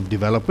options of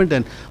development.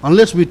 And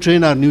unless we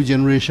train our new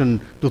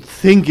generation to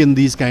think in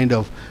these kind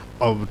of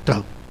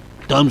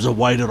terms of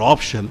wider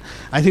option,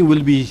 I think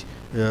we'll be,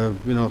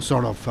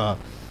 sort of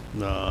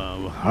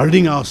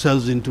hurling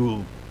ourselves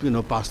into,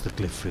 past the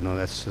cliff.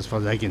 That's as far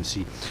as I can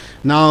see.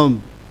 Now,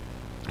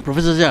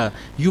 Professor Jha,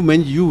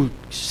 you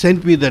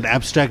sent me that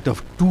abstract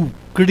of 2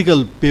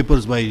 critical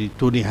papers by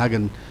Toni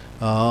Hagen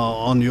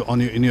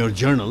in your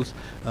journals.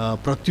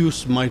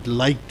 Pratyush might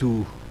like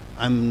to.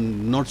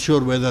 I'm not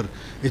sure whether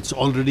it's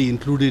already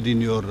included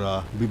in your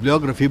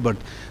bibliography, but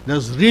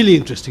there's really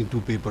interesting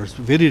 2 papers,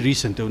 very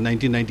recent,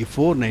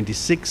 1994,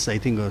 96, I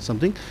think, or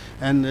something,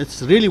 and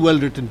it's really well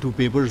written 2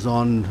 papers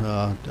on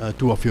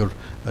 2 of your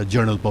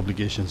journal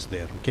publications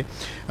there. Okay,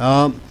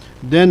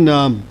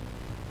 then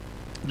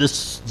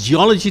this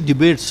geology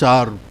debates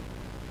are,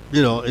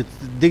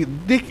 they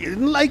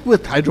like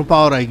with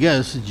hydropower, I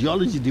guess,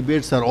 geology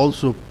debates are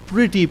also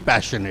pretty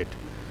passionate.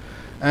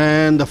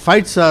 And the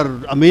fights are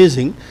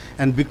amazing,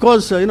 and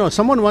because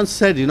someone once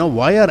said,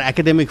 why are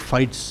academic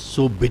fights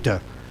so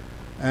bitter?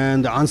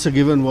 And the answer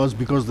given was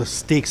because the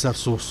stakes are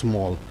so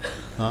small.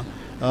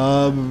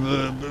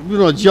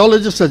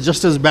 Geologists are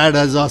just as bad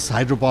as us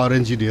hydropower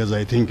engineers,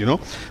 I think.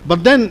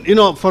 But then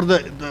for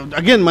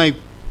again, my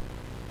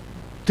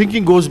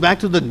thinking goes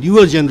back to the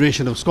newer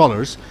generation of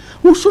scholars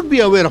who should be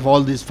aware of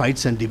all these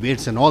fights and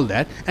debates and all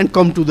that, and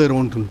come to their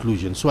own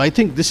conclusions. So I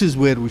think this is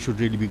where we should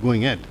really be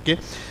going at. Okay.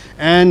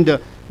 And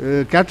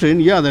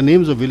Catherine, yeah, the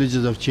names of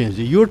villages have changed.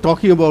 You were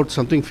talking about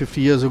something 50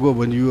 years ago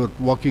when you were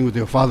walking with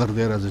your father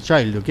there as a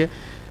child, okay?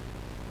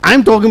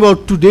 I'm talking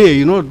about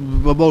today,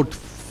 about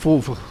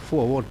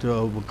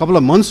a couple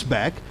of months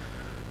back.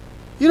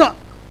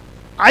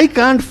 I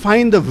can't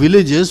find the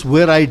villages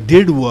where I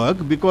did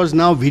work because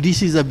now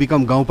VDCs have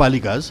become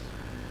Gaupalikas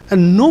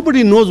and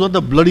nobody knows what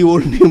the bloody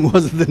old name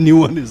was and the new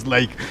one is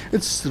like.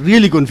 It's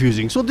really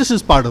confusing. So this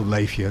is part of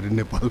life here in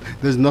Nepal.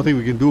 There's nothing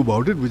we can do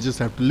about it. We just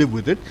have to live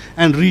with it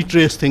and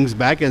retrace things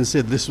back and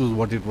say this was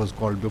what it was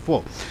called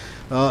before.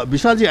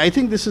 Bishalji, I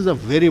think this is a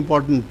very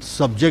important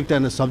subject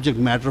and a subject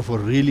matter for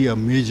really a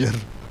major,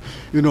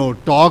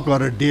 talk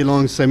or a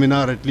day-long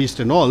seminar at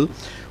least and all.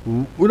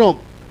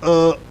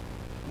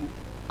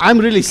 I'm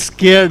really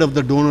scared of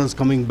the donors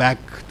coming back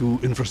to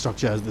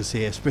infrastructure, as they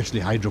say, especially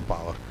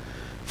hydropower.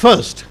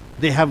 First,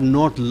 they have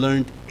not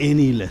learned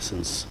any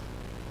lessons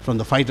from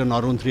the fight on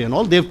Arun 3 and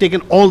all. They've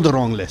taken all the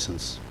wrong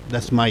lessons.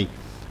 That's my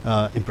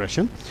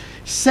impression.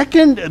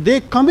 Second,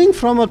 they're coming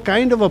from a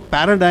kind of a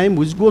paradigm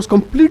which goes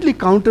completely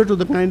counter to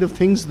the kind of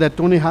things that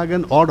Toni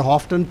Hagen or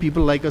Houghton,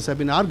 people like us have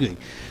been arguing.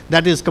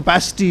 That is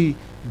capacity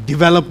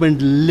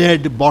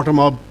development-led,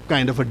 bottom-up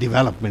kind of a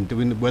development. I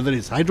mean, whether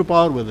it's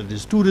hydropower, whether it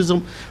is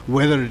tourism,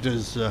 whether it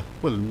is,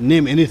 well,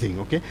 name anything,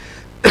 okay?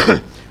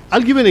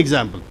 I'll give you an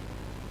example.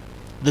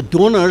 The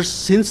donors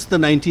since the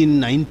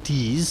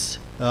 1990s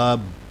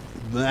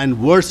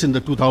and worse in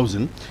the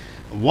 2000s,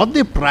 what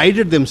they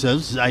prided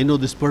themselves, I know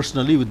this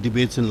personally with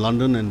debates in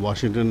London and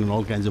Washington and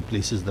all kinds of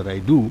places that I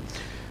do,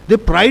 they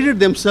prided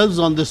themselves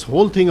on this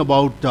whole thing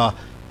about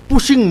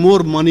pushing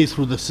more money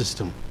through the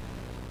system,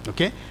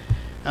 okay?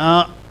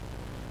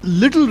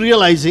 Little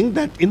realizing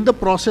that in the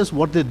process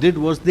what they did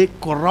was they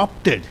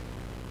corrupted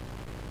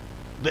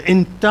the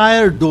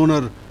entire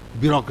donor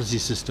bureaucracy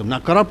system. Now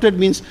corrupted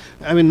means,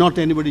 I mean, not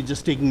anybody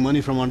just taking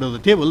money from under the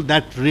table,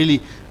 that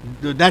really,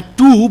 that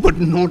too, but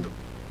not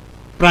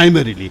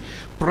primarily.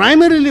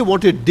 Primarily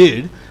what it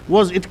did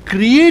was it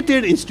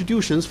created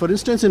institutions, for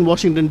instance in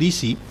Washington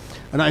DC,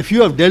 and if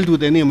you have dealt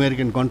with any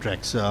American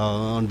contracts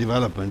on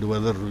development,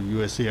 whether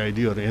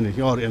USAID or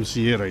anything, or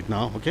MCA right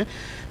now, okay,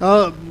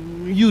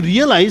 you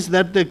realize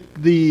that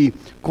the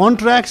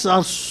contracts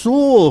are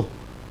so,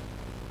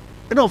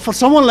 for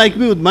someone like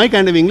me with my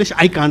kind of English,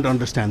 I can't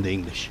understand the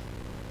English.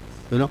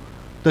 The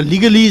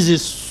legalese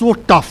is so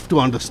tough to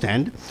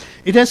understand.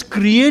 It has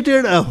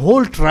created a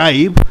whole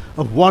tribe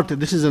of what,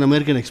 this is an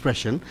American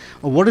expression,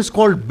 of what is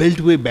called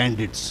Beltway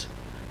bandits.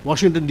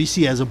 Washington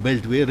DC has a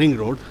beltway, ring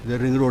road. The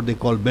ring road they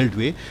call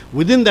beltway.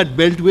 Within that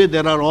beltway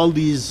there are all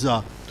these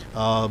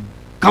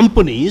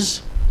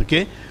companies,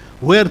 okay,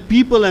 where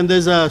people, and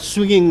there's a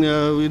swinging,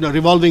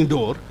 revolving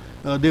door.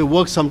 They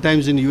work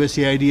sometimes in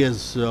USAID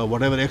as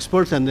whatever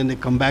experts, and then they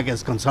come back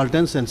as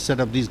consultants and set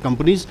up these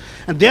companies.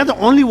 And they're the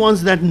only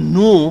ones that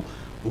know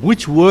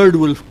which word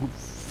will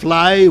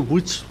fly,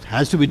 which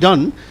has to be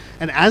done.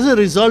 And as a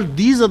result,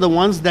 these are the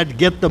ones that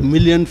get the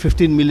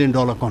 $15 million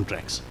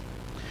contracts.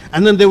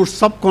 And then they would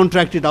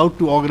subcontract it out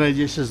to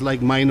organizations like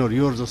mine or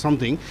yours or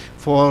something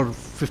for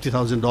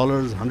 $50,000,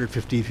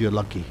 $150 if you're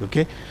lucky,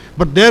 okay?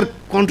 But their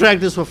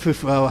contract is for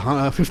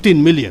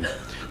 15 million.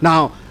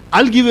 Now,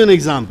 I'll give you an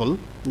example.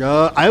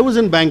 I was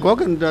in Bangkok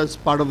and as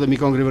part of the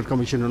Mekong River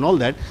Commission and all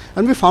that,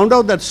 and we found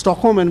out that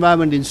Stockholm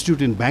Environment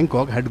Institute in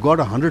Bangkok had got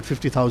a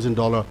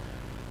 $150,000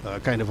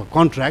 kind of a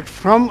contract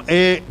from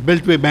a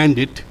Beltway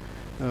bandit,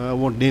 I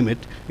won't name it,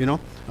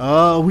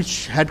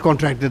 which had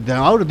contracted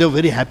them out. They were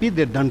very happy,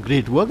 they'd done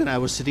great work, and I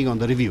was sitting on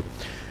the review.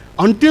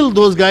 Until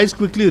those guys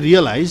quickly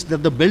realized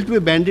that the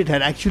Beltway bandit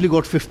had actually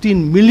got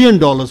 $15 million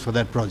for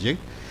that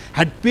project,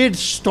 had paid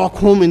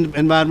Stockholm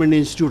Environment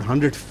Institute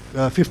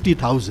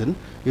 $150,000,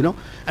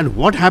 and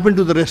what happened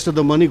to the rest of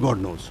the money, God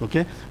knows,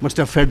 okay? Must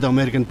have fed the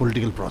American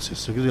political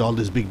process, okay? All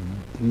these big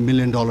 $1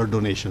 million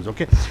donations,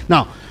 okay?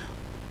 Now,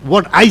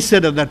 what I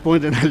said at that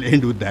point, and I'll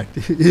end with that,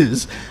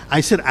 is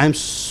I said, I'm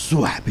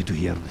so happy to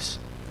hear this.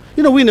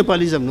 We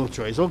Nepalis have no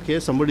choice. Okay,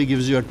 somebody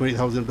gives you a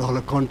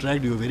 $20,000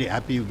 contract, you're very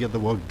happy, you get the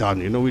work done.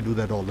 We do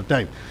that all the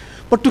time.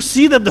 But to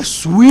see that the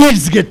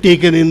Swedes get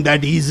taken in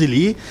that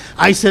easily,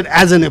 I said,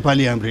 as a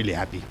Nepali, I'm really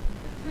happy.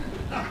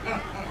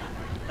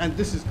 And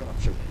this is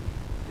corruption.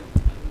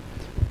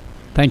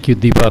 Thank you,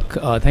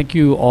 Dipak. Thank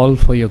you all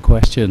for your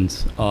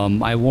questions.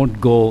 I won't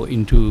go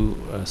into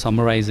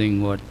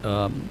summarizing what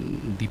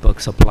Dipak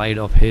supplied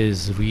of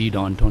his read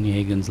on Toni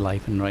Hagen's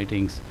life and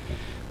writings.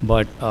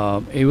 But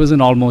it was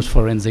an almost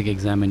forensic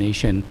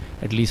examination,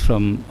 at least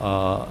from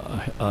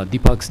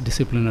Dipak's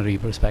disciplinary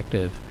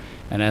perspective,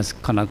 and as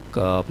Kanak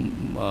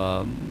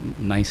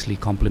nicely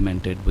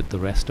complemented with the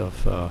rest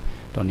of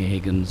Toni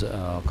Hagen's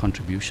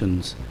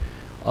contributions.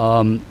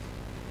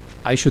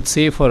 I should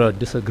say, for a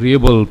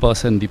disagreeable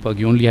person, Dipak,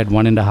 you only had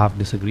 1.5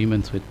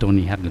 disagreements with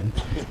Toni Hagen.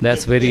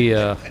 That's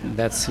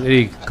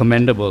very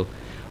commendable.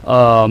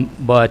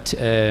 But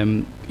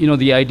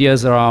the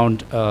ideas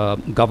around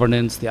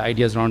governance, the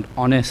ideas around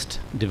honest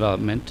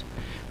development,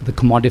 the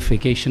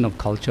commodification of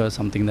culture,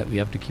 something that we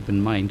have to keep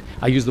in mind.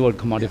 I use the word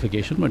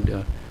commodification, but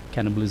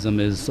cannibalism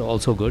is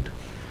also good.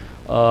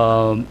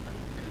 The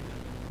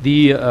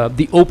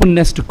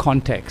openness to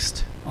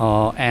context,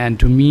 and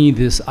to me,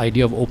 this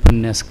idea of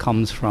openness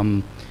comes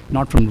from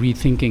not from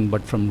rethinking,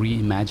 but from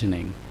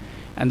reimagining.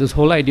 And this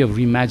whole idea of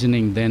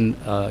reimagining then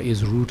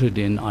is rooted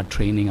in our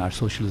training, our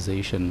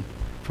socialization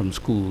from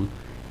school,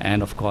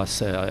 and of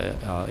course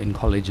in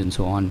college and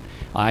so on.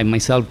 I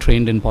myself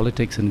trained in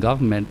politics and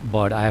government,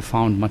 but I have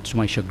found, much to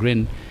my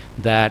chagrin,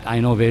 that I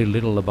know very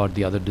little about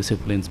the other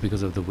disciplines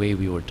because of the way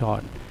we were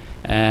taught.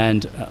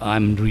 And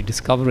I'm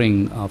rediscovering,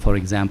 for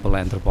example,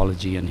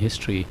 anthropology and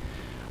history.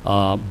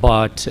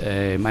 But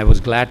I was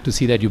glad to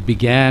see that you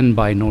began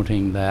by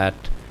noting that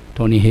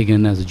Toni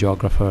Hagen, as a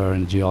geographer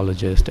and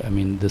geologist, I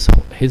mean,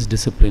 his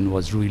discipline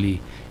was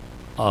really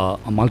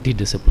a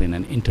multidiscipline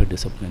and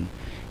interdiscipline.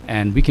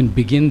 And we can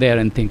begin there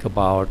and think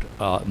about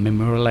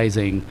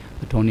memorializing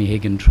the Toni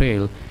Hagen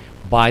Trail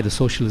by the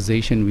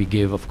socialization we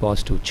give, of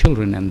course, to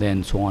children and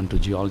then so on to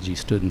geology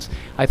students.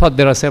 I thought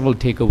there are several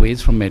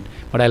takeaways from it,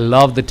 but I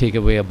love the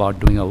takeaway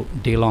about doing a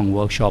day-long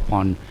workshop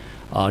on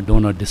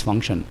donor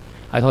dysfunction.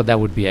 I thought that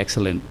would be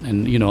excellent.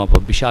 And you know,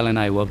 Bishal and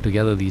I work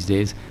together these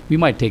days. We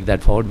might take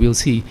that forward. We'll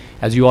see.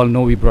 As you all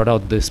know, we brought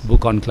out this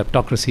book on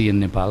kleptocracy in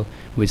Nepal,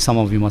 which some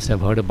of you must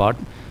have heard about.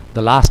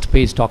 The last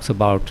page talks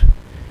about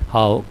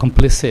how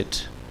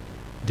complicit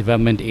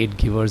development aid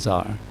givers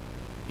are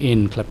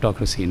in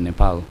kleptocracy in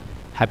Nepal.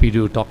 Happy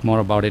to talk more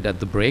about it at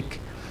the break.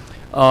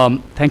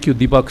 Thank you,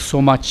 Dipak,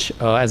 so much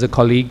as a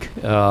colleague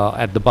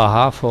at the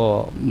Baha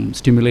for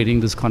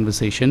stimulating this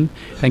conversation.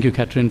 Thank you,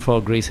 Catherine,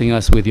 for gracing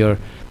us with your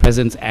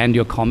presence and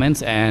your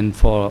comments, and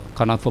for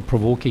Kanat for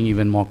provoking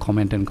even more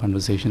comment and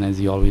conversation, as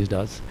he always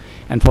does.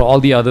 And for all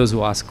the others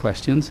who ask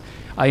questions,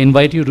 I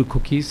invite you to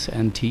cookies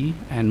and tea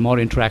and more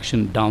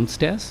interaction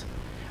downstairs.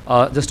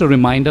 Just a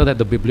reminder that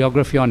the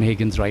bibliography on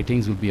Hagen's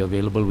writings will be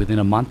available within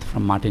a month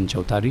from Martin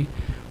Chautari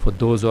for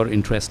those who are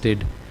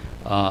interested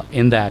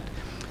in that.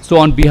 So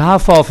on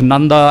behalf of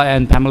Nanda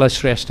and Pamela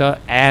Shrestha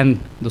and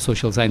the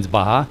Social Science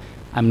Baha,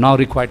 I'm now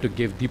required to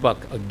give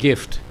Dipak a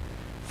gift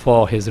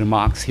for his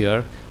remarks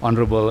here.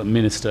 Honorable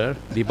Minister,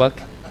 Dipak.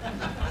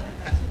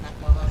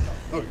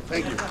 Oh,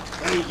 thank you.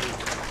 Thank you.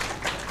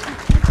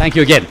 Thank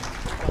you again.